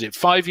for what was it?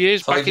 5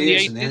 years back in the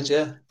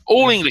 80s.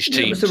 All English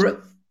teams.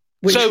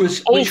 Which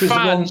was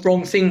the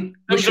wrong thing.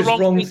 Which was the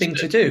wrong thing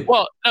to do.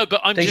 Well, no,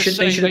 but I'm just saying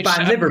they should have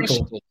banned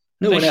Liverpool.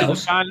 No one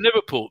else. Should ban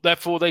Liverpool.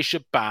 Therefore, they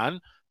should ban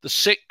the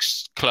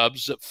 6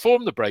 clubs that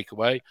form the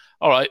breakaway.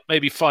 All right,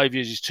 maybe 5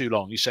 years is too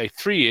long. You say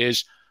 3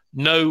 years,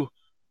 no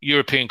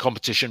European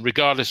competition,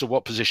 regardless of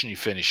what position you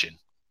finish in.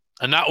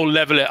 And that will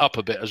level it up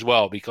a bit as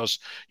well, because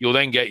you'll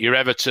then get your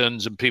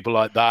Evertons and people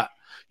like that.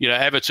 You know,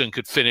 Everton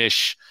could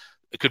finish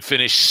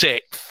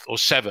 6th or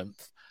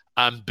 7th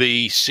and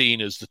be seen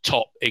as the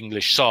top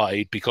English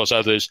side because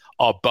others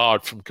are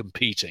barred from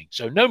competing.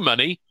 So no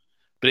money.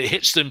 But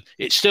it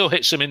still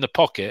hits them in the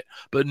pocket,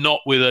 but not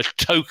with a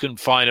token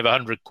fine of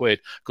 £100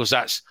 because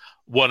that's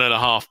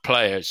 1.5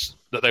 players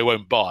that they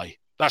won't buy.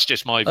 That's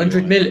just my view.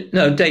 100 million.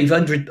 No, Dave,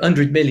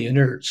 100 million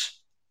hurts.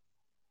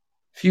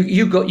 If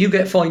you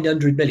get fined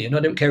 100 million, I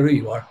don't care who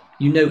you are.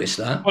 You notice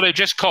that. Well, they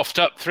just coughed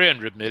up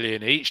 300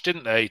 million each,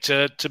 didn't they,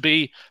 to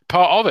be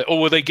part of it? Or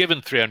were they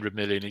given 300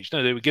 million each?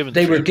 No, they were given.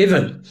 They were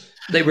given.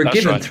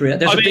 Right. 300.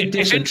 There's a big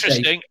difference. It's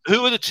interesting. Dave.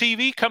 Who are the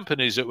TV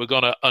companies that were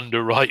going to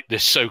underwrite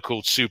this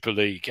so-called Super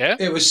League? Yeah,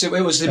 it was the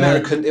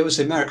American. It was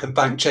the American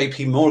bank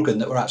J.P. Morgan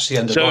that were actually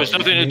underwriting. So it was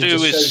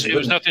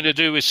nothing to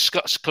do with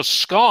because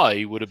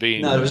Sky would have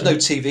been. No, there was no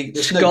TV.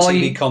 There's no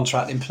TV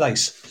contract in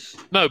place.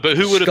 No, but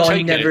who would have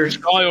taken it?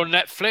 Sky or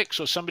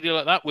Netflix or somebody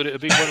like that? Would it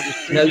have been one of the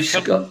three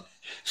companies?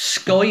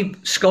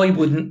 Sky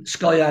wouldn't.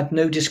 Sky had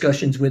no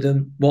discussions with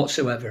them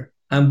whatsoever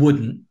and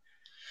wouldn't.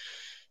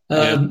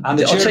 And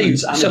the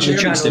Germans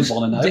didn't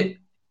want to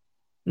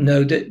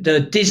know. The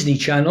Disney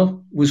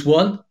Channel was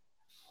one.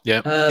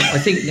 Yeah. I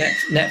think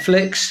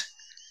Netflix.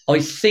 I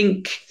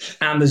think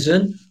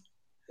Amazon.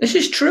 This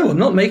is true. I'm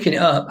not making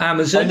it up.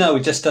 Amazon. I know.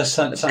 It just does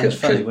sound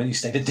funny when you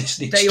say the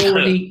Disney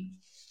Channel.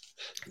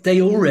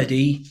 They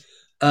already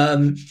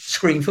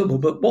screen football,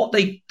 but what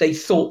they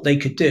thought they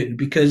could do,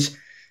 because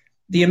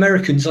the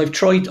Americans, I've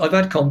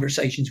had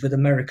conversations with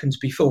Americans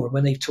before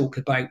when they talk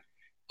about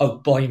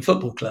buying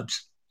football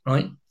clubs,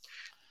 right?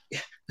 I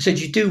said,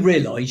 you do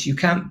realise you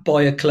can't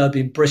buy a club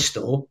in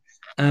Bristol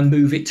and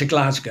move it to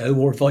Glasgow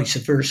or vice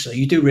versa.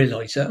 You do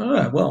realise that.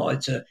 Oh, well,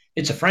 it's a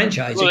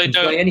franchise. Well, it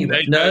can play anywhere.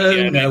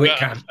 It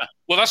can't.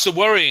 Well, that's the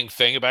worrying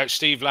thing about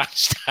Steve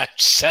Lansdown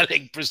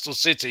selling Bristol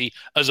City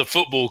as a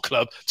football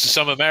club to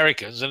some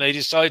Americans, and they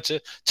decide to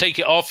take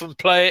it off and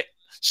play it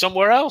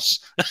somewhere else.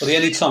 Well, the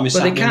only time it's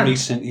happened in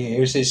recent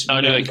years is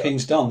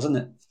King's Dons, isn't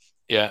it?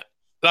 Yeah.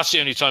 That's the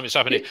only time it's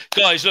happening.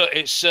 Guys, look,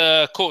 it's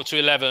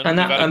 11:15.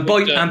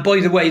 And by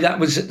the way, that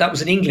was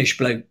an English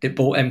bloke that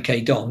bought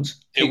MK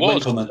Dons. Pete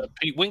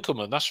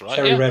Winkleman, that's right.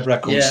 Cherry Red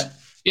Records.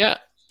 Yeah.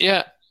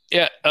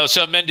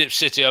 So Mendip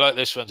City, I like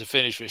this one to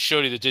finish with.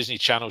 Surely the Disney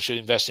Channel should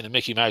invest in a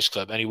Mickey Mouse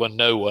Club. Anyone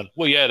know one?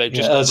 Well, yeah, they've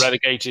just got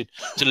relegated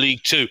to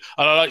League Two.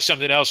 And I like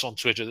something else on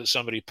Twitter that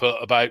somebody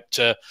put about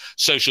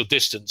social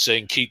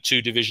distancing, keep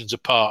 2 divisions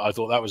apart. I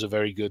thought that was a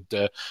very good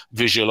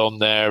visual on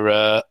there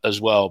as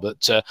well.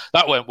 But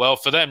that went well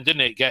for them,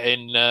 didn't it?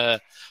 Getting,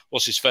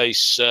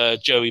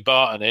 Joey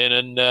Barton in.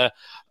 And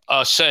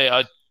I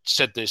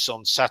said this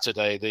on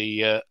Saturday,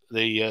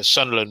 the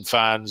Sunderland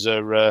fans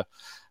are...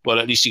 well,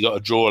 at least he got a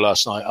draw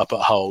last night up at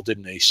Hull,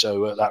 didn't he?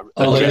 So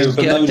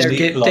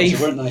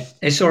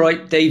it's all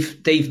right.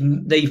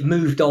 They've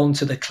moved on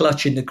to the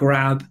clutch and the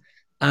grab,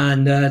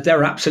 and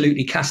they're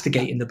absolutely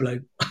castigating the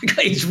bloke.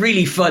 It's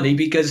really funny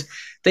because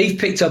they've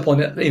picked up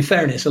on it. In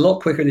fairness, a lot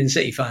quicker than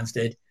City fans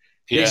did.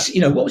 Yeah.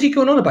 What was he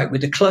going on about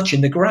with the clutch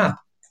and the grab?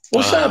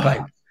 What's that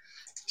about?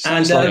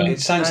 It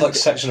sounds like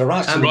sexual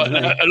harassment.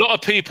 A lot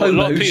of people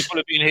have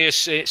been here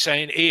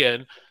saying,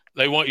 Ian,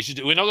 they want you to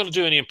do. We're not going to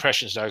do any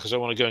impressions now because I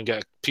want to go and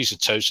get a piece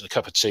of toast and a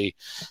cup of tea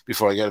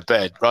before I go to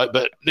bed, right?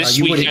 But this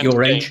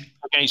weekend's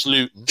against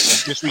Luton.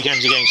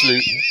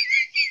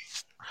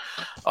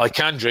 I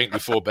can drink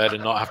before bed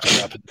and not have to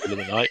get up in the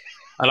middle of the night.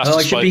 And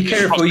I should be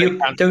careful. You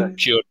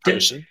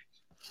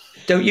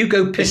don't you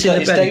go piss in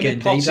the bed again,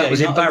 Dave? That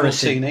was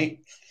embarrassing.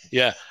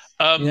 Yeah.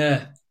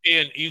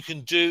 Ian, you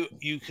can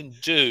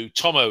do.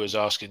 Tomo was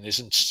asking this,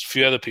 and a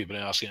few other people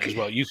are asking it as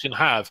well.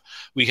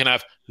 We can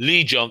have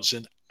Lee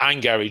Johnson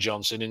and Gary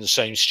Johnson in the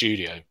same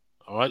studio.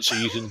 All right, so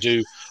you can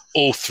do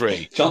all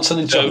three. Johnson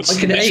and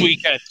Johnson. This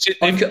weekend.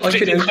 I'd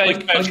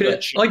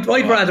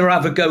rather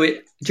have a go at.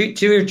 Do you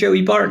hear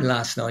Joey Barton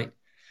last night?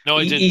 No,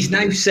 I didn't. He's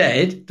now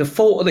said the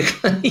fault of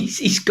the.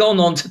 He's gone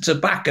on to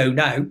tobacco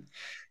now.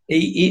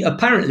 He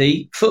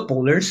apparently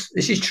footballers.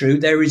 This is true.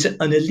 There is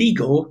an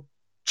illegal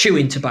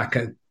chewing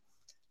tobacco,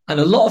 and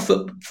a lot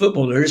of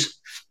footballers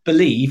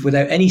believe,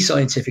 without any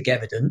scientific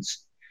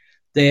evidence,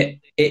 that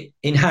it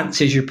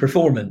enhances your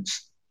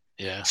performance.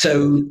 Yeah.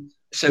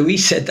 So he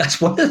said that's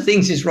one of the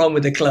things that's wrong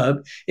with the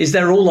club is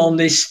they're all on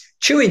this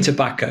chewing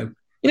tobacco.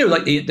 You know,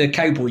 like the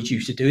Cowboys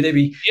used to do. They'd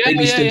be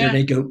stood there and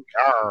they'd go,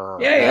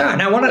 yeah.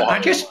 And I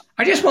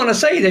just want to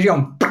say that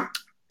you're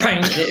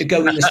bang, it'd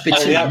go in the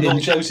spittoon. Oh,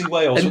 Josie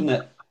Wales, wasn't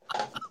it?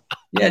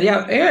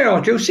 Yeah,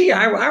 Josie,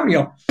 how are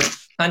you?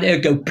 And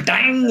it'd go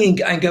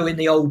bang and go in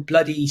the old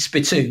bloody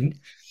spittoon.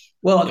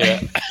 Well,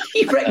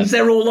 he reckons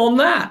they're all on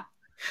that.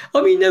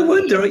 I mean, no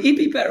wonder. You'd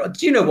be better.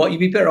 Do you know what? You'd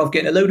be better off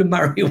getting a load of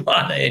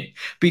marijuana in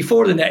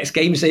before the next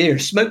game. Say, here,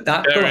 smoke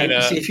that. Go out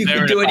and see if you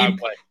can do any.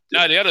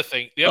 No, the other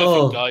thing,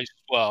 guys.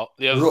 Well,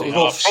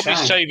 I'll probably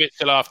save it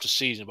till after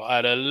season. But I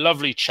had a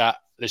lovely chat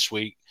this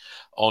week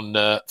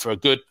for a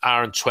good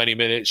hour and 20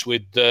 minutes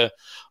with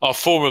our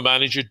former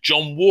manager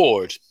John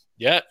Ward.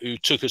 Yeah, who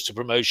took us to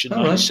promotion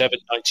 97,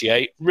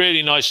 98.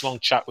 Really nice long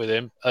chat with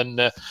him. And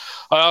I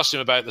asked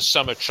him about the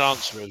summer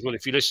transfers. Well,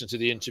 if you listen to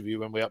the interview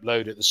when we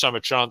upload it, the summer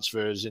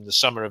transfers in the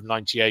summer of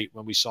 98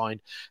 when we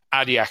signed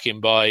Adi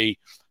Akinbaye,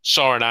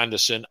 Soren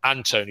Anderson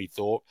and Tony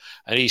Thorpe.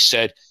 And he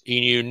said he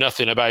knew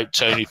nothing about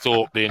Tony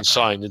Thorpe being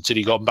signed until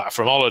he got back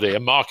from holiday.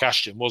 And Mark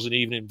Ashton wasn't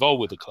even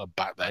involved with the club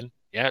back then.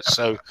 Yeah,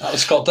 so that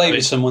was Scott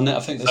Davidson, wasn't it? I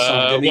think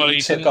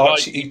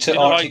he took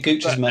Archie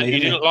Gooch's money. He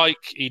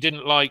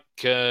didn't like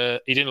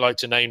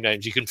to name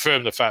names. He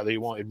confirmed the fact that he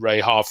wanted Ray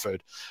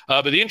Harford.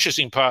 But the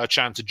interesting part of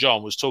chatting to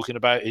John was talking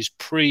about his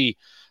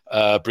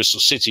Bristol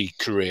City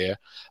career.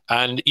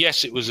 And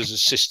yes, it was as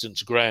assistant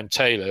to Graham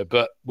Taylor,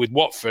 but with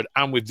Watford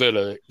and with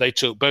Villa, they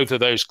took both of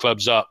those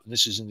clubs up. And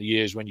this is in the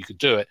years when you could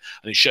do it,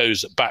 and it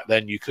shows that back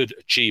then you could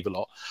achieve a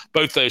lot.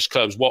 Both those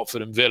clubs,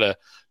 Watford and Villa,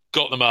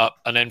 got them up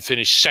and then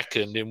finished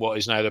second in what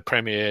is now the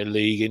Premier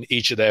League in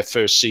each of their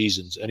first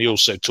seasons. And he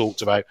also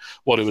talked about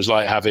what it was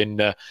like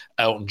having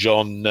Elton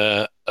John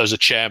as a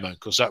chairman,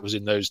 because that was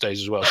in those days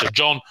as well. So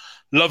John,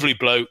 lovely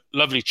bloke,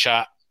 lovely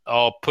chat.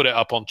 I'll put it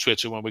up on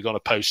Twitter when we're going to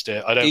post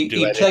it.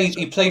 He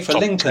played for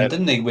Lincoln,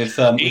 didn't he? With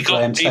Graham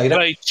Taylor. He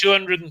played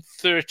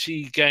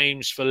 230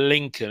 games for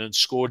Lincoln and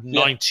scored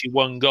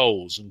 91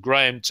 goals. And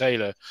Graham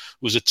Taylor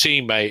was a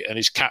teammate and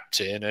his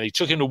captain. And he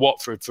took him to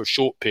Watford for a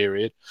short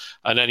period.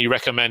 And then he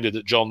recommended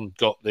that John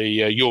got the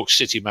York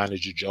City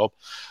manager job.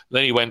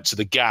 Then he went to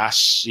the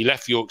Gas. He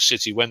left York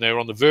City when they were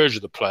on the verge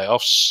of the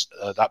playoffs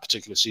that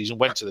particular season.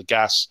 Went to the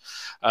Gas,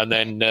 and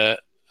then.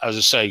 As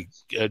I say,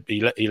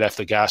 he left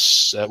the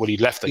Gas. He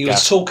left the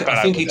Gas.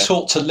 I think he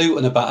talked to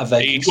Luton about a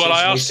vacancy.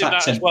 I asked him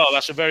that as well.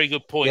 That's a very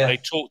good point. Yeah. They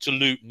talked to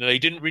Luton. They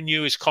didn't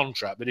renew his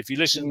contract, but if you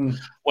listen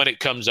when it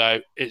comes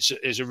out, it's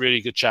a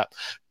really good chat.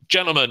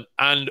 Gentlemen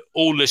and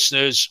all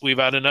listeners, we've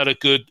had another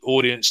good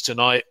audience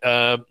tonight,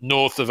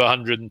 north of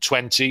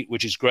 120,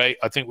 which is great.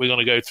 I think we're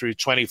going to go through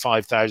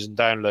 25,000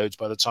 downloads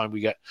by the time we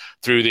get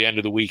through the end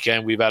of the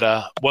weekend. We've had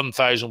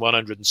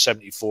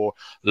 1,174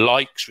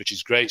 likes, which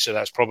is great. So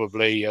that's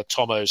probably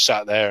Tomo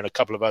sat there and a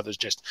couple of others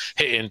just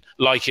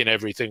liking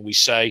everything we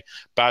say.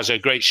 Bazza,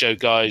 great show,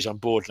 guys. I'm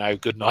bored now.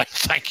 Good night.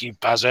 Thank you,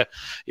 Bazza.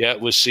 Yeah,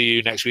 we'll see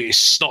you next week.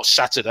 It's not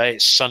Saturday,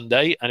 it's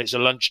Sunday, and it's a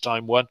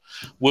lunchtime one.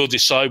 We'll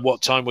decide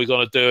what time we're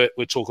going to do it.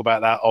 We'll talk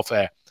about that off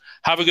air.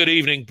 Have a good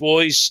evening,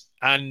 boys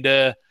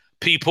and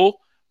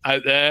people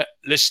out there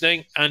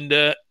listening,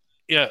 and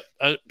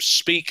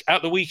speak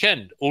at the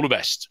weekend. All the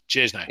best.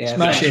 Cheers now. Yeah,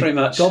 thanks very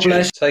much. God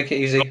bless. Take it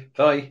easy.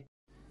 Bye.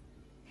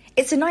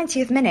 It's the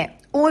 90th minute.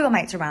 All your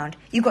mates around.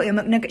 You've got your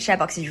McNugget share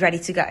boxes ready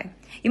to go.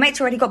 Your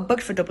mates already got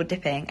booked for double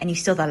dipping, and you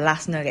still the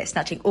last nugget,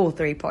 snatching all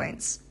 3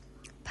 points.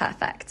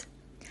 Perfect.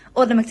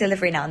 Order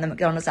McDelivery now on the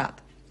McDonald's app.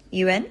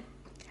 You in?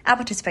 At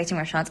participating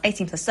restaurants,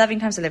 18 plus serving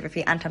times, delivery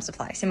fee and time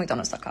supply. See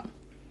mcdonalds.com.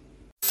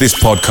 This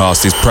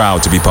podcast is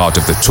proud to be part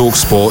of the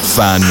TalkSport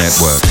Fan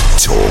Network.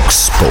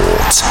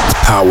 TalkSport.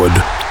 Powered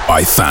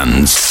by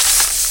fans.